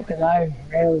bush camp? Because I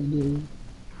rarely do.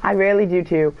 I rarely do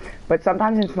too, but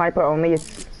sometimes in sniper only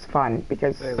it's fun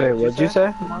because. Wait, what'd you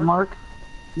say, Mark?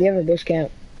 Do you ever bush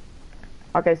camp?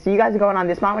 Okay, so you guys are going on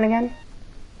this mountain again?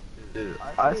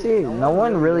 I see. No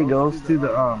one really goes to the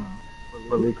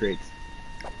for loot crates.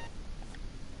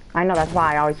 I know, that's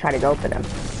why I always try to go for them.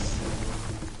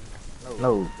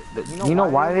 No, you know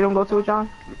why they don't go to it, John?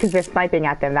 Because they're sniping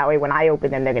at them. That way, when I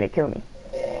open them, they're gonna kill me.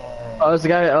 Oh, there's a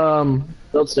guy,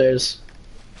 upstairs.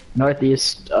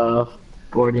 Northeast,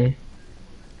 40.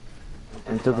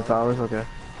 Into the towers, okay.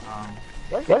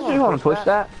 You guys just want to push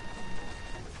that?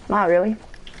 Not really.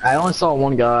 I only saw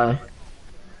one guy.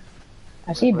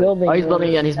 I see building. Oh, he's building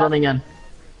again, he's building again.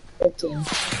 15.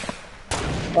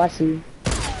 Oh, I see.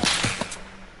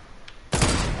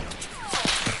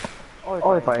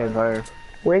 Oh, if I aim fire.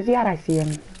 Where's he at? I see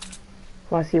him.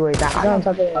 Well, I see where he's at. He's on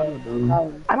top of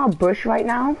the I'm on bush right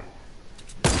now.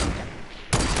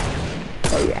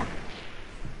 Oh yeah.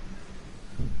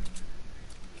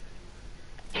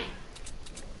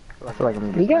 I feel like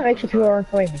I'm You gotta make sure people aren't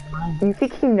coming behind. You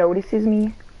think he notices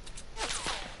me?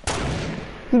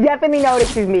 He definitely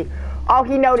notices me. Oh,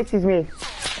 he notices me.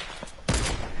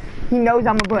 He knows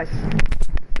I'm a bush.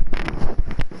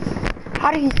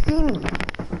 How did he see me?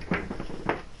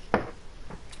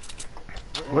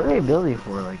 What are they building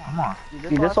for? Like, come on.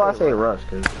 See, that's why I say rush,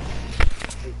 because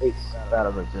it's bad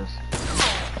as like this.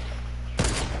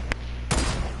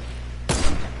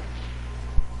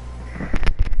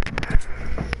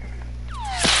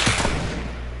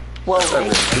 Well,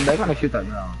 they're gonna shoot that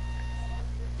down.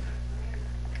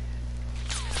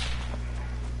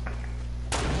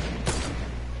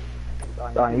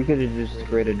 Don, you could have just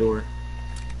created a door.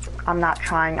 I'm not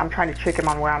trying. I'm trying to trick him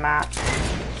on where I'm at.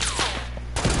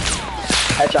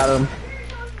 I shot him.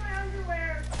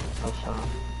 I shot him.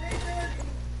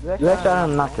 You actually shot him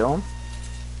and not kill him?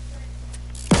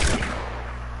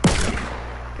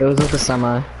 It was with the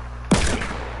semi.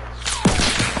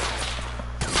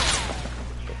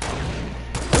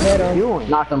 Hit him. You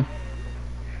Knocked him.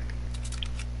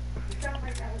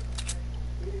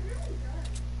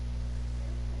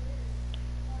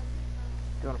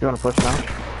 You wanna push now?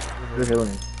 You're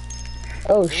healing.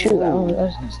 Oh shoot!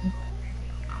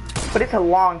 But it's a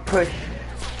long push.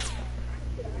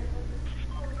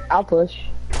 I'll push.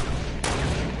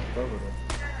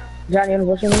 Johnny, you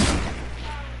pushing me?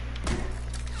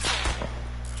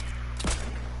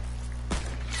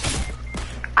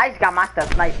 I just got my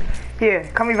stuff sniped. Here,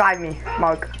 come revive me,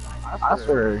 Mark. I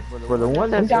swear, for the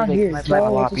one that down says here, they snipe a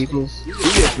lot of bro. people, you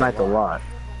get sniped a lot.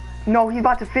 No, he's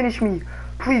about to finish me.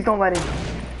 Please don't let him.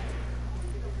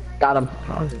 Got him.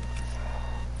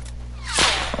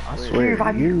 I swear,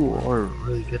 you are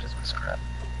really good at this crap.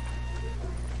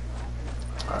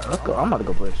 Alright, let's go. I'm about to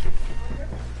go push.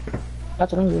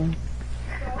 That's what I'm doing.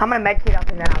 I'm gonna med kit up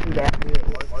and then I'll be there.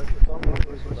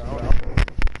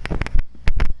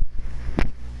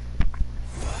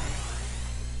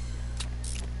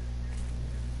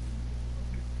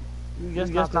 You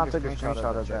just not took a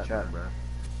screenshot of that chat, bro.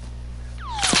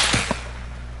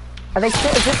 Are they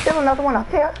still, is there still another one up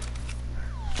there?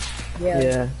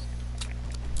 Yeah.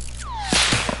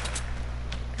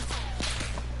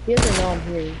 He doesn't know I'm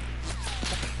here.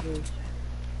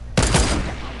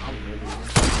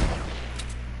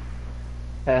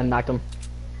 And knocked him.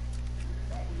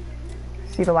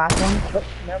 See the last one? Oh,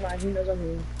 never mind. He knows I'm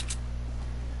here.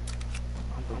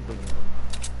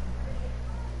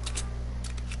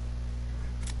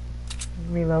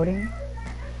 Reloading.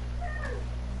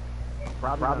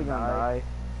 Probably gonna die.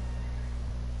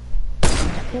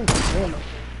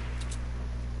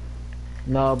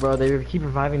 No, bro, they keep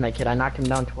reviving that kid. I knocked him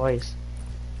down twice.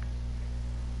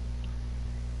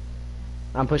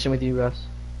 I'm pushing with you, Russ.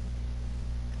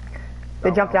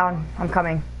 They jumped down. I'm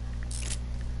coming.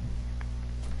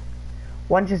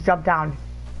 One just jumped down.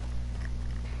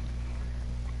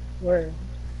 Where?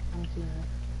 I don't see that.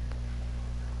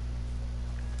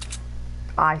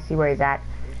 I see where he's at.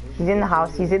 He's in the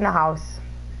house. He's in the house.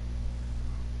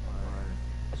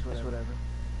 Whatever.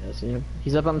 Yeah, I see him.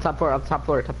 He's up on the top floor, top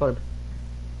floor.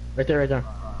 Right there, right there.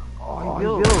 Oh,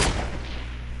 yo.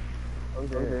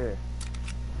 Okay.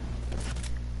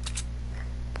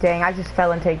 Dang, I just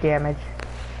fell and take damage.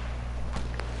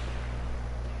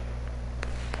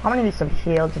 I'm gonna need some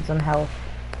shields and some health.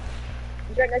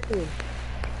 He's right next to me.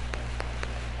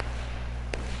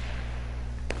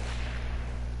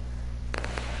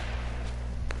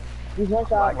 He's one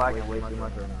shot. Lagging way too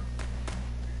much right now.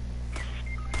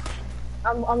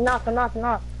 I'm knocked.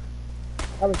 That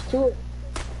was two.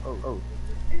 Oh.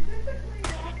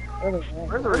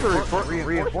 Where's the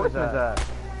Reinforcements at?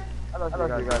 I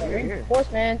thought you guys were here.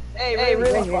 reinforcement? Hey,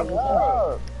 really? Fuck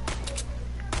up.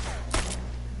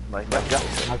 Like that.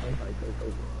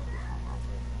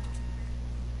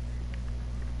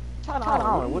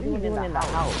 What are you doing in the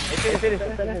house? Finish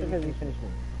me.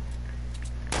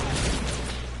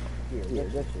 Here,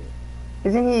 good shit.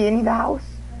 Isn't he in the house?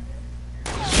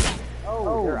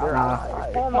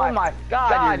 Oh, my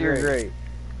God, you're great.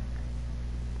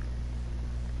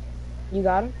 You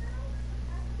got him?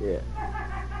 Yeah.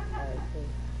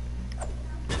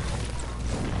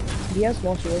 He has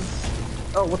small shield.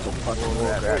 Oh, what the fuck?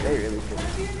 They really should.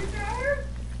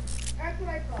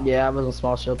 Yeah, I was on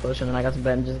small shield pushing, and I got some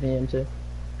bandages in him too.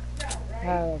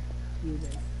 You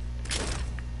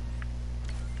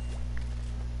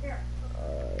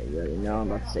already know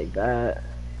I'm about to take that.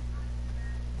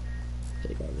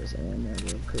 Take all this ammo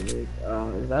real quick. Is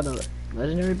that a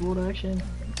legendary bolt action? I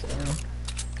think so.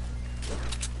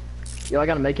 Yo, I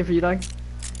got a make it for you, dog.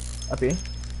 Up here.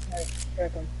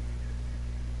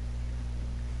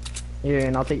 Here,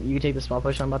 and I'll take. You can take the small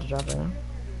push I'm about to drop right now.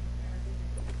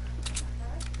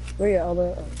 Where you at, all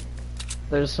the?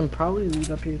 There's some probably loot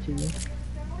up here too.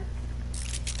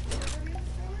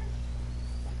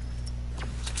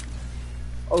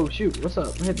 Oh shoot! What's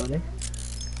up? Hey, buddy.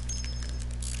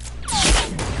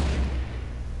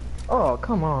 Oh,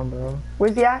 come on, bro.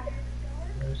 Where's he at?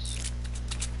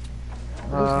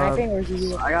 Sniping, or is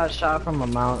he? I got shot from a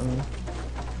mountain.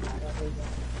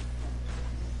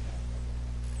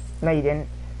 No, you didn't.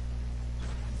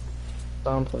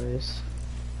 Someplace.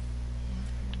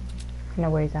 No,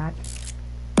 where he's at.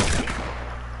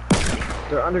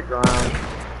 They're underground. Oh,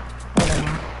 they're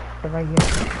not. They're right here.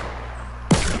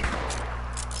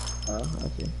 Oh, I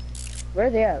see. Where are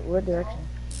they at? What direction?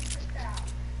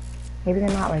 Maybe they're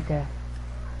not right there.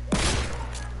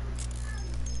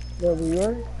 Where we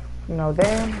were? No,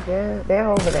 they're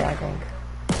over there, I think.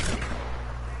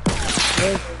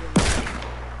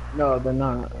 No, they're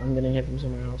not. I'm getting hit from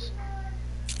somewhere else.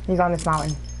 He's on this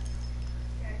mountain.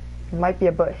 It might be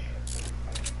a bush.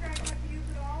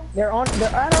 They're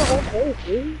at our old base,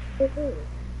 dude.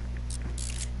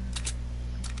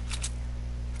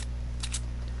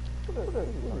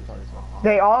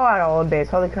 They all are at our old base.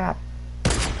 Holy crap.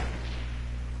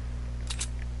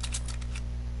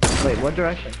 Wait, what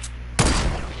direction?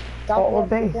 Our old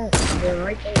base. They're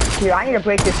right there. Here, I need to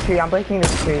break this tree. I'm breaking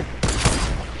this tree.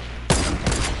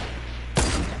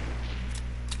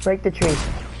 Break the tree.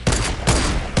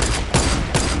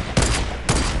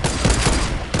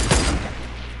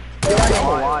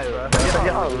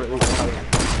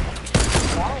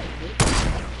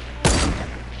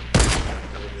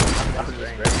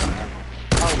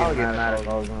 I'll get mad at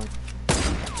those ones.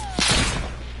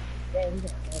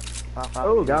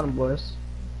 Oh, got him, boys.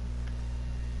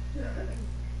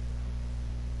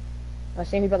 I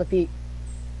see me by the peak.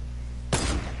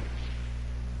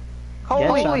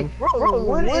 Holy, bro,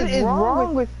 what is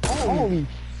wrong with holy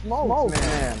smokes,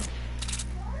 man?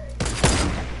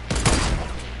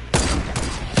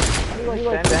 You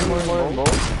like Ben more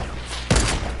both?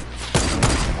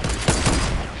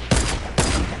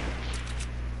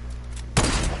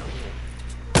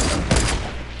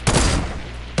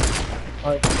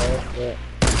 Oh, shit.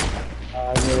 I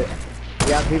knew it. We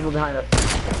got people behind us.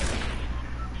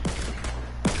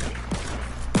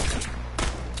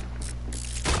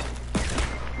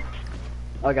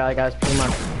 Oh god, guys, come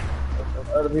on.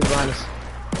 Other people behind us.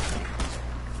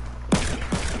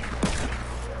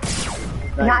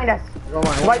 Behind us.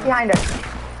 Right behind us.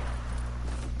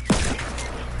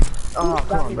 Oh,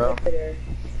 come on, bro.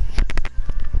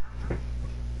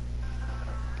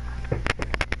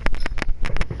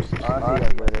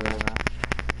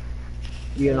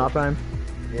 You not Prime?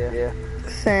 Yeah.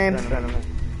 Same.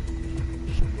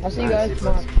 I'll see you guys.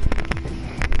 Come on.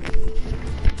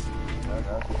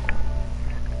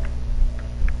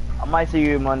 I might see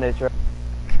you Monday, Trey.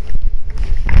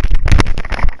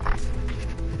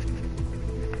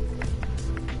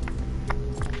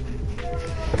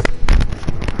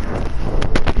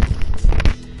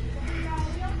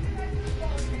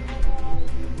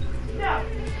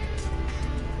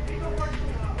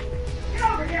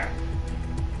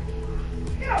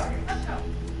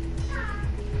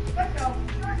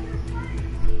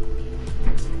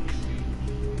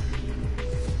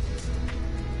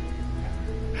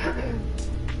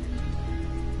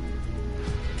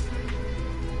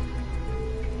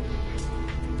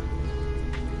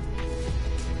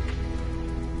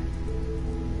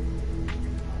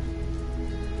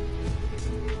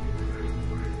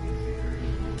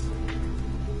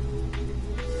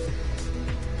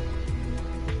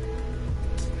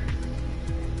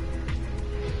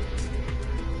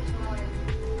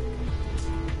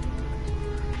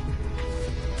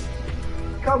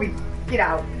 Kobe, get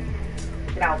out.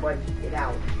 Get out, bud. Get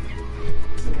out.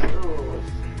 Ooh.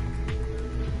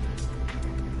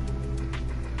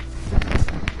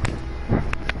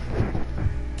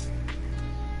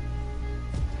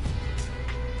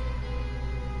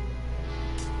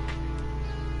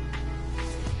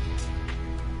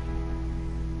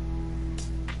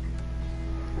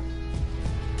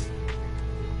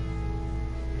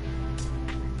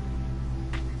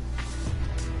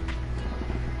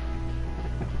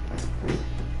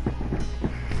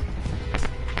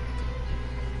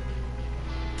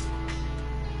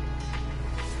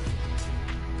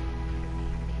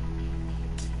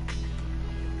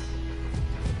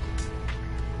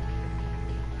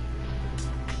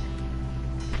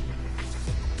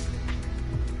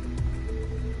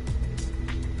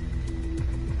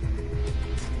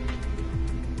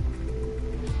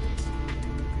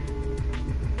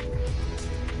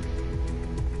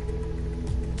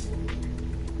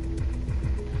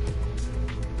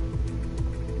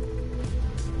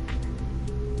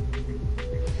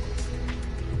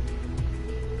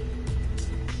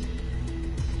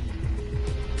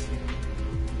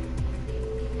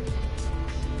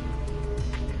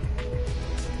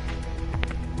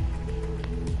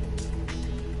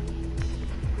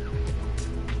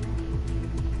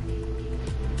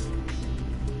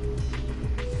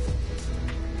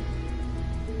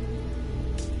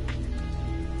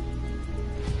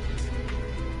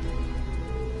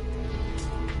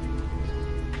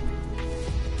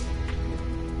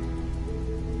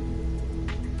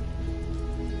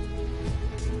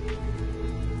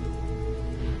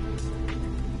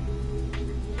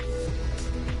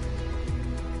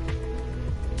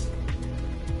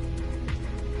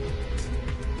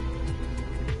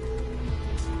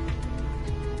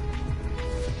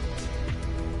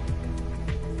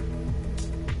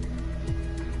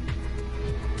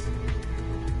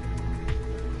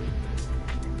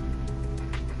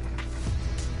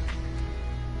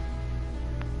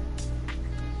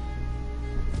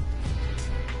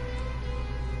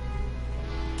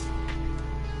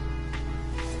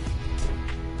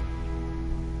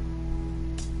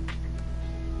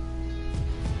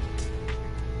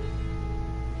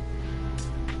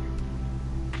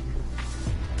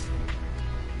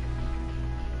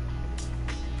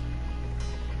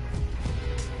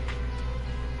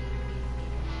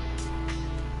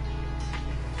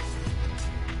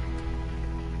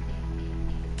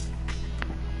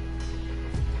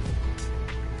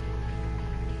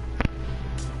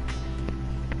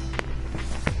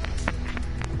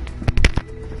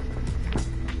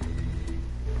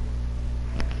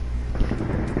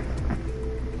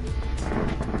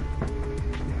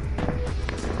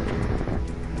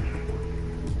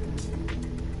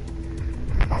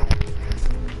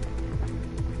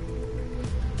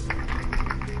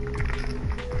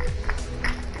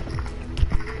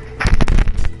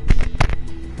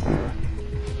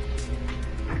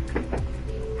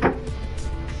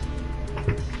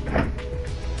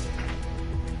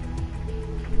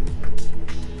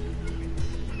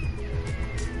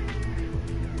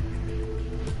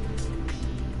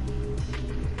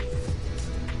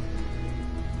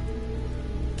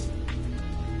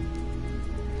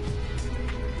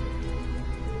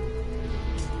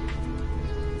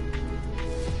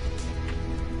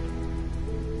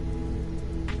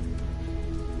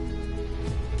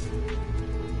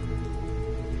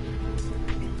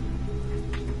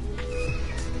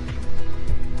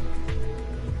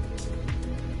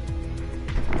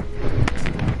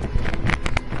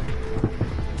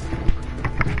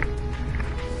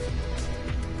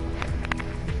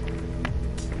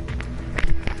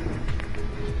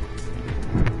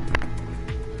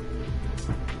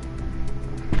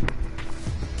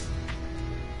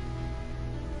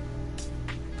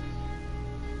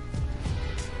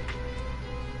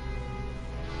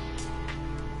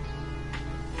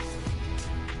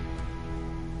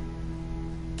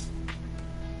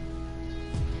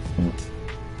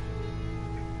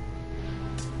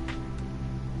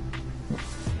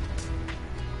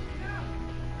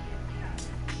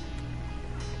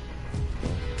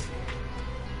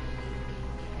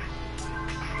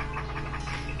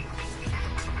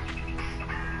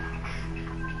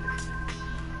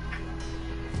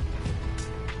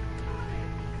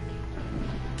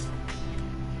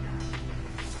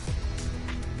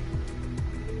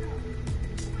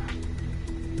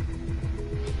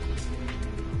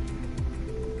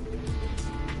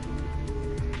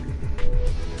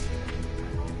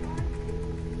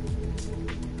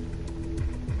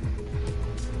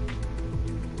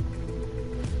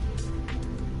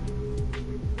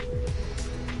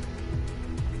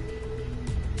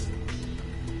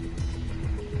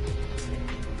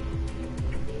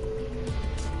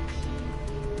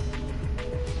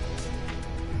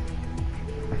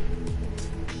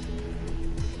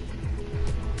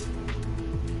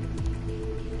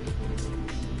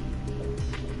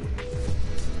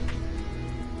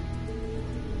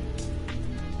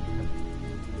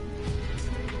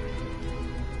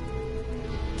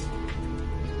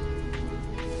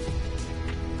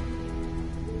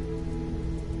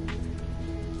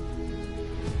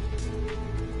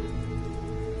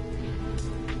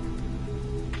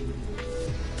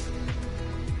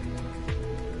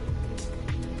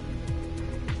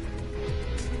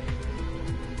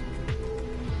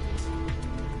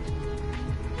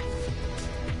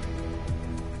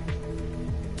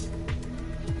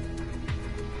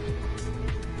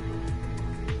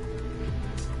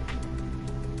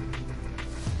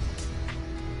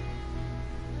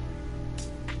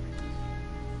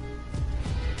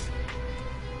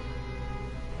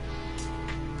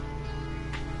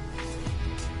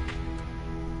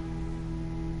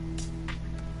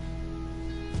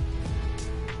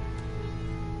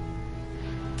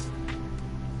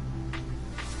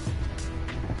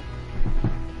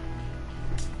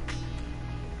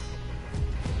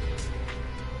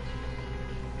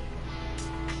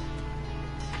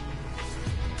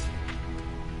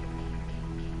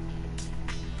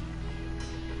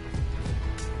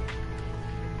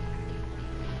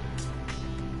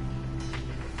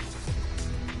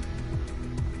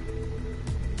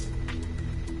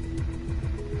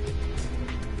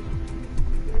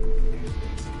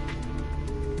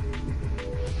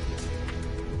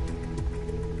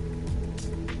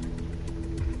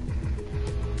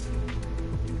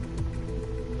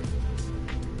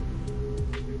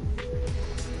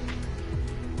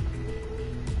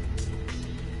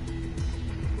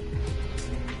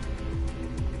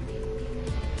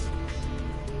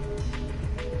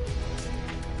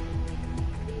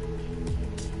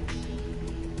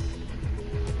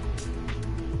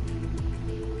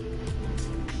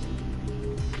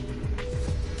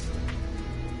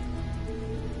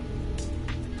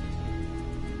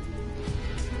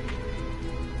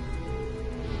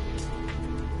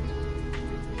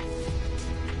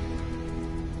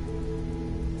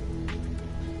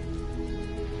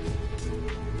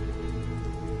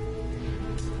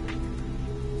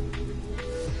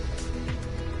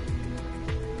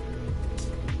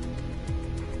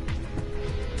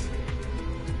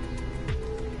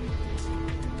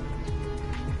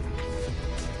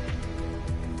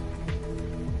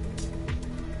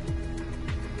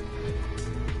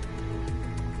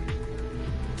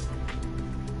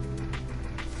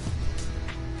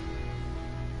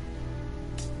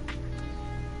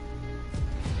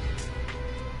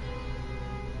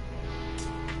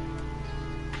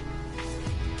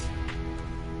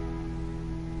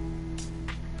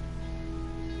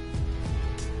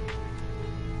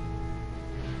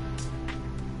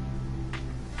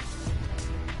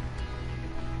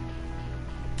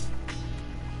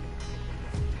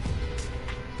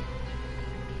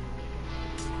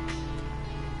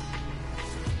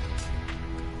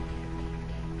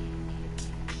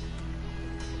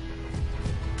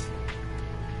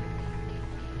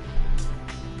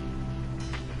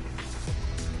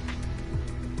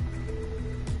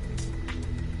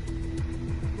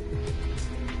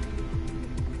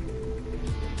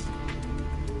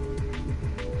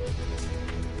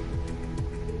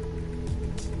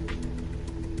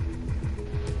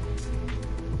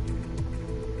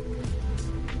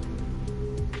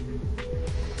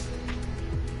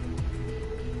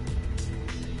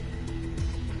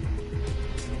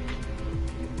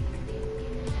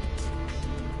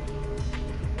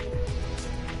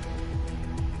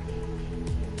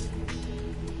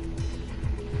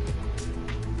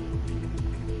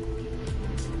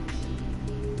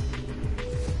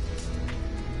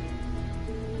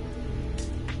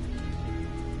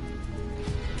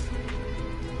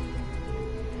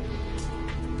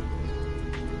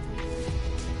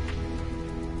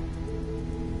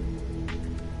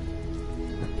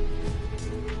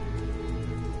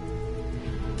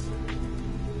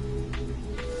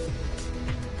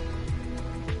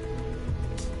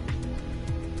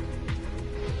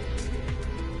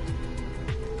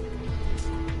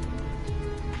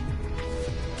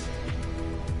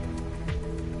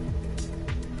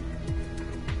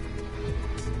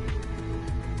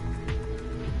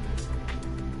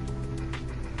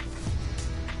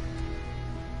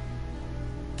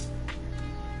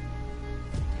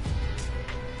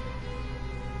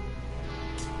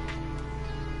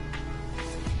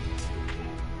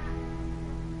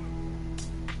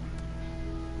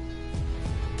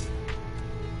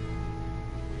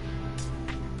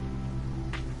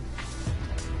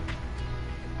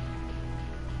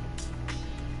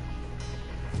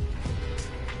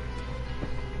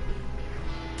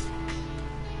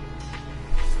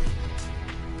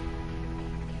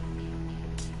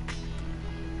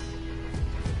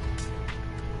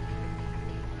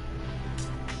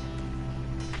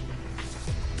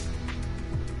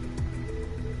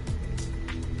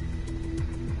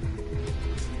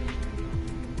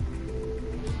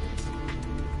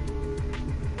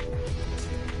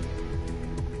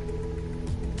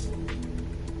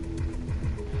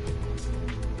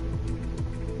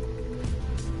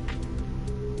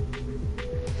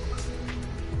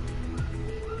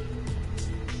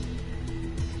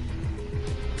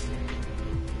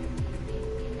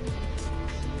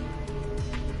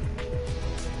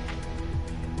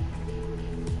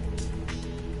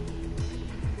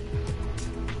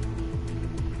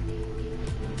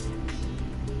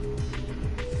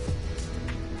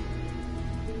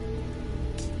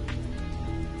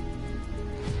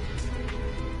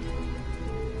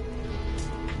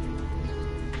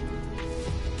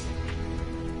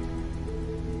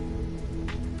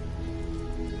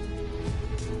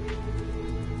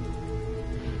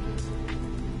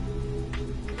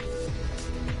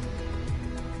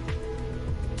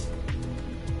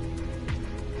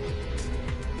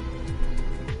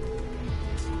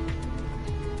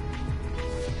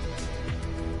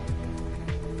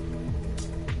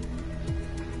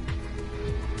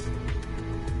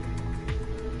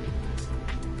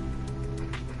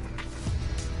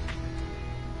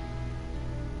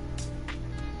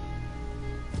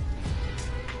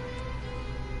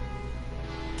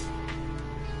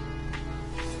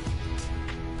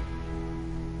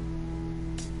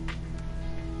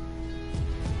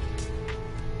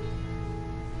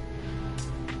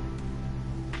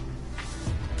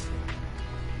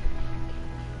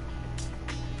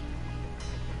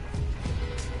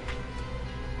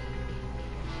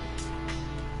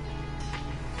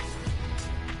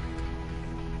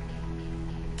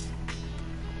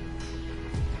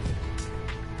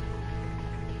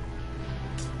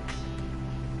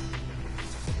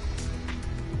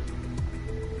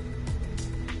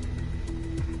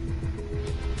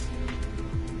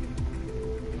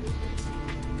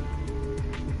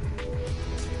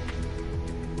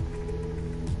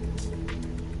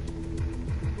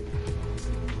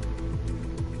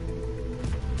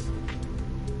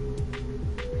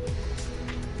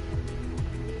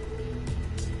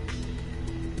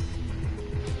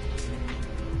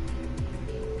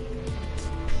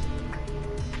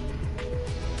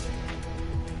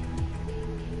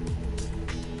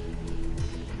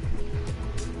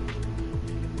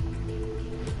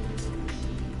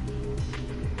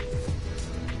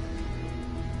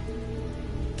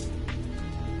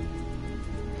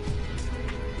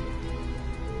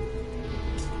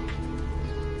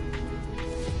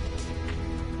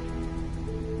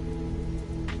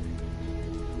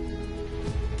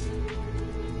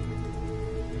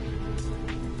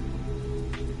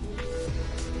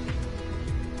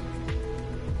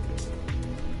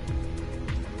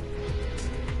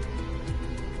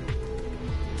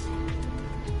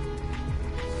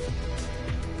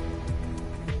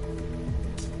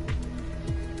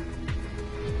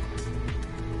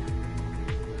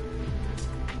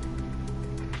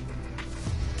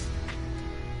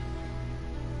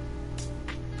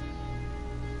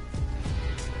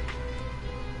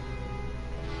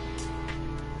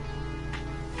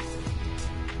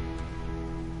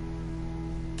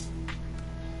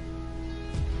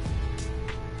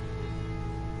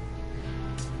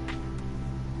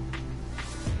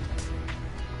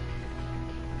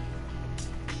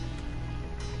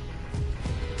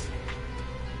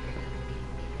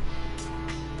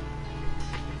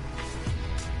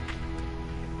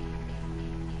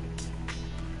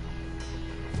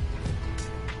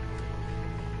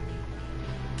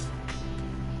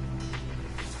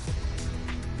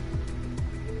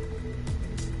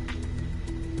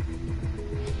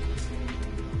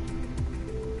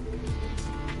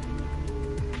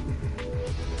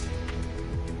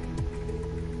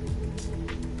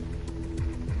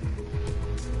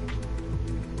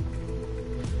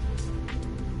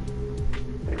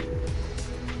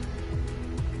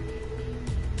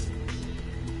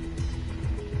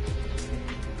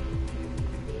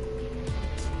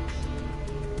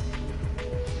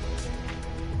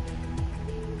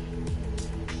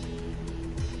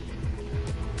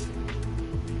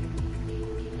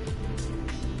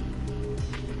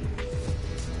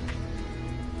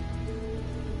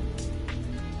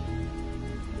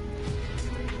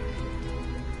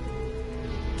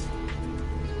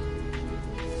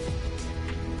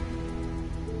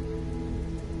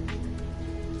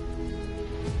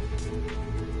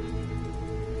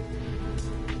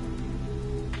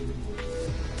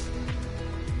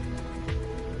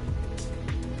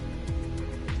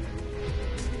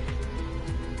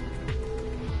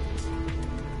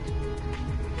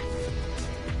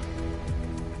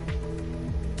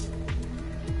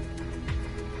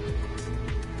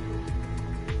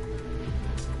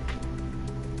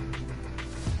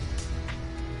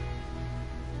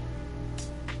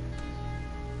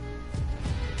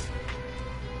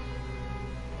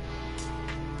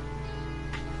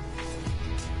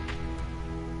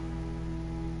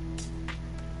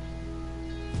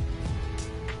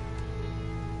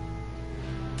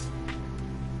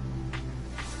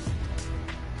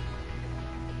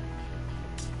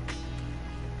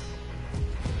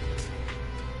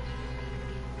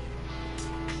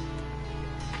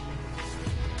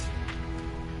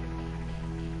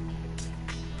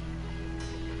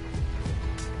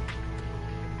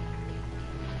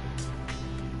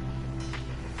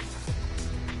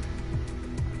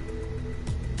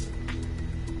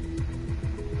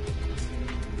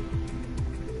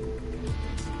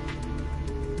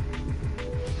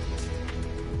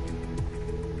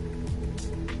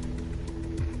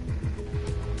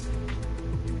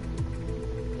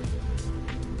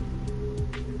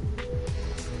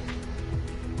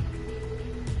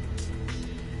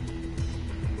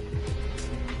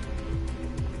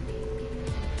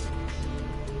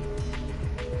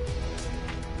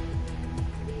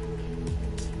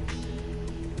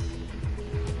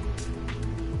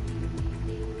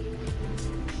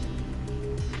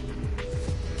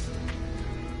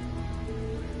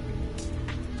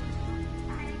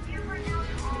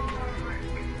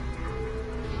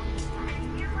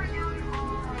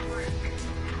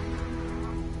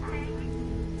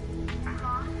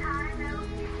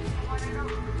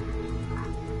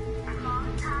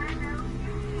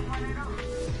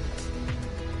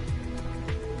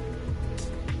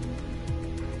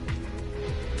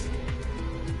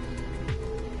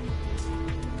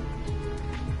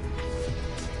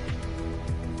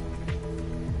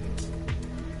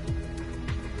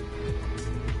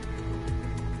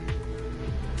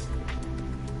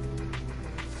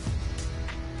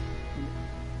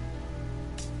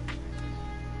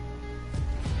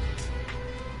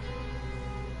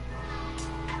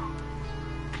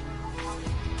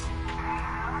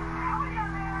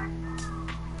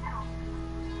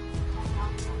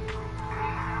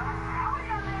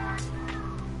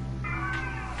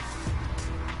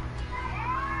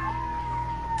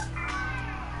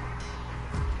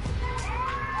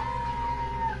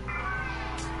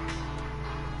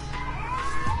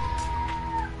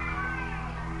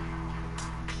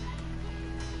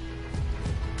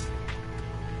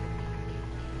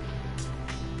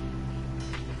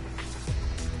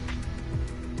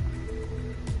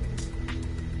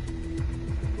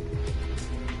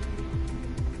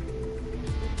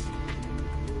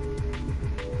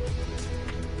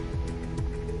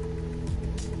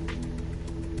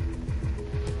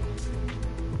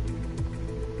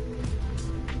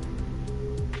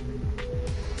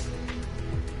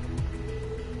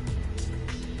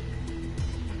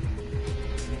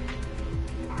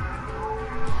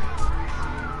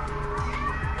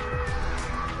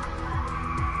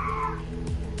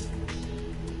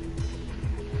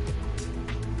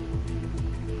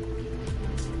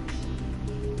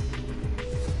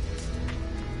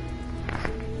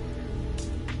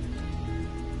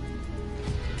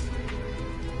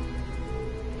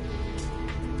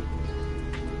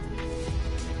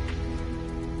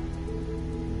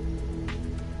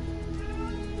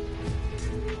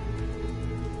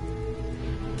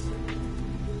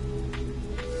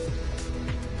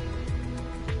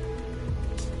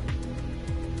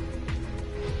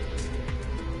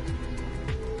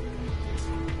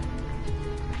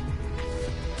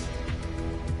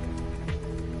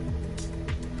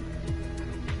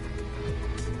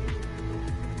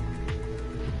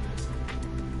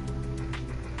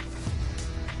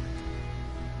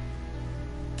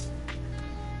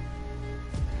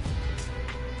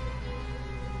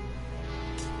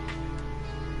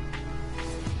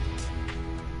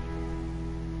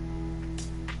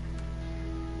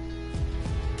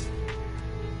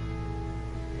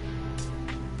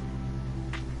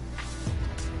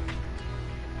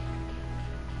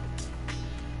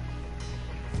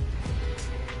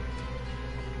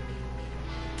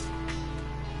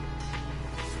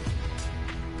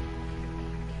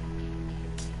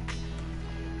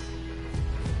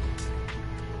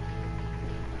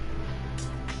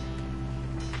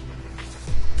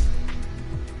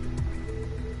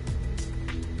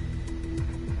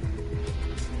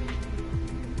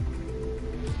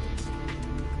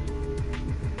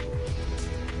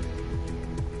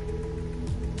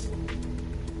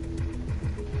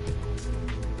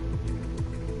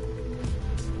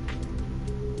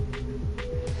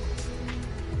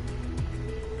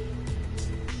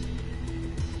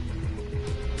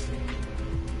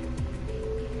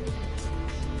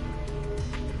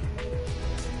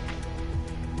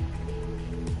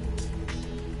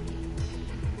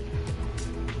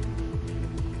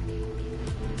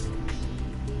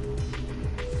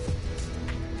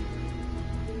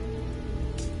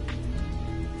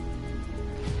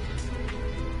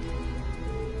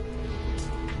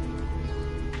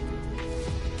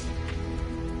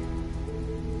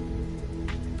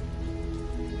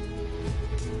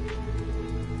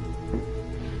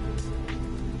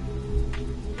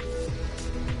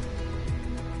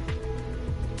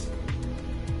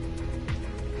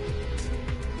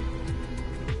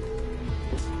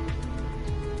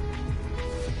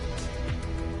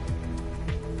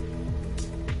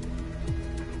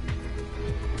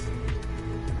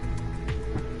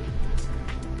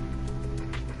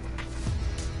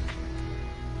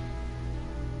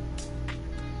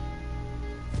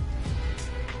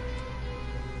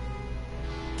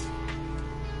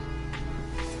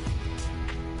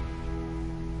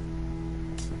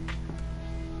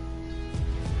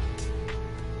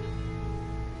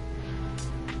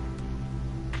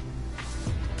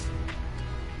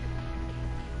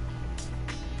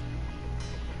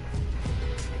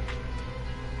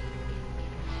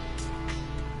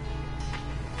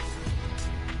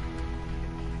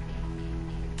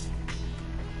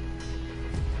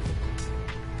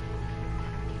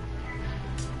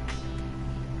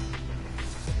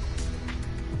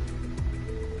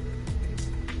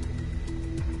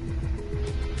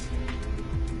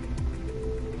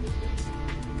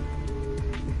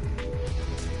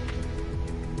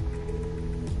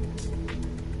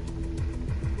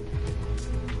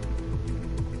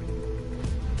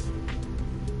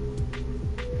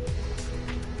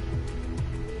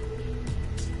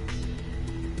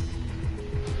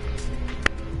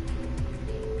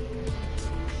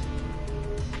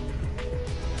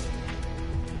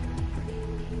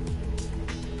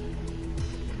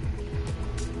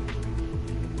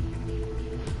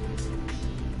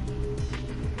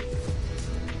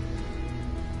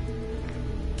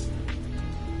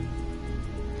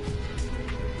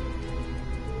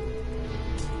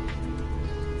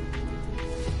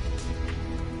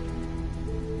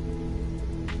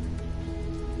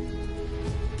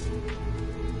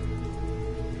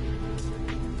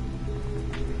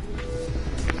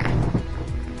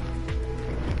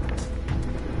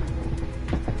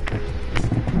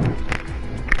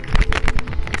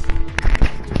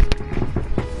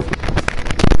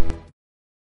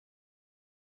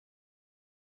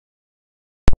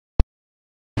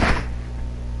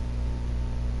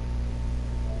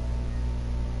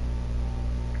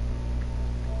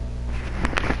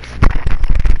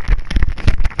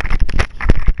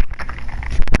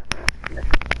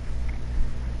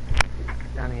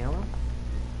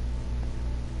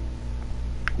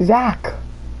 Zach,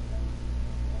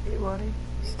 Hey, buddy.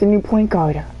 he's the new point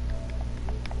guard. Hey.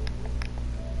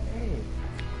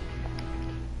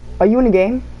 Are you in the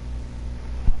game?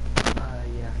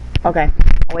 Yeah. Okay,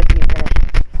 I'll wait till you finish.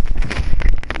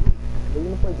 We're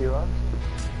gonna play duos.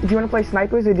 Do you want to play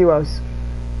snipers or duos? Let's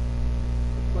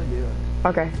play duos.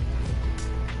 Okay.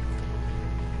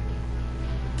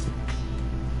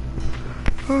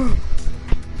 I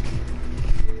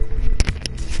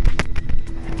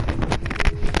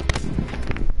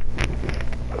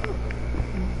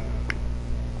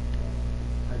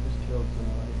just killed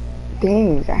somebody.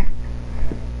 Dang, Zach.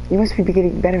 You must be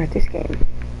getting better at this game. Damn,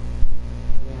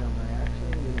 I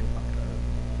actually didn't fuck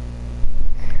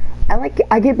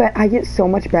up. I get so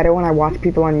much better when I watch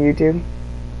people on YouTube.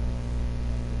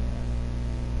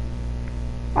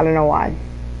 I don't know why.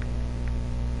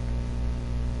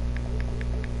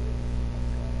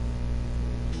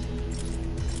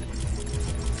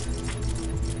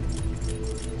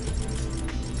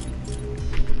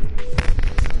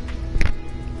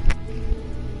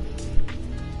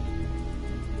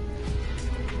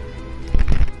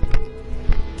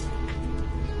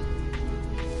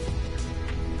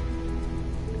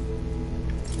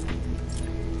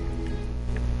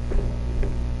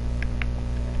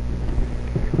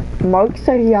 Mark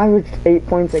said he averaged 8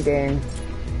 points a game.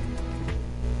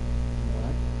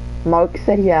 Mark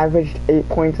said he averaged 8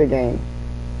 points a game.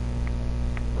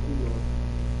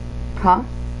 Huh? I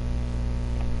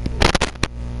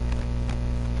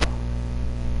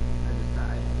just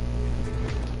died.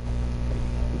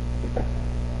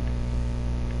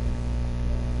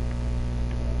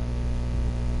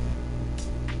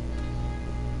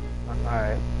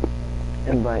 Alright.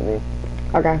 Invite me.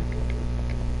 Okay.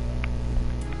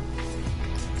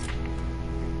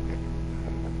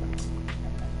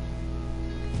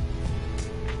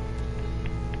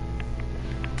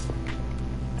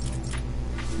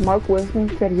 Mark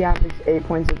Wilson said he averaged 8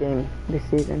 points a game this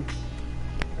season.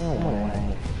 Oh,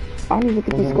 way. I don't even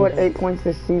think he scored 8 points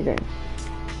this season.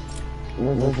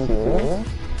 Was this serious?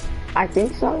 I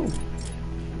think so.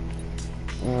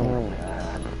 Oh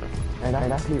my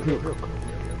god. That's too.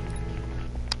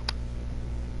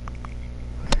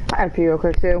 I had to pee real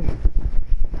quick too.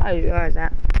 How you guys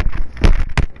at?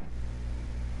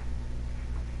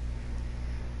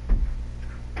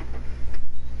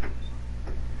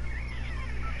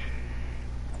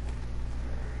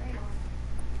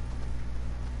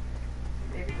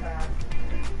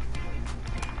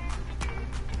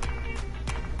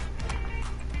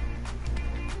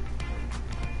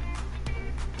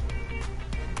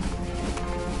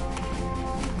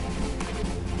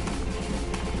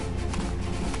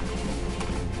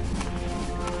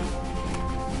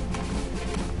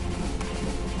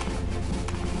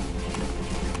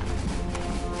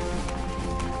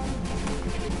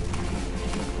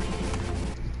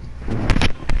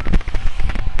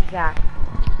 Zach,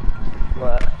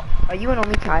 What? are you an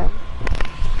only child?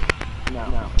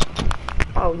 No.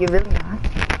 Oh, you're really not?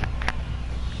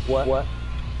 What?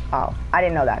 Oh, I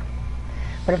didn't know that.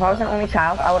 But if I was an only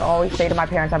child, I would always say to my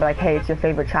parents, I'd be like, hey, it's your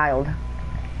favorite child.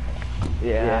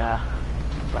 Yeah.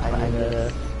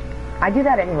 I do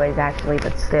that anyways, actually,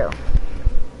 but still.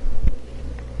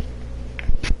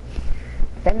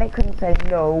 Then they couldn't say,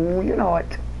 no, you're not.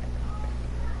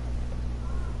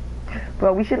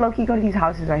 Bro, we should low-key go to these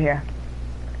houses right here.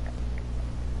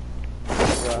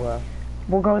 Well,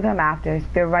 We'll go to them after.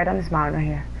 They're right on this mountain right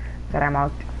here that I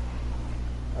marked.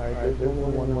 alright, there's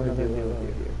one more to do here.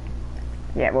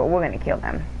 Yeah, well, we're gonna kill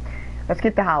them. Let's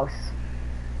get the house.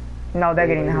 No, they're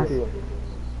getting the house.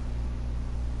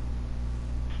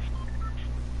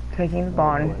 Taking the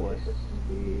barn.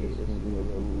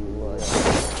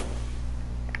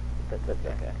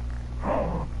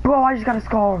 Bro, I just got a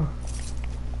scar.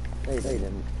 They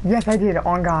didn't. Yes, I did,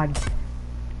 on God.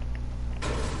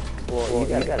 Well, you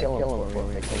gotta kill him before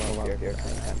they come up here.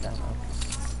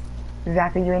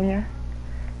 Zach, are you in here?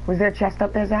 Was there a chest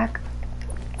up there, Zach?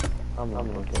 I'm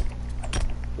looking.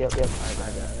 Yep, I got it.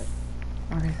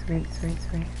 Okay, sweet.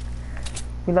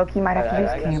 We low-key might have to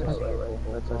use camp up.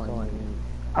 That's all I need.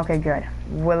 Okay, good.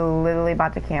 We're literally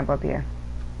about to camp up here.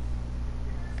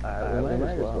 Alright, we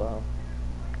might as well.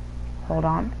 Hold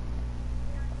on.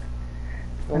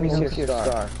 Let me go. See your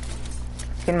star.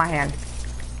 In my hand.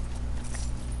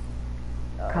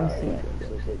 Come see it.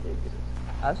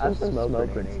 I have some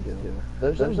smoke grenades too.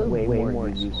 Those are way more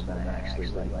useful than I actually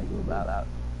like move out.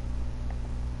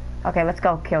 Okay, let's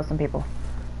go kill some people.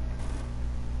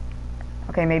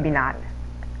 Okay, maybe not.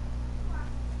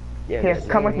 Yeah, Here,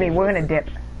 come with me. We're gonna dip.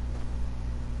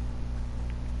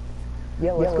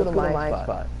 Yeah, let's go to my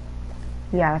spot.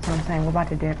 Yeah, that's what I'm saying. We're about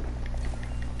to dip.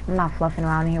 I'm not fluffing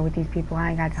around here with these people. I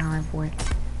ain't got time for it.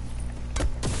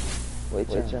 Wait,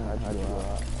 John, how'd you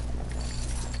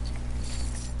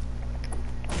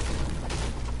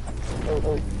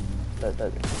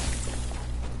that.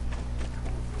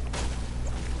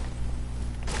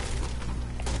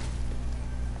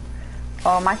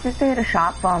 Oh, my sister hit a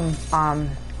shot from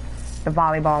the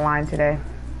volleyball line today.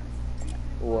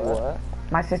 What?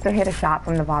 My sister hit a shot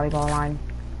from the volleyball line.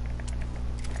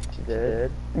 She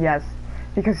did? Yes,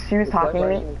 because she was talking to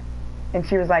me, and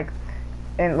she was like,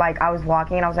 and like I was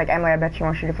walking, and I was like, Emily, I bet you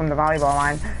won't shoot it from the volleyball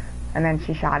line, and then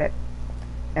she shot it,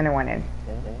 and it went in.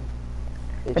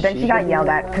 But then she got yelled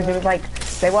at because it was like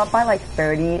they were up by like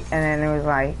 30, and then it was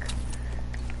like,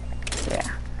 yeah.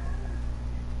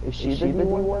 Is she the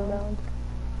one round?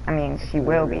 I mean, she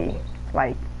will be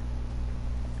like.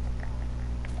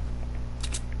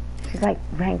 She's like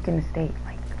ranked in the state.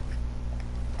 Like,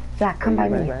 Zach, come by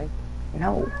me. Ranked?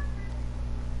 No.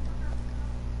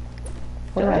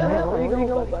 Where Where are you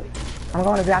going, buddy? I'm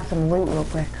going to grab some loot real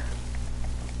quick.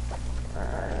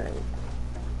 Alright.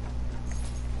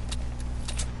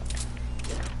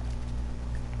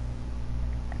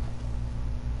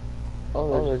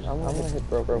 Oh, I'm gonna hit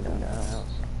broken down the house.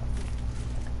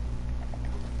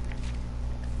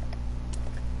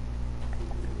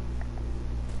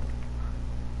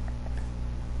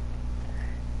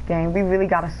 Dang, we really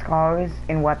got a scars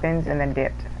in weapons and then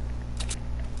dipped.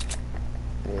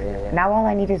 Yeah. Now all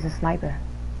I need is a sniper.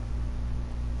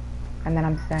 And then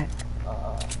I'm set.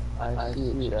 I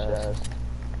see a chest.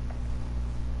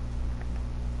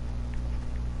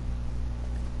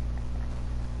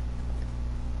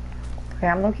 Okay,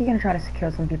 I'm low-key gonna try to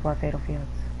secure some people at Fatal Fields.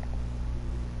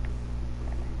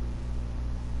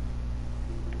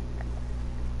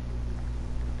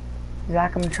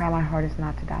 Zach, I'm gonna try my hardest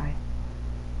not to die.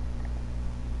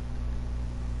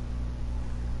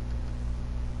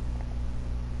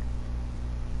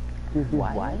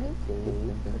 Why is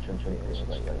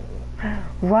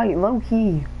Right,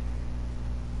 low-key.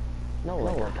 No,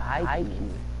 like high key.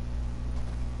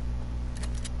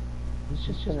 He's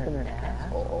just been an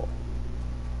asshole.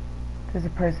 There's a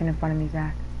person in front of me,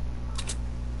 Zach.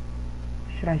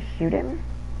 Should I shoot him?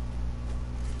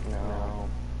 No.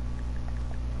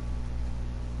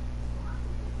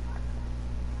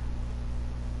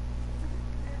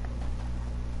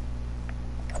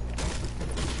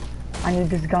 I need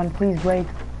this gun, please break.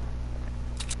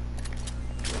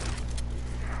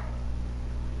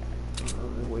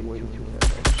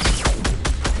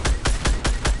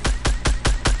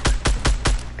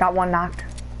 Got one knocked.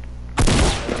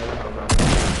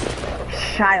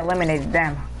 I eliminated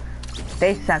them.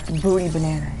 They sucked booty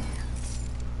bananas.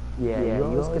 Yeah, you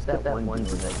always get that one dude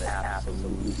that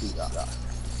absolutely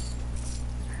sucks.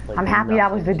 Like, I'm happy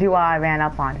that was the duo I ran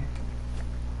up on.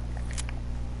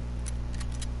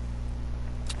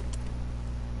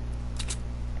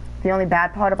 The only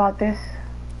bad part about this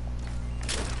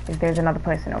is there's another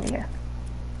person over here.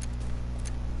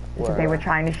 Because they were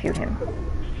trying to shoot him.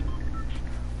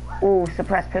 Ooh,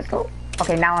 suppressed pistol.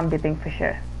 Okay, now I'm dipping for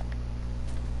sure.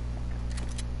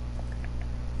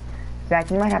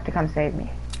 Zach, you might have to come save me.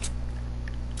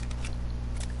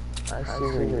 I see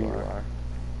where you are.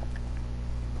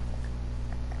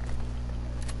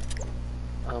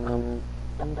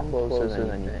 I'm closer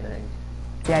than you think.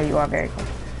 Yeah, you are very close.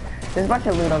 There's a bunch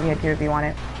of loot over here too if you want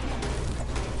it.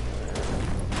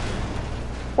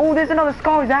 Oh, there's another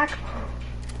scar, Zach.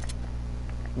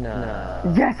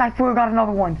 No. Yes, I forgot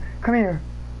another one. Come here.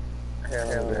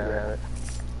 Here,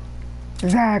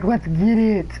 Zach, let's get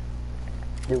it.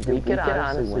 Dude, we could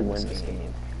honestly win this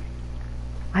game.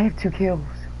 I have 2 kills.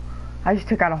 I just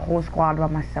took out a whole squad by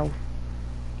myself.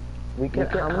 We could,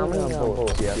 how many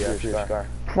bullets do you have for your scar?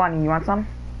 Plenty. You want some?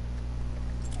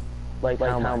 Like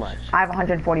how much? I have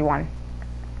 141.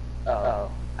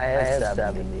 Oh, I have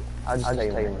 70. I'll just tell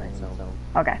you right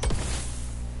now. Okay.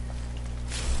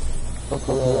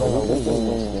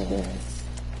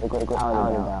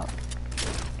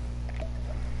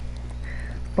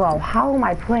 Bro, how am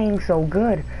I playing so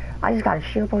good? I just got a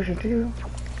shield potion too.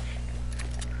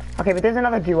 Okay, but there's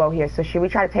another duo here, so should we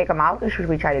try to take them out or should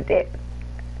we try to dip?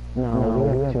 No,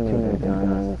 we have too many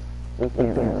guns. We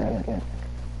can't risk it.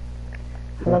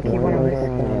 Low-key wanna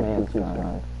risk it.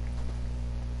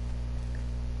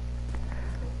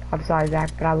 I'm sorry,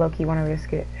 Zach, but I low-key wanna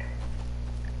risk it.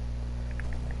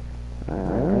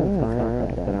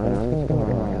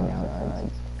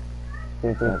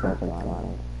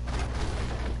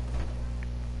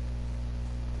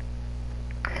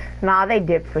 Nah, they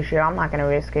dipped for sure. I'm not gonna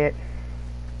risk it.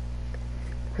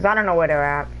 Cause I don't know where they're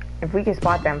at. If we can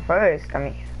spot them first, I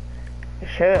mean,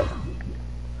 sure.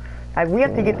 Like, we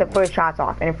have to get the first shots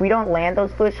off, and if we don't land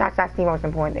those first shots, that's the most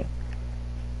important thing.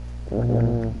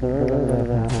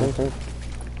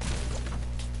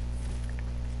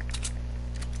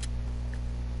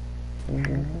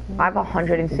 I have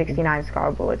 169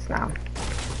 scar bullets now.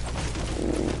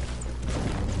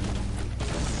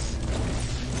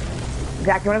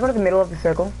 Zach, you wanna go to the middle of the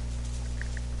circle?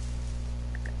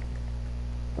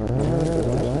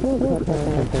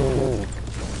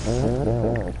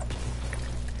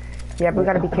 Yeah, but we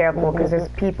gotta be careful because there's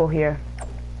people here.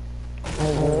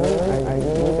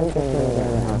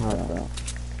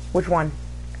 Which one?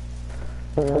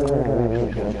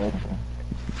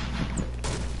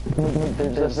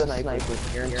 There's a sniper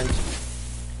here.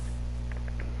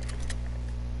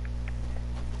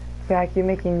 Zach, you're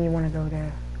making me wanna go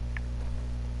there.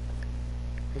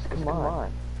 Just come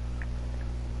on.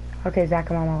 Okay,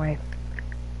 Zach, I'm on my way.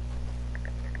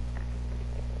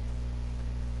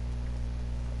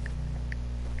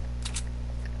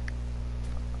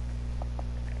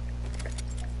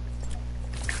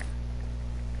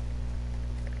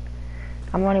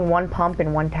 I'm running one pump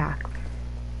and one tack.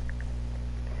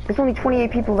 There's only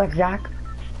 28 people left, Zach.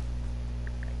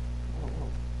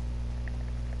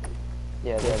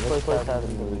 Yeah, this place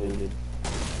hasn't been looted.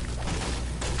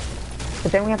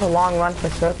 But then we have a long run for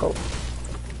circles.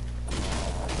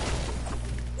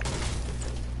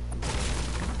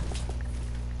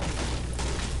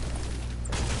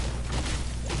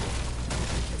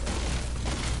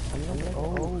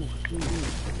 Oh, shoot.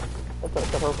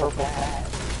 That's a purple hat.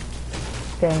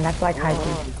 Dang, that's like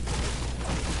hiking.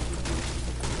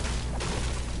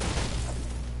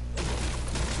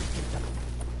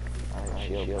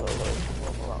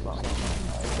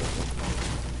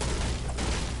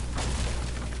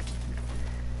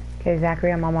 Okay,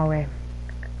 Zachary, I'm on my way.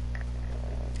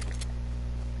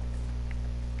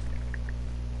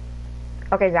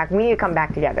 Okay, Zach, we need to come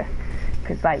back together.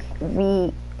 Cause like,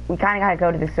 we kinda gotta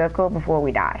go to the circle before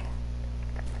we die.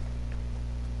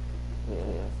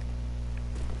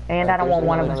 And I don't want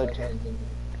one of us.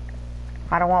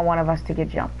 I don't want one of us to get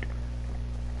jumped.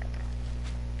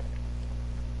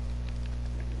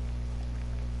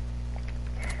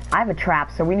 I have a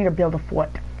trap, so we need to build a fort.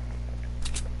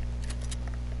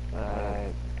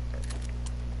 Alright.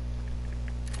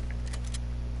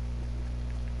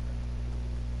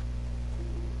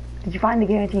 Did you find the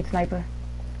guaranteed sniper?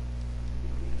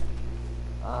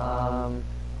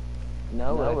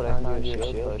 No, but I found you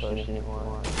a shield potion if you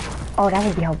want. Oh, that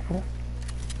would be helpful.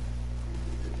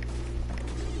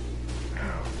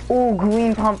 Oh,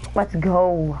 green pump, let's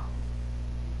go.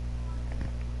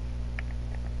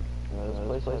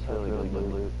 This place has really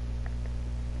good loot.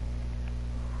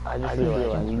 I just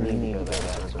realized we need to go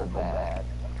there so bad.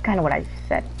 That's kind of what I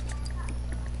said.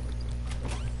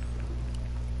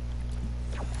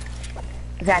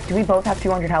 Zach, do we both have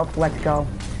 200 health? Let's go.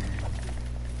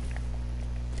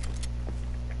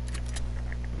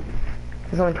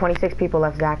 There's only 26 people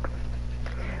left, Zach.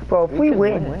 Bro, if we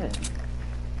win.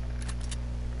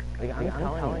 Like, I'm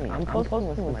telling you, I'm posting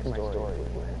this in my story.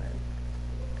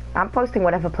 I'm posting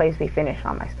whatever place we finish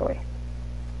on my story.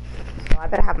 So I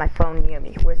better have my phone near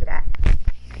me. Where's it at?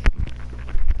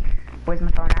 Where's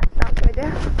my phone at? Oh, it's right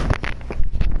there.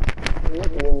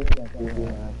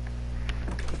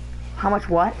 How much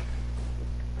what?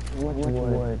 How much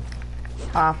wood?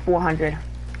 400.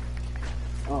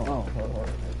 Oh.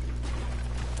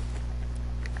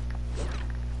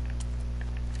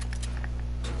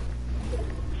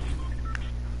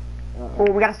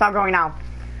 Oh, we gotta stop going now.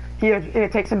 Here,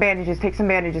 take some bandages. Take some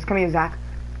bandages. Come here, Zach.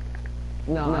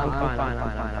 No, I'm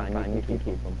fine. You can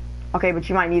keep them. Okay, but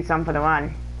you might need some for the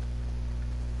run.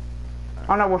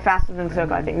 Oh no, we're faster than the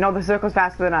circle, I think. No, the circle's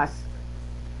faster than us.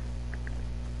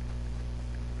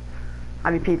 I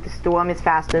repeat, the storm is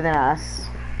faster than us.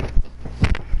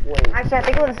 Wait. Actually, I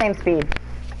think we're the same speed.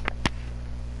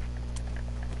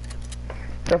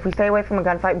 So if we stay away from a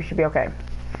gunfight, we should be okay.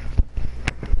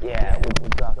 Yeah, we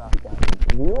dropped down.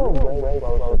 You were way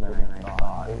closer than I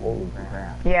thought. Holy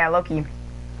crap. Yeah, Loki.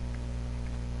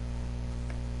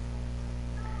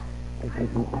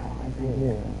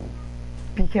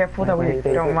 Be careful that we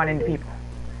don't run into people.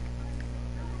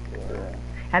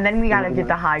 And then we gotta get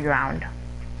the high ground.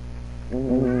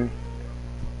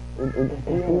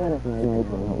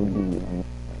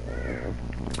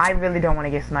 I really don't want to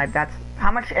get sniped. That's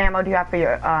how much ammo do you have for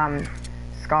your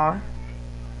scar?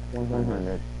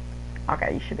 100.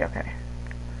 Okay, you should be okay.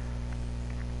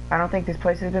 I don't think this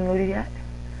place has been looted yet.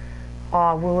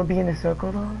 Oh, will it be in the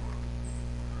circle though?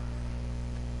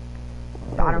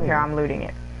 I don't care, I'm looting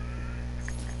it.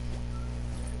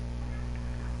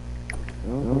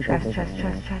 Chest.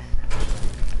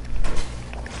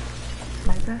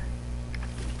 sir?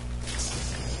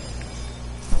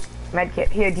 Medkit.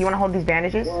 Here, do you want to hold these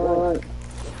bandages?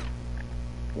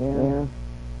 Yeah.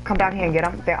 Come down here and get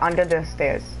them. They're under the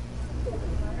stairs.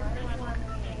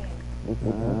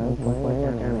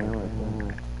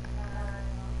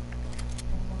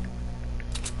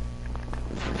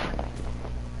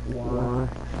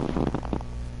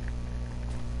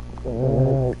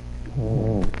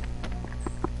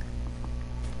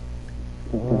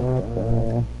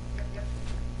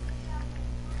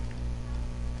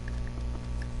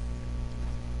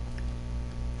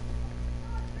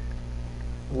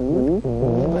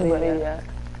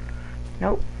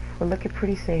 Nope. We're looking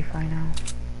pretty safe right now.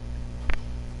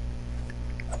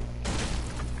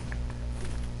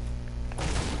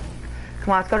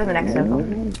 Come on, let's go to the next circle.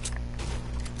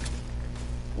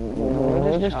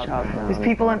 There's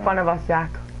people in front of us,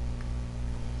 Zach.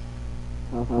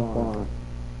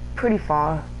 Pretty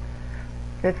far.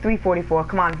 They're 344.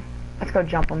 Come on. Let's go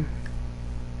jump them.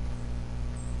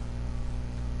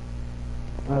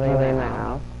 Are they in that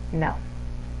house? No.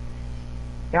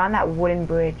 They're on that wooden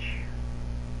bridge.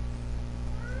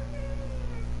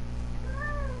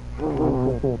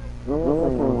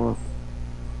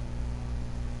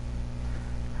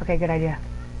 Okay, good idea.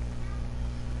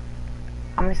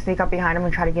 I'm gonna sneak up behind him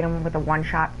and try to get him with a one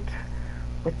shot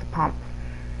with the pump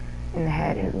in the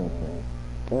head.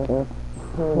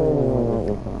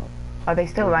 Are they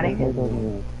still running?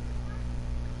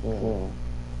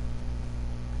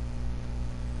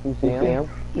 You see him?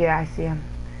 Yeah, I see him.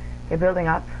 They're building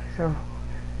up, so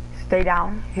stay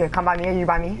down. Here, come by me. Are you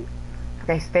by me?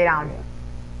 Okay, stay down.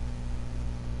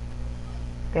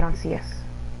 They don't see us.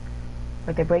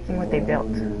 But they're breaking what they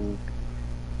built. They're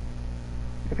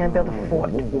gonna build a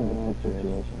fort.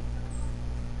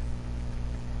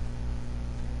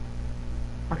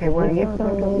 Okay, we're gonna get...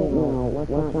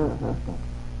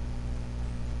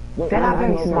 They're not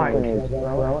very smart.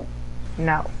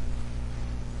 No.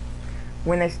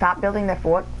 When they stop building their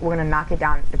fort, we're gonna knock it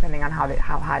down depending on how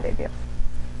high they build.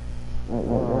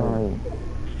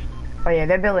 Oh yeah,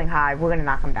 they're building high. We're gonna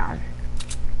knock them down.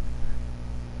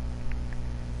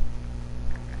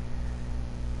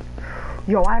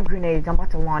 Yo, I have grenades. I'm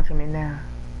about to launch them in there.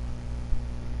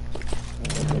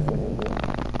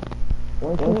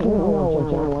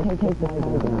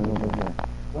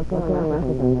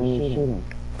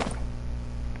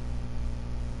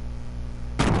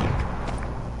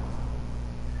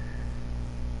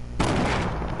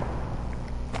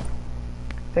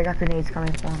 They got grenades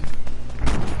coming for them.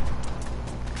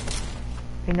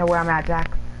 They know where I'm at,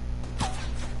 Zach.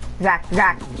 Zach.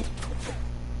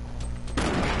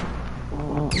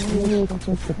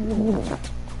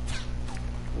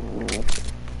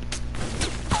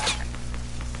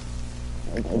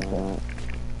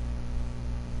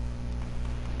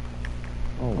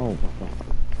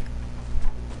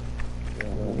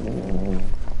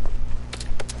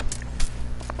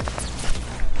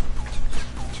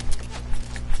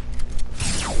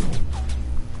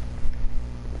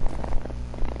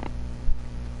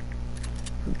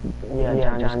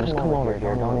 Yeah, John, just come over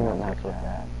here. Don't even mess with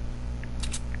that.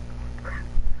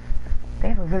 They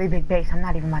have a really big base. I'm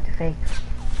not even about to fake.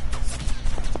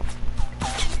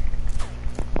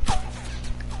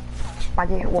 If I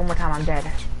get hit one more time, I'm dead.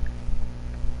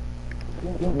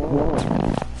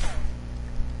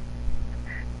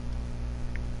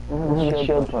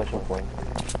 Shield pushing for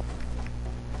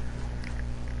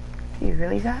you. You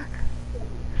really, Zach?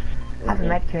 I have a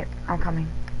med kit. I'm coming.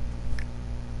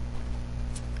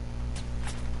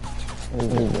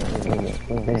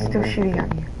 They're still shooting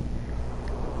at me.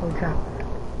 Holy crap.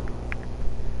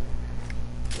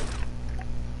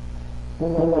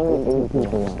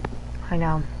 I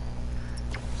know.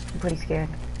 I'm pretty scared.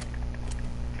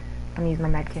 I'm gonna use my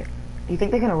med kit. Do you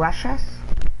think they're gonna rush us?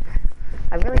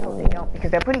 I really hope they don't,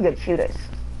 because they're pretty good shooters.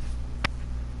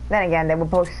 Then again, they were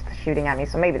both shooting at me,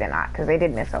 so maybe they're not, because they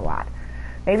did miss a lot.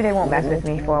 Maybe they won't mess with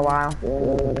me for a while.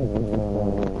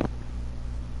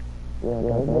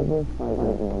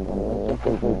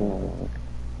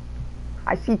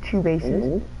 I see two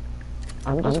bases.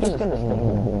 I'm just gonna stay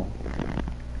here.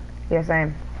 Yeah,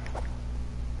 same.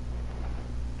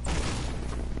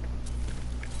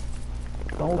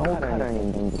 Don't cut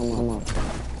anything. Come on.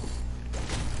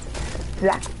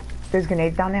 Zach, there's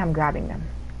grenades down there. I'm grabbing them.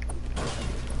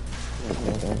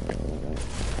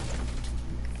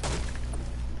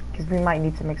 Because we might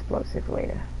need some explosives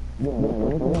later.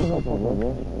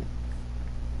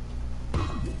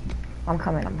 I'm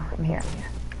coming. I'm here.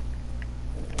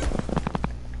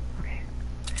 Okay.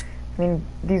 I mean,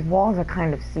 these walls are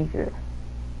kind of see-through.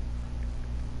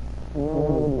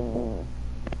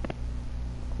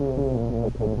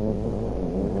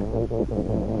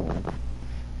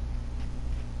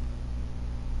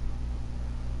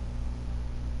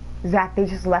 Zach, they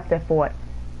just left their fort.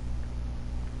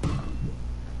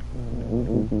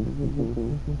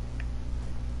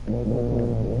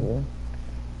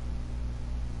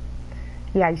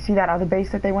 Yeah, you see that other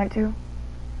base that they went to?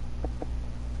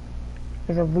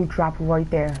 There's a loot drop right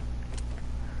there.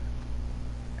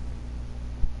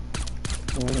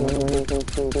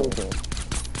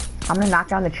 I'm gonna knock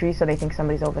down the tree so they think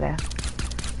somebody's over there.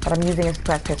 But I'm using a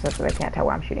suppressed pistol so they can't tell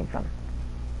where I'm shooting from.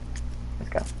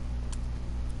 Let's go.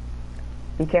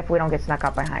 Be careful we don't get snuck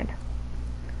up behind.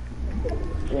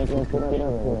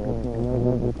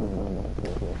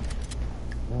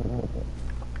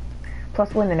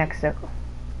 Plus we're in the next circle.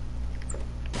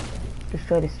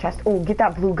 Destroy this chest. Oh, get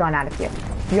that blue gun out of here.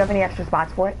 Do you have any extra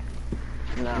spots for it?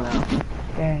 No.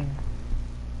 Dang.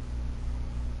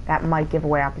 That might give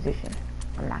away our position.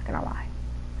 I'm not gonna lie.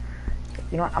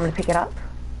 You know what? I'm gonna pick it up.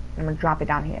 I'm gonna drop it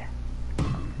down here.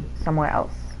 Somewhere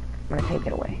else. I'm gonna take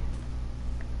it away.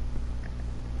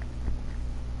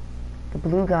 The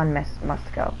blue gun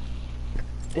must go.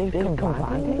 They've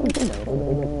combined.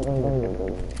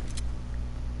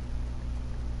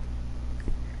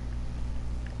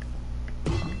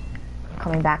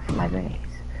 Coming back from my grenades.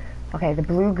 Okay, the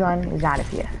blue gun is out of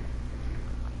here.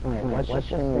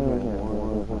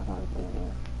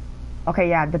 Okay,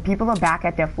 yeah, the people are back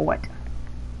at their fort.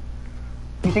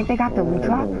 You think they got the loot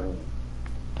drop?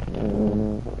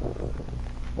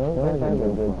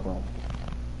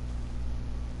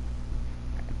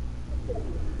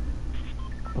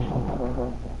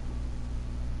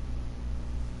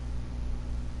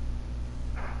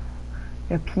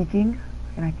 They're peeking,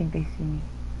 and I think they see me.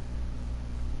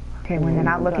 Okay, when they're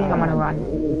not looking, I'm gonna run.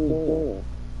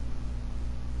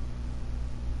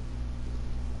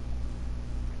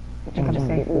 I think I'm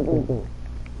safe.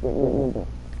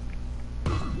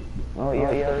 Oh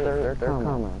yeah, they're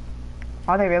coming.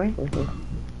 Are they really?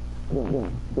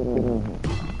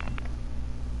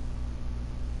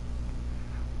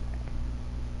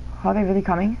 Are they really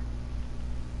coming?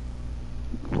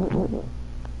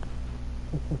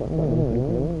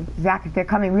 Zach, if they're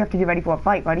coming, we have to get ready for a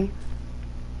fight, buddy.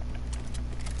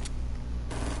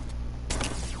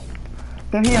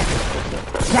 They're here.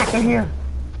 Zach, they're here.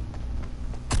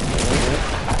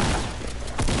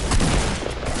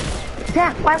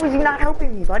 Zach, why was you not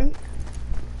helping me, buddy?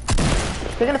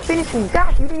 They're gonna finish me.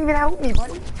 Zach, you didn't even help me,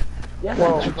 buddy. Yes,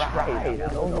 well, I tried.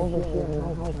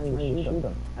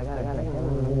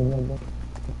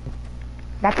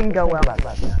 That didn't go well.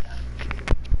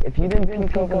 If you didn't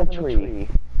peek over the tree,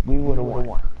 we would have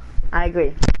won. I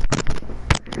agree.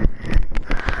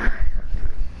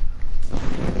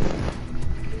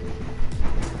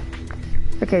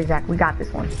 Okay, Zach, we got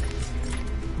this one.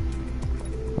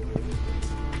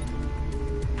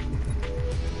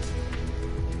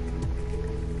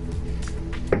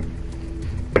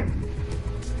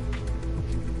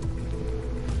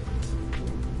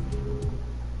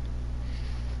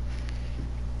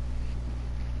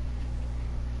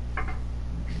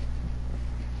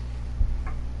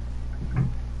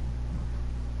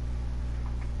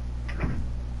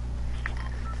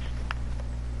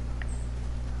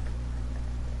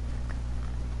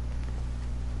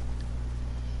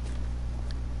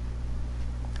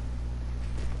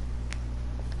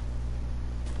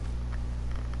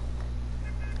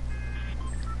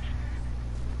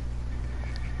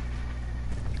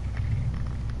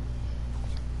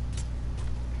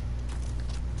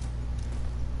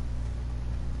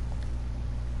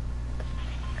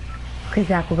 Okay,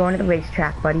 Zach, we're going to the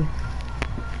racetrack, buddy.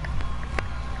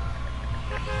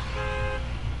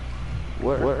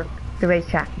 Where? The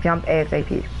racetrack. Jump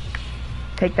ASAP.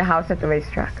 Take the house at the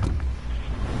racetrack.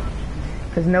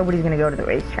 Because nobody's going to go to the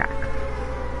racetrack.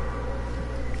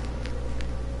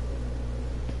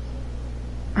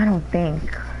 I don't think.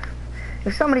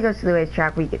 If somebody goes to the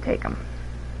racetrack, we could take them.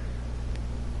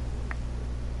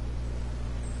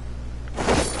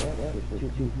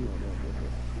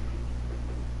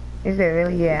 Is there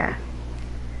really? Yeah.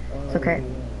 It's okay.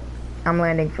 I'm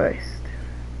landing first.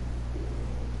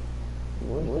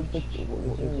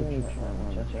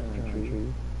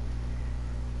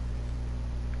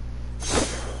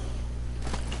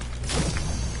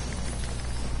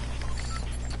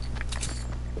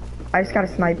 I just got a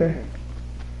sniper.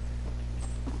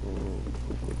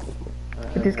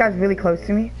 But this guy's really close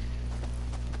to me.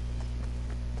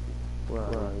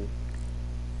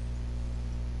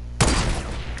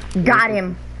 Got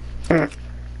him.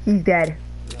 He's dead.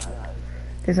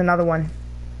 There's another one.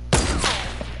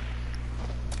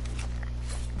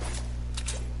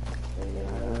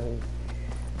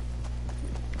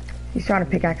 He's trying to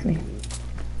pickaxe me.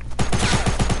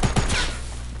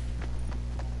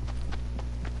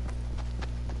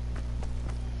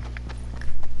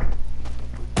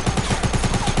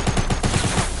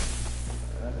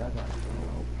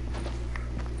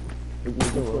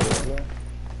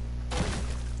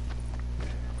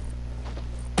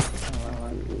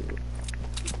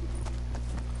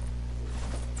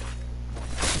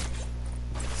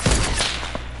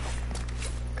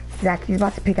 Zach, he's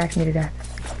about to pickaxe me to death.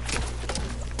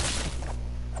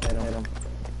 Hit him.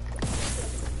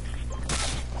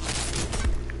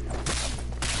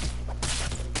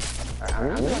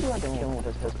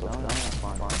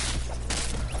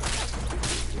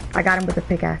 I got him with a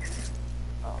pickaxe.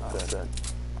 Oh, good.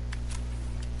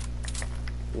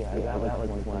 Yeah, I got like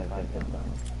 125 hits on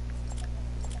him.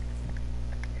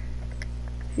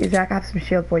 Here, Zach, I have some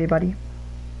shield for you, buddy.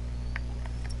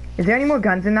 Is there any more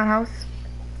guns in that house?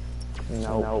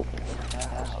 Nope.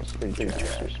 That's pretty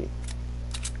trashy.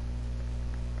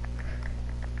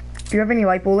 Do you have any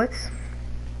light bullets?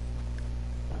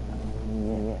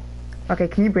 Yeah. Okay,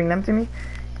 can you bring them to me?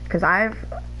 Because I have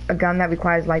a gun that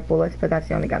requires light bullets, but that's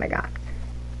the only gun I got.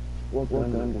 What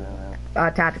gun do you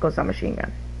have? Tactical submachine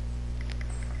gun.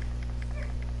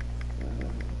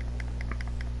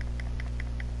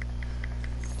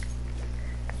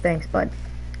 Thanks, bud.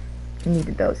 I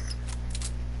needed those.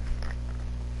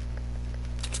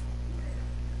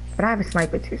 But I have a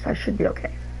sniper too, so I should be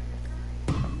okay.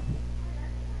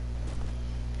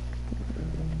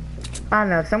 I don't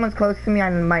know, if someone's close to me,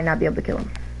 I might not be able to kill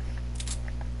him.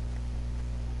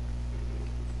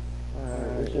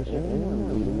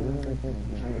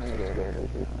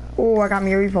 Oh, I got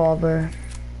me a revolver.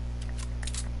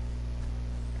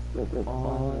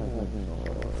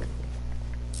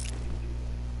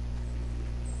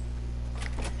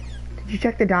 Did you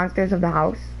check the downstairs of the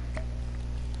house?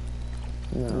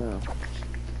 No.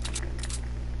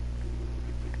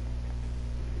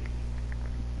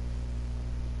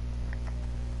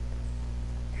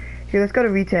 Here, let's go to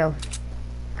retail.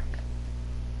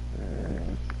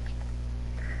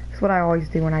 That's what I always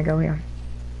do when I go here.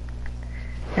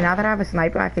 And now that I have a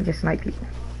sniper, I can just snipe people.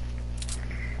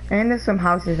 And there's some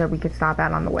houses that we could stop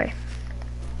at on the way.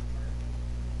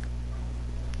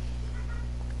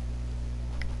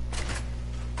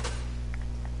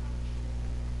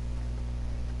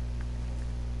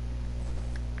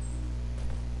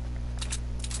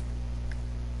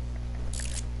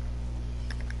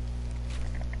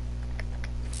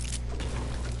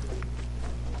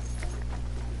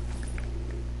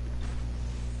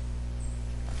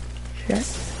 Check.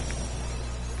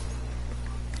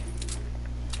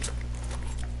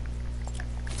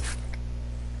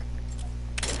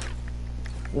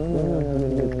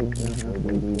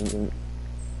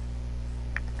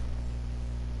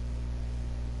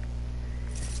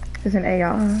 There's an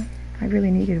AR. I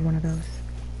really needed one of those.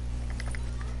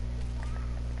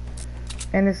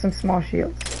 And there's some small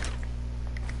shields.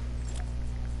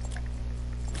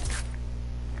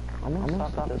 I'm gonna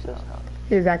stop at this house.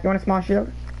 Here, Zach, you want a small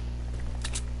shield?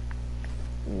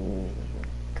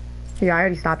 Yeah, I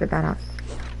already stopped at that house.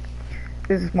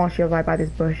 There's a small shield right by this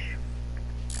bush.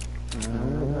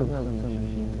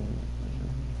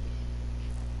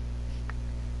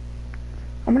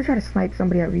 I'm gonna try to snipe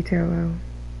somebody at retail though.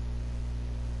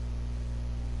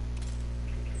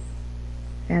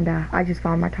 And I just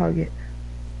found my target.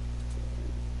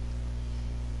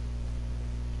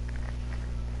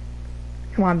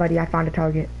 Come on, buddy, I found a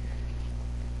target.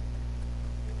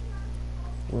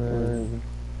 Where is it?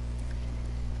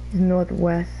 He's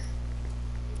northwest.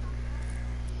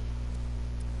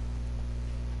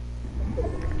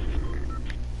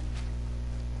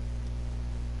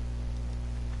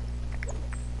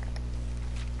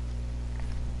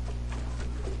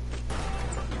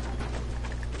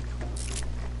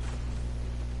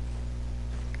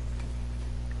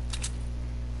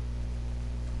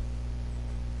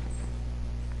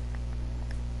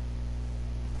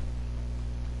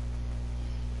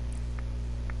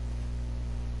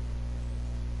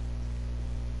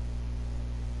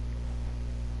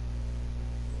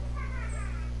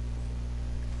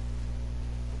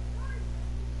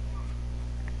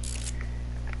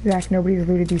 Zach, nobody's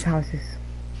looted these houses.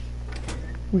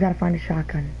 We gotta find a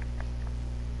shotgun.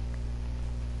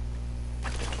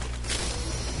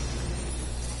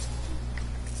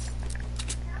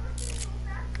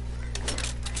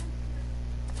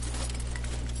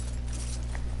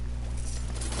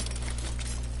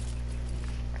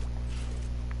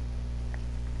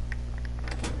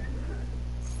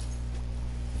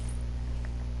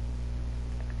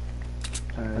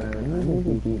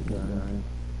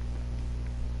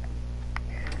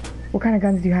 What kind of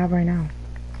guns do you have right now?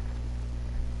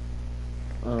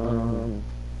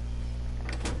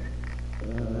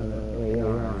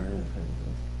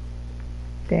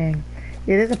 Dang.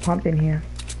 Yeah, there's a pump in here.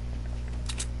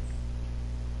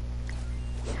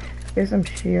 There's some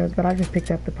shields, but I just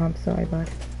picked up the pump, sorry, bud.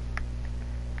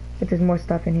 But there's more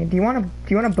stuff in here. Do you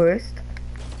wanna burst?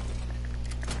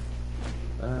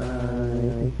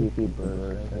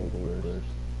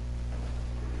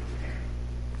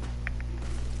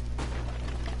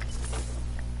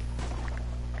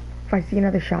 If I see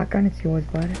another shotgun, it's yours,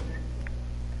 bud.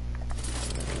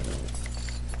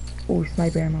 Ooh,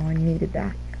 sniper ammo, I needed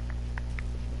that.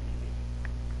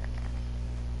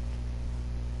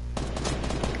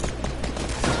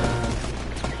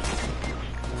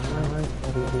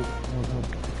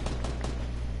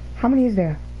 How many is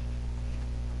there?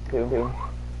 2.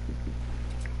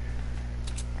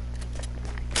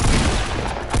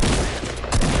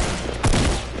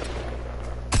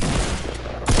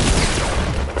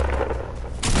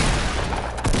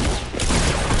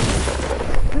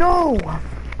 No!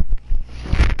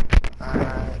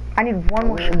 I need one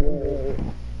more shot.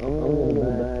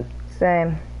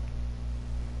 Same.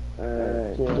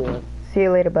 See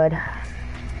you later, bud.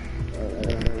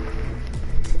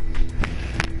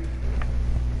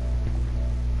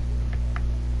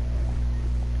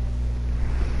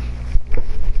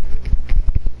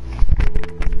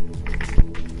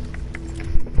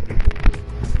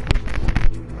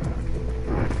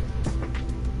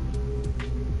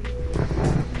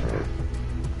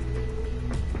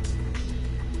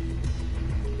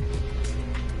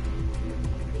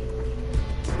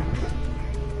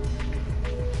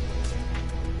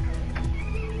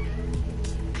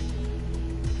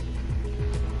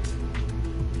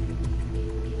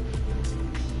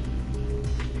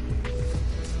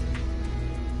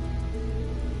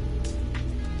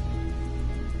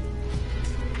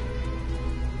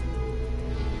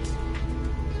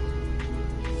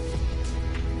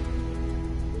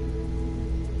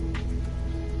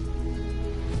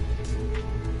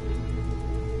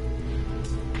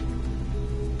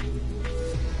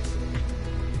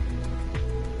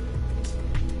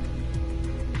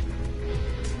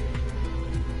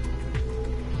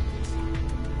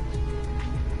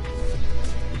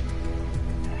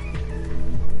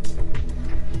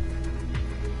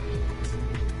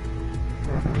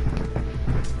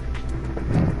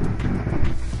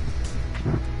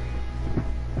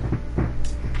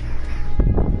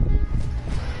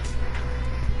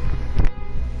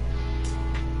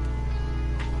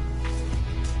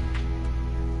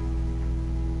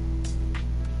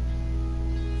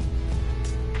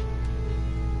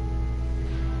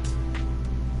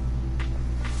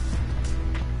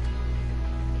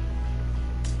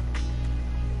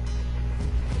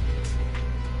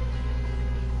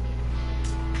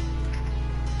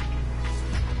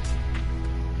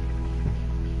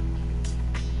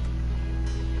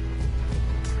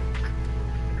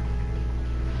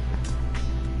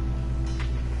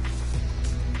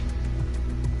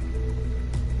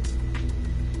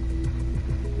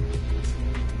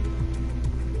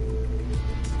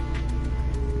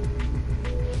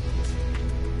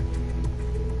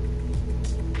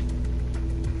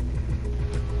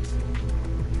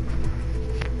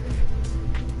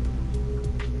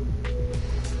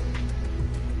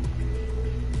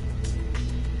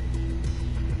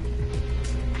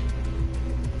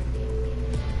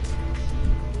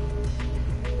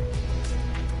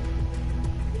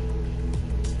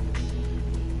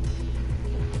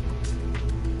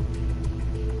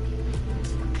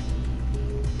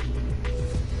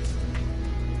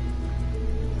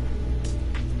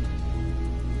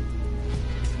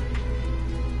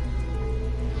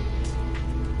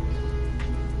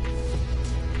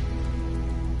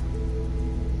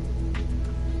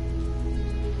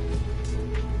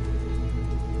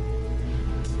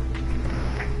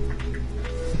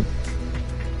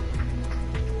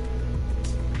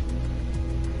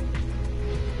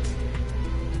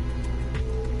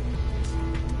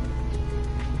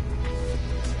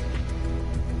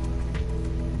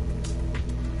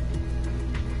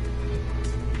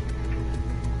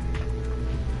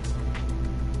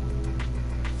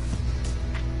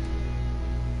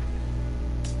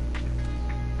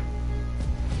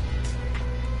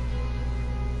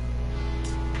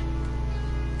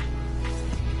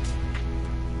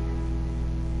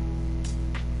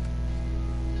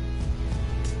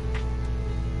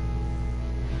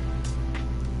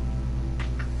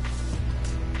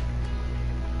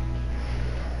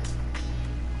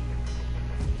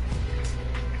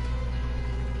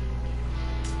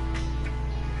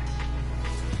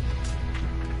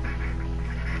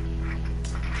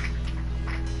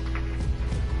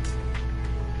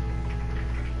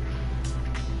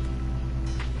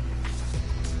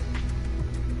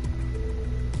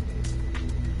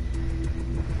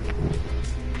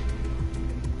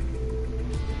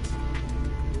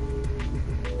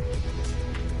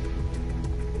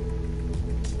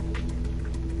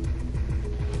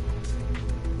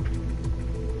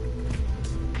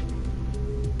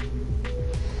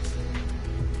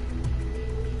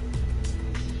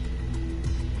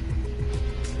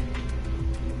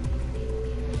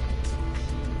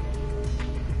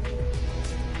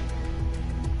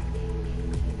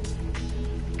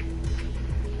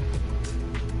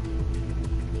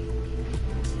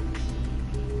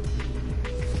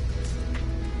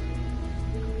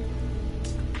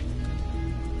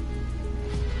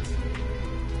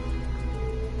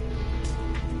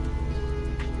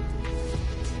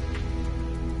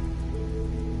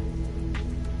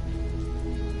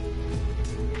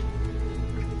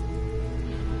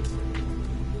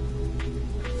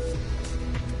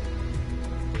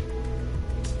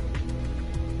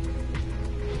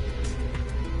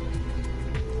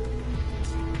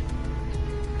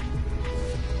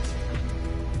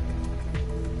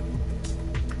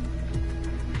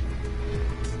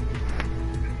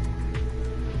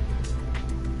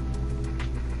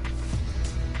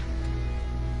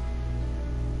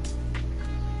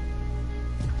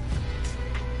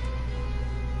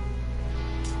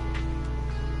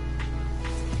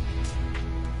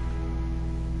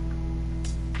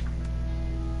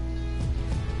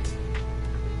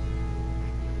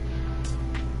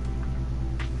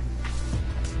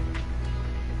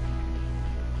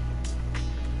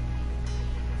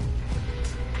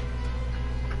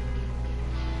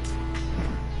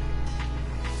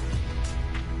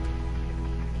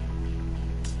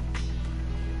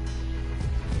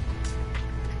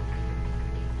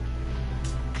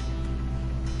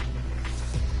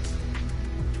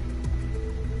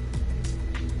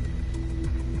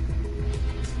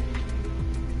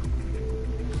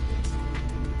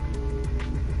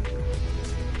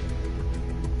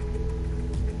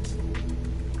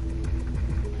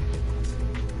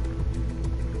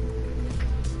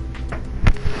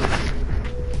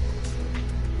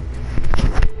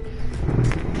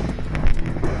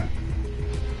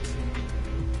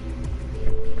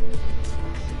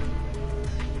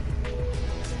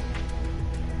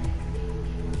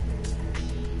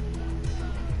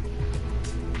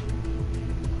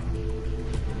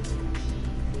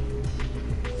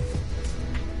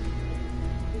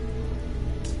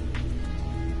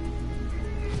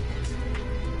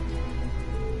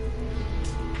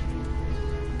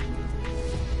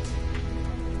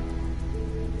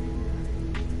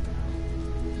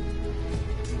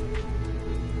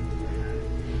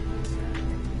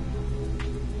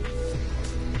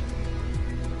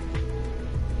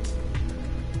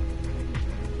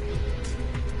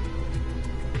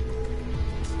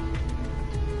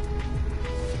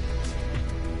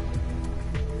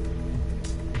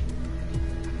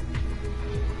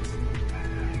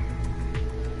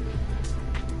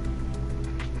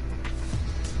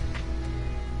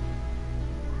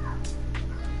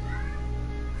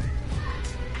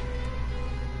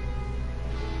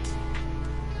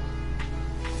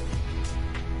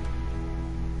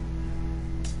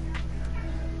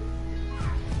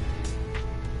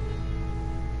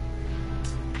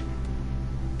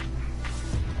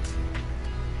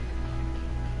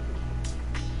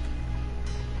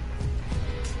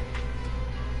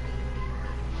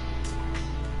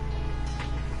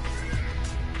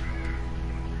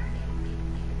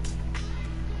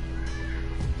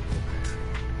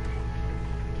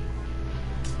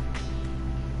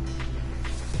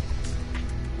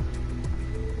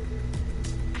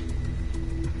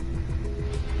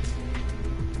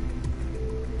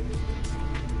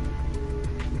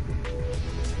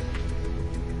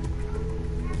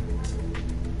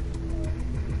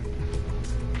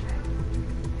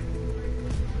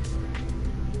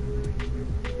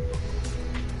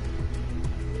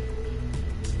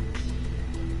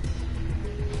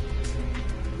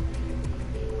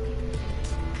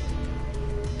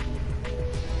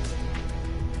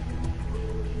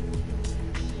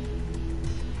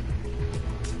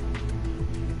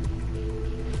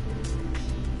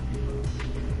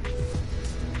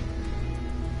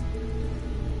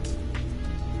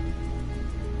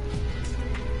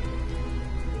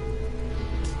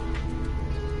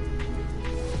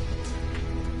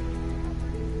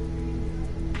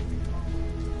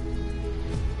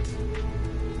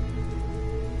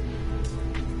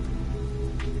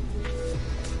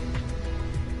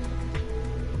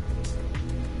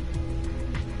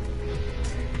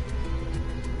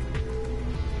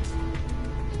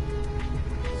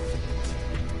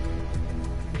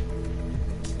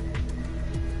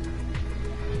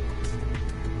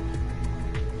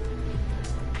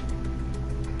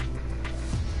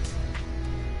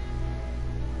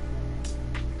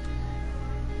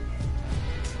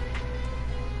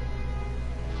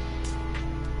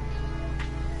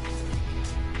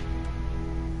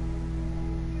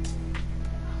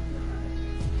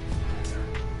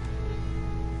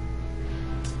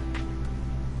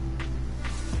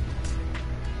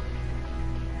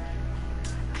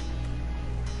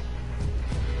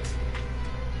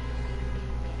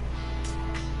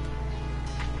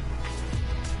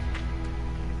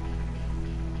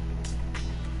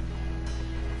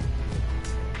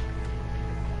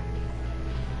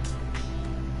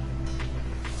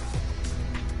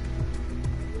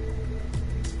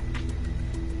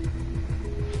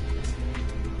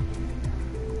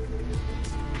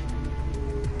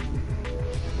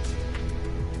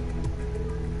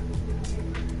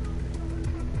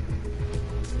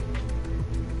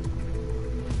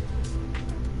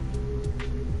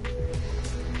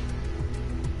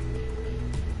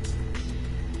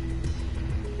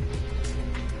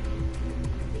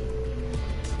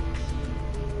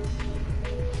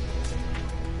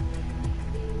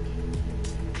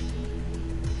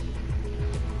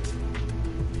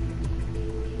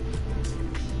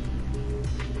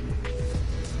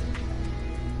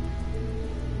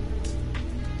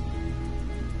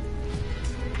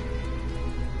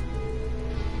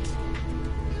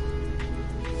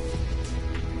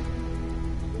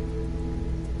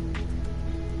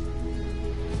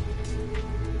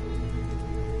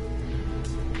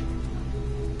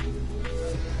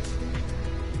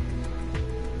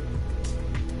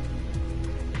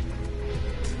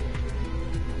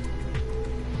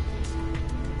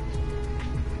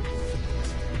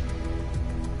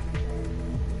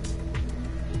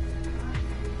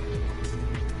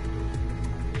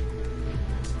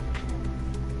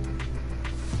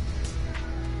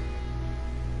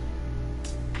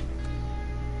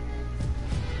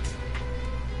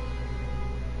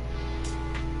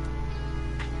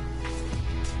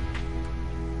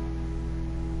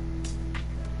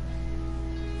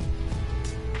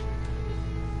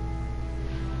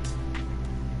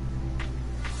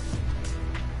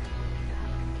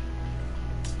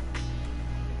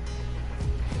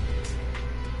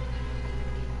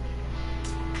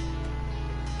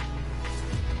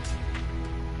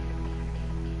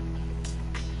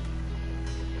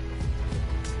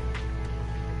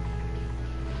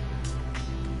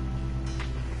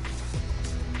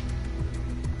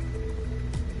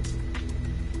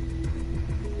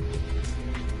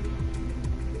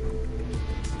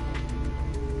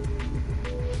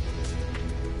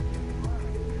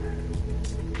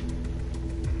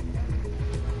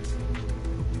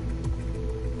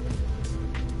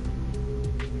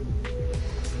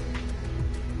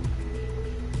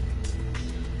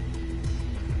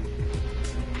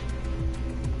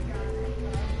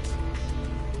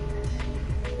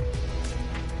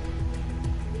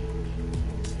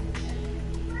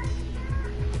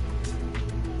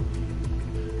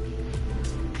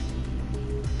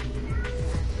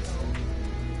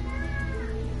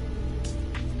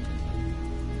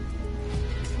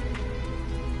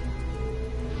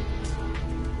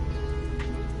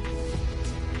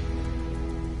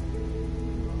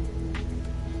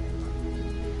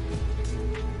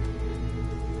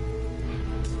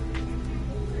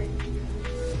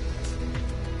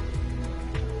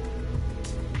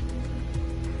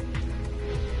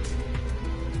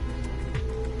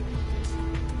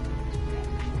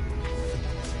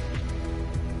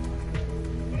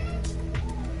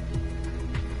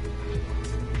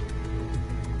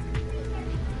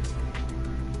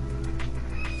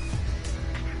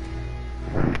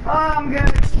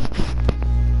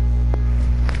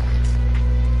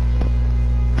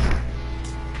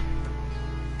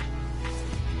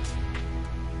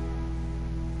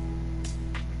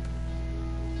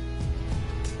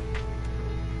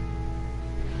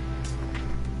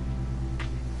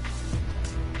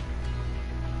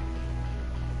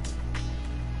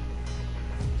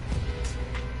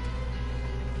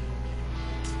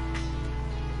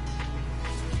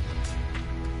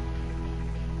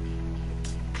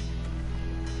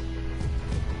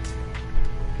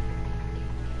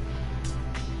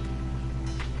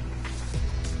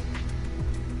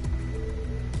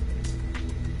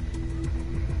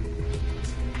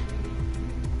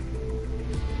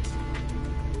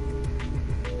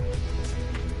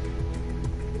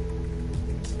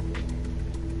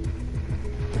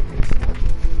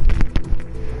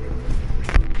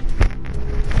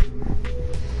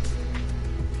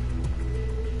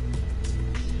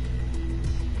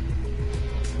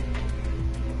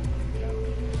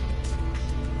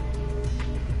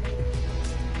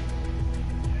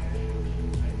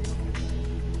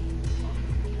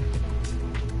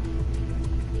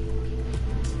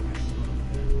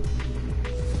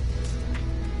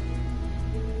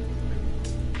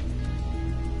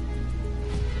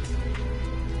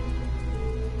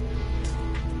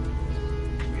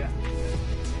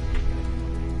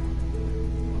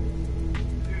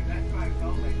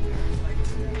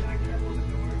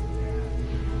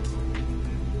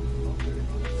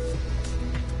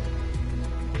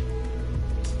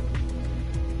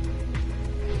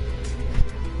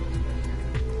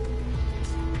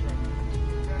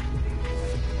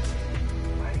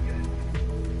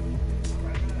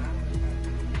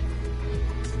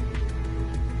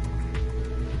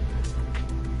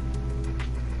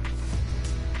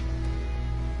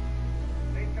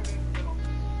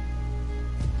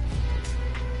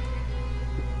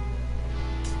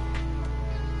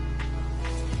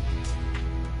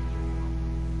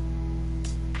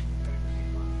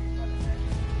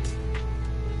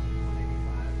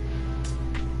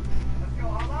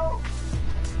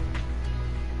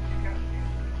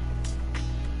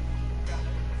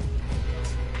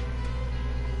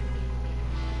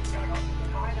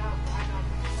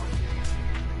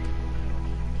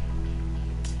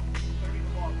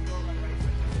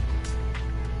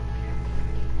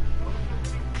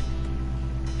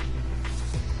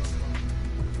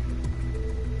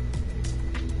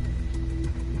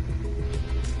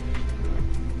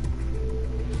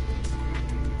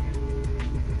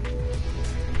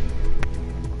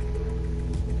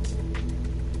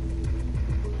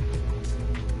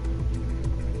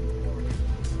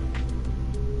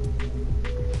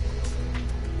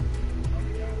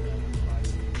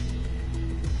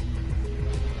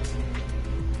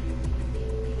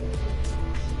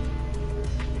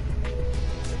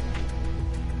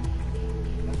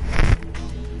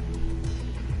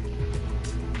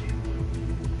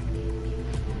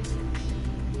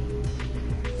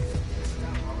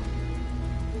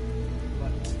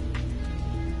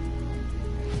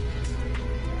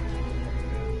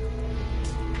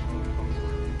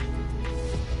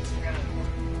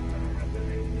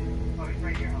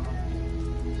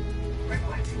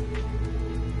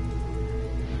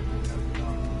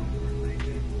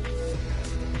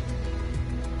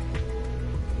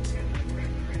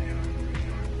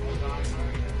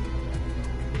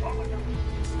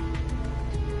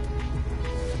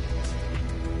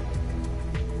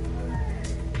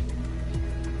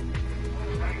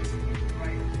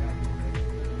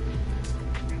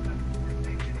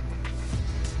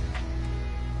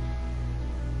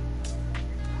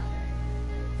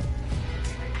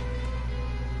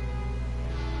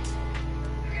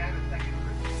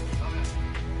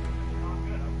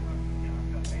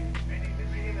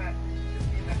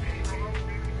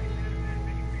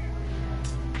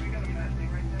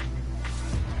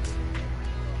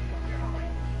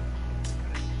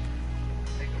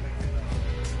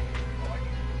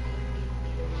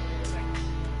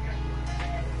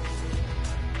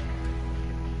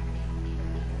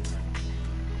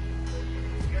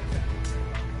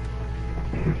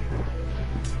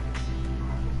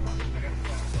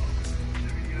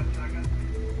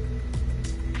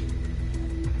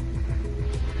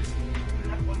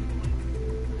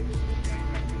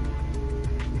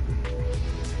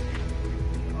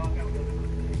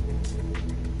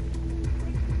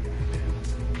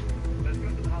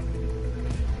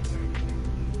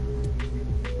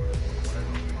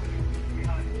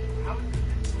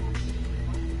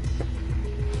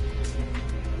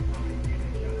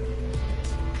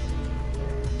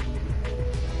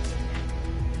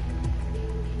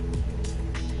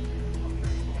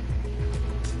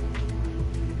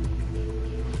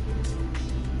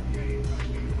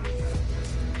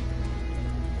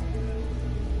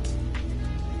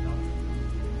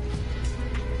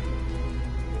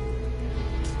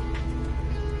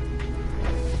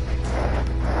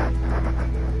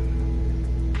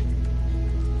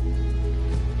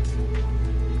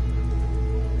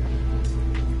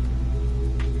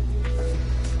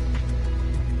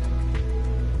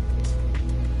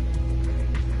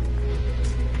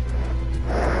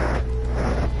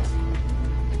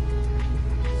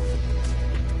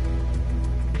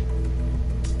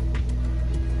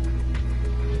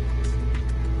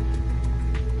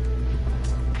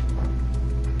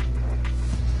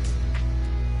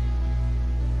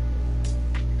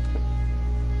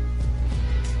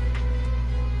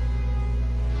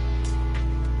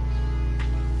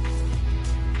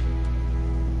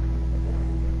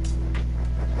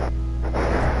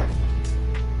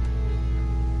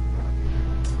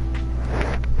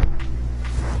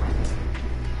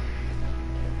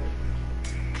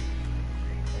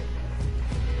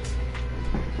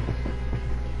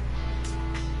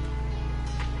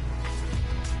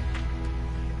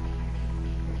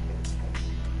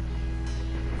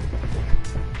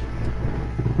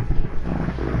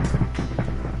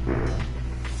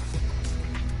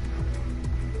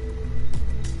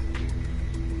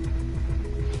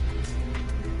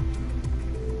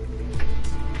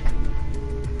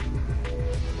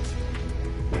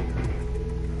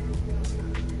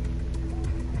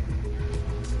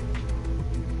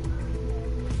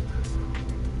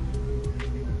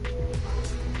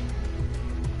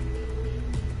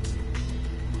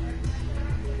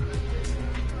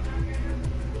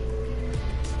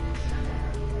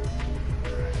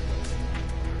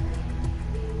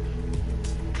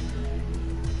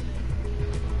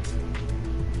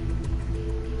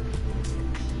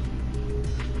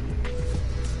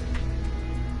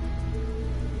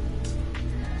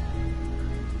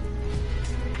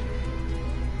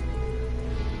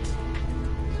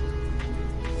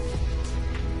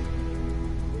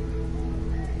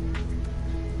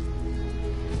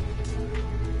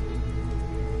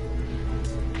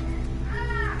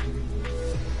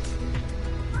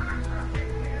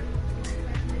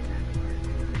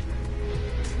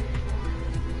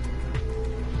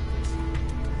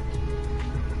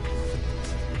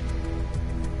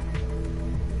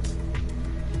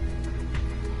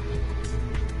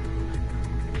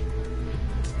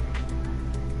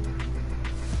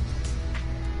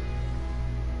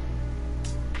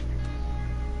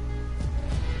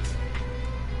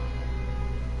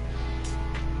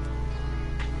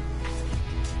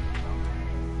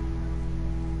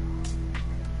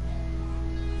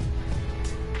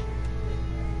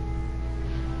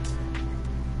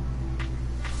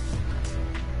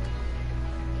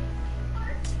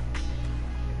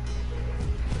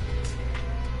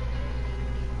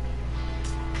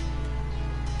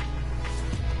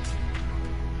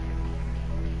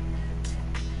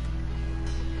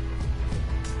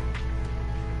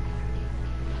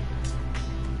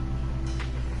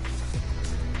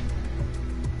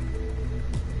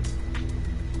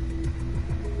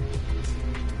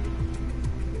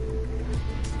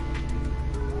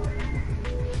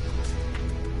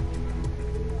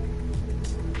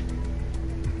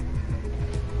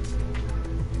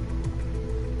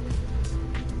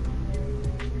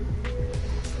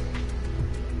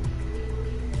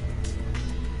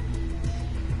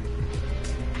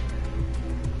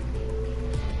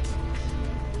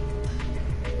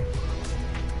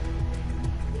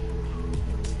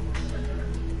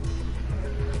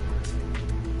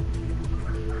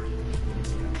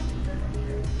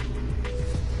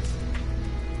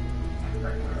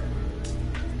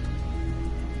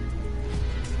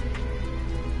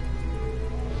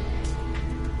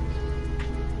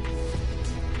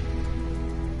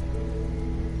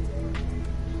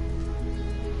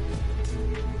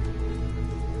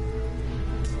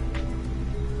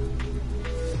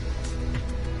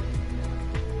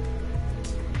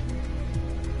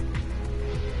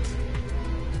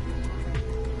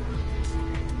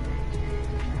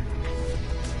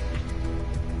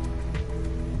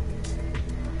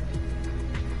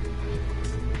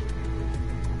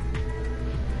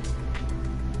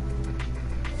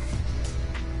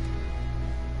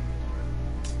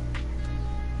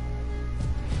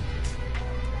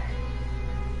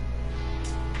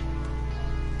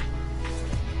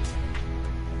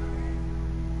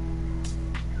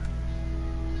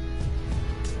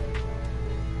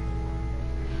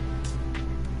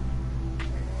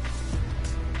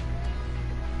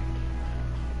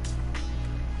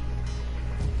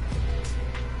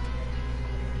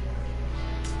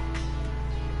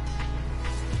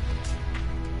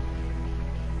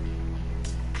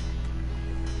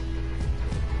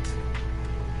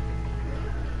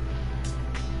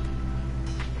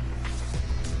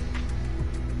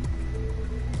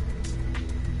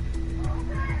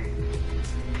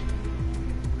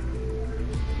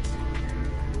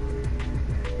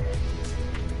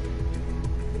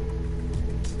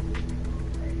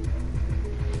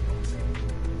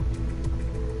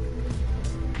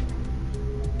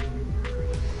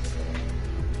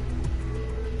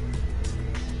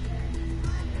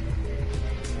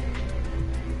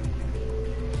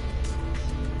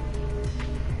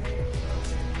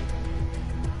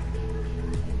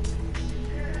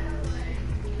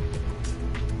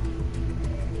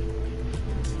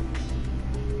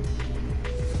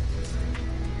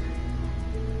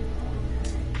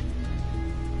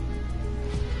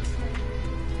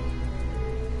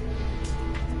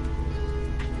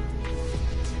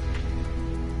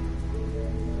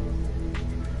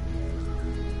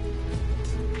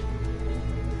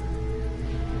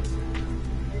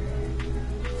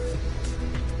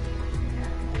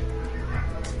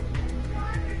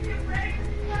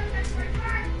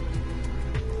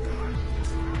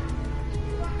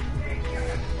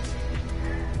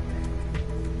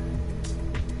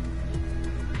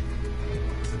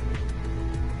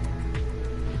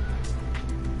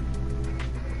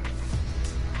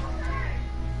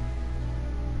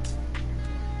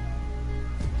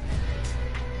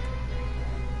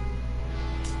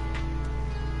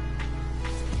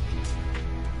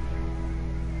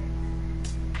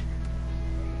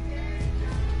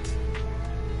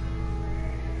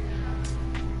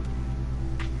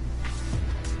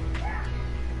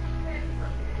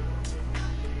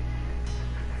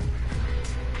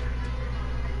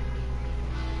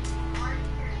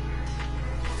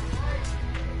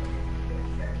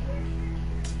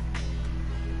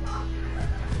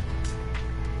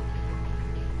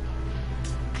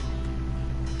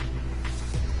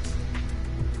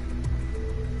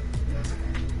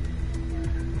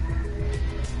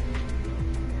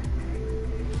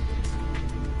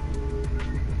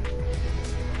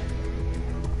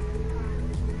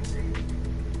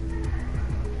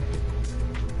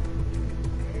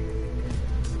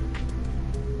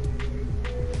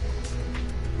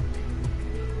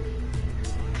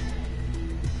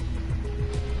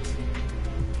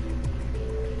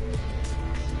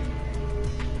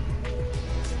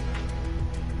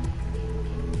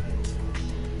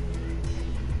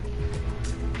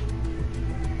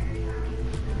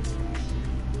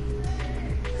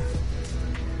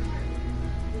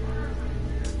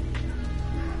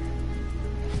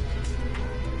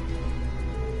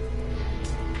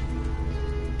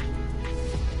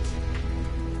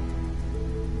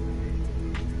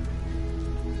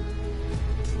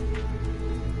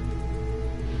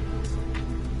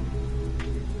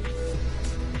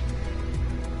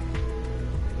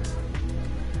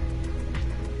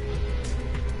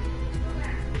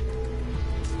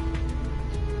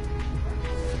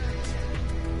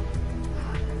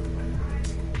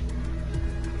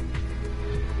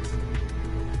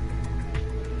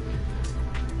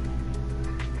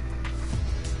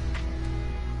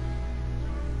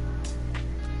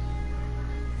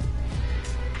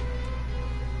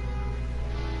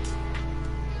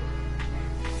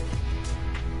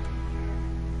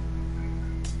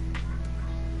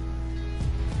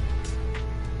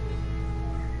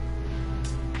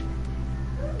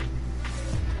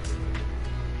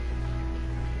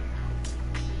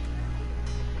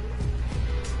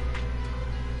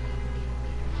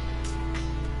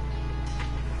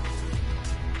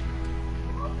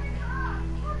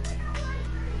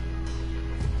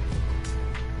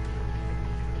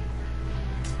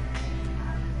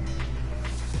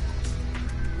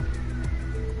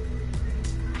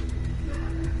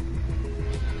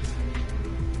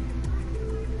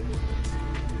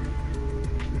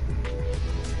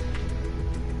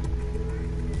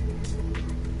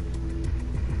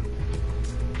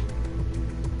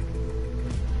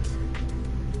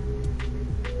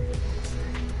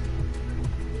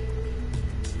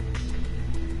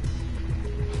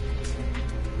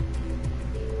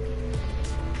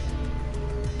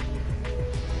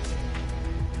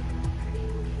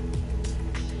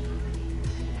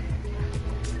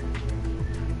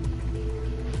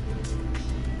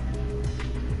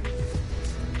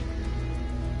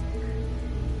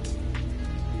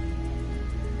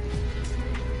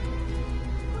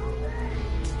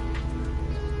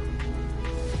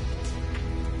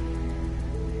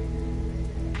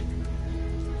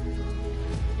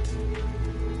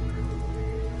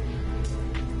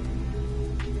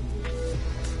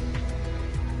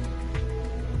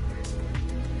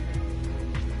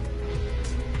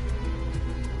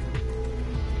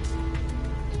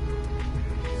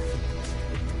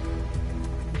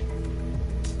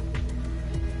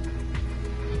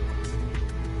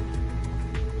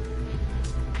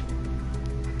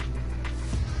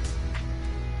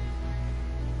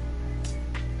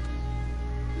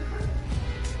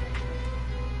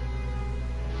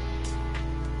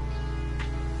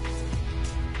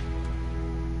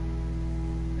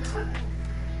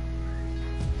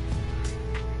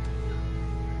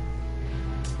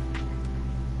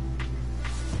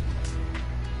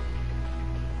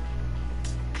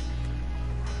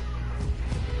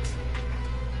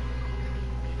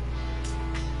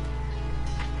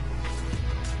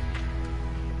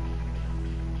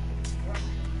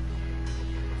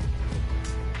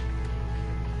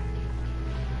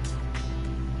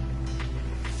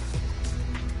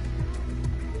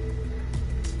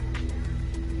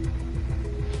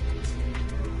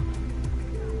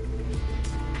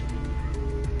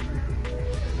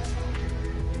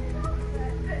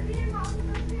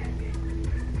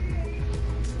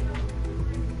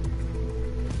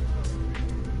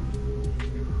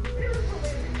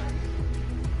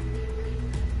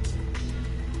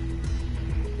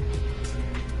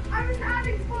 I was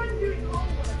having fun doing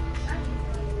homework.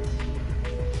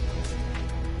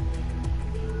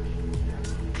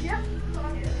 Yep.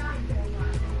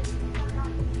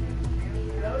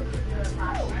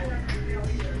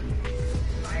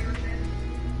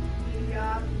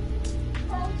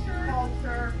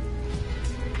 Culture.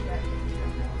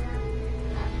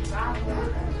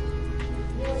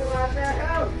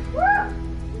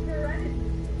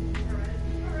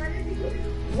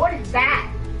 What is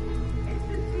that?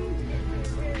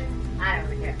 I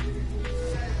don't care.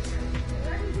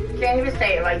 Can't even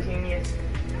say it right, genius.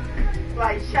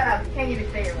 Like, shut up. Can't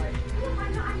even say it right.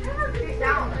 Get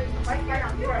down. Right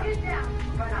down. Get down.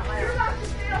 Right now, You're about to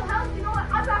fail health. You know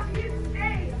what? I'm about to get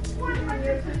stay.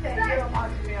 100%. You're about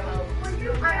to fail. Well,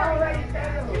 you I already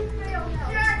failed. You failed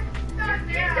health.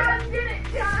 You done did it,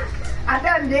 John. I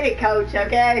done did it, coach,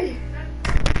 okay?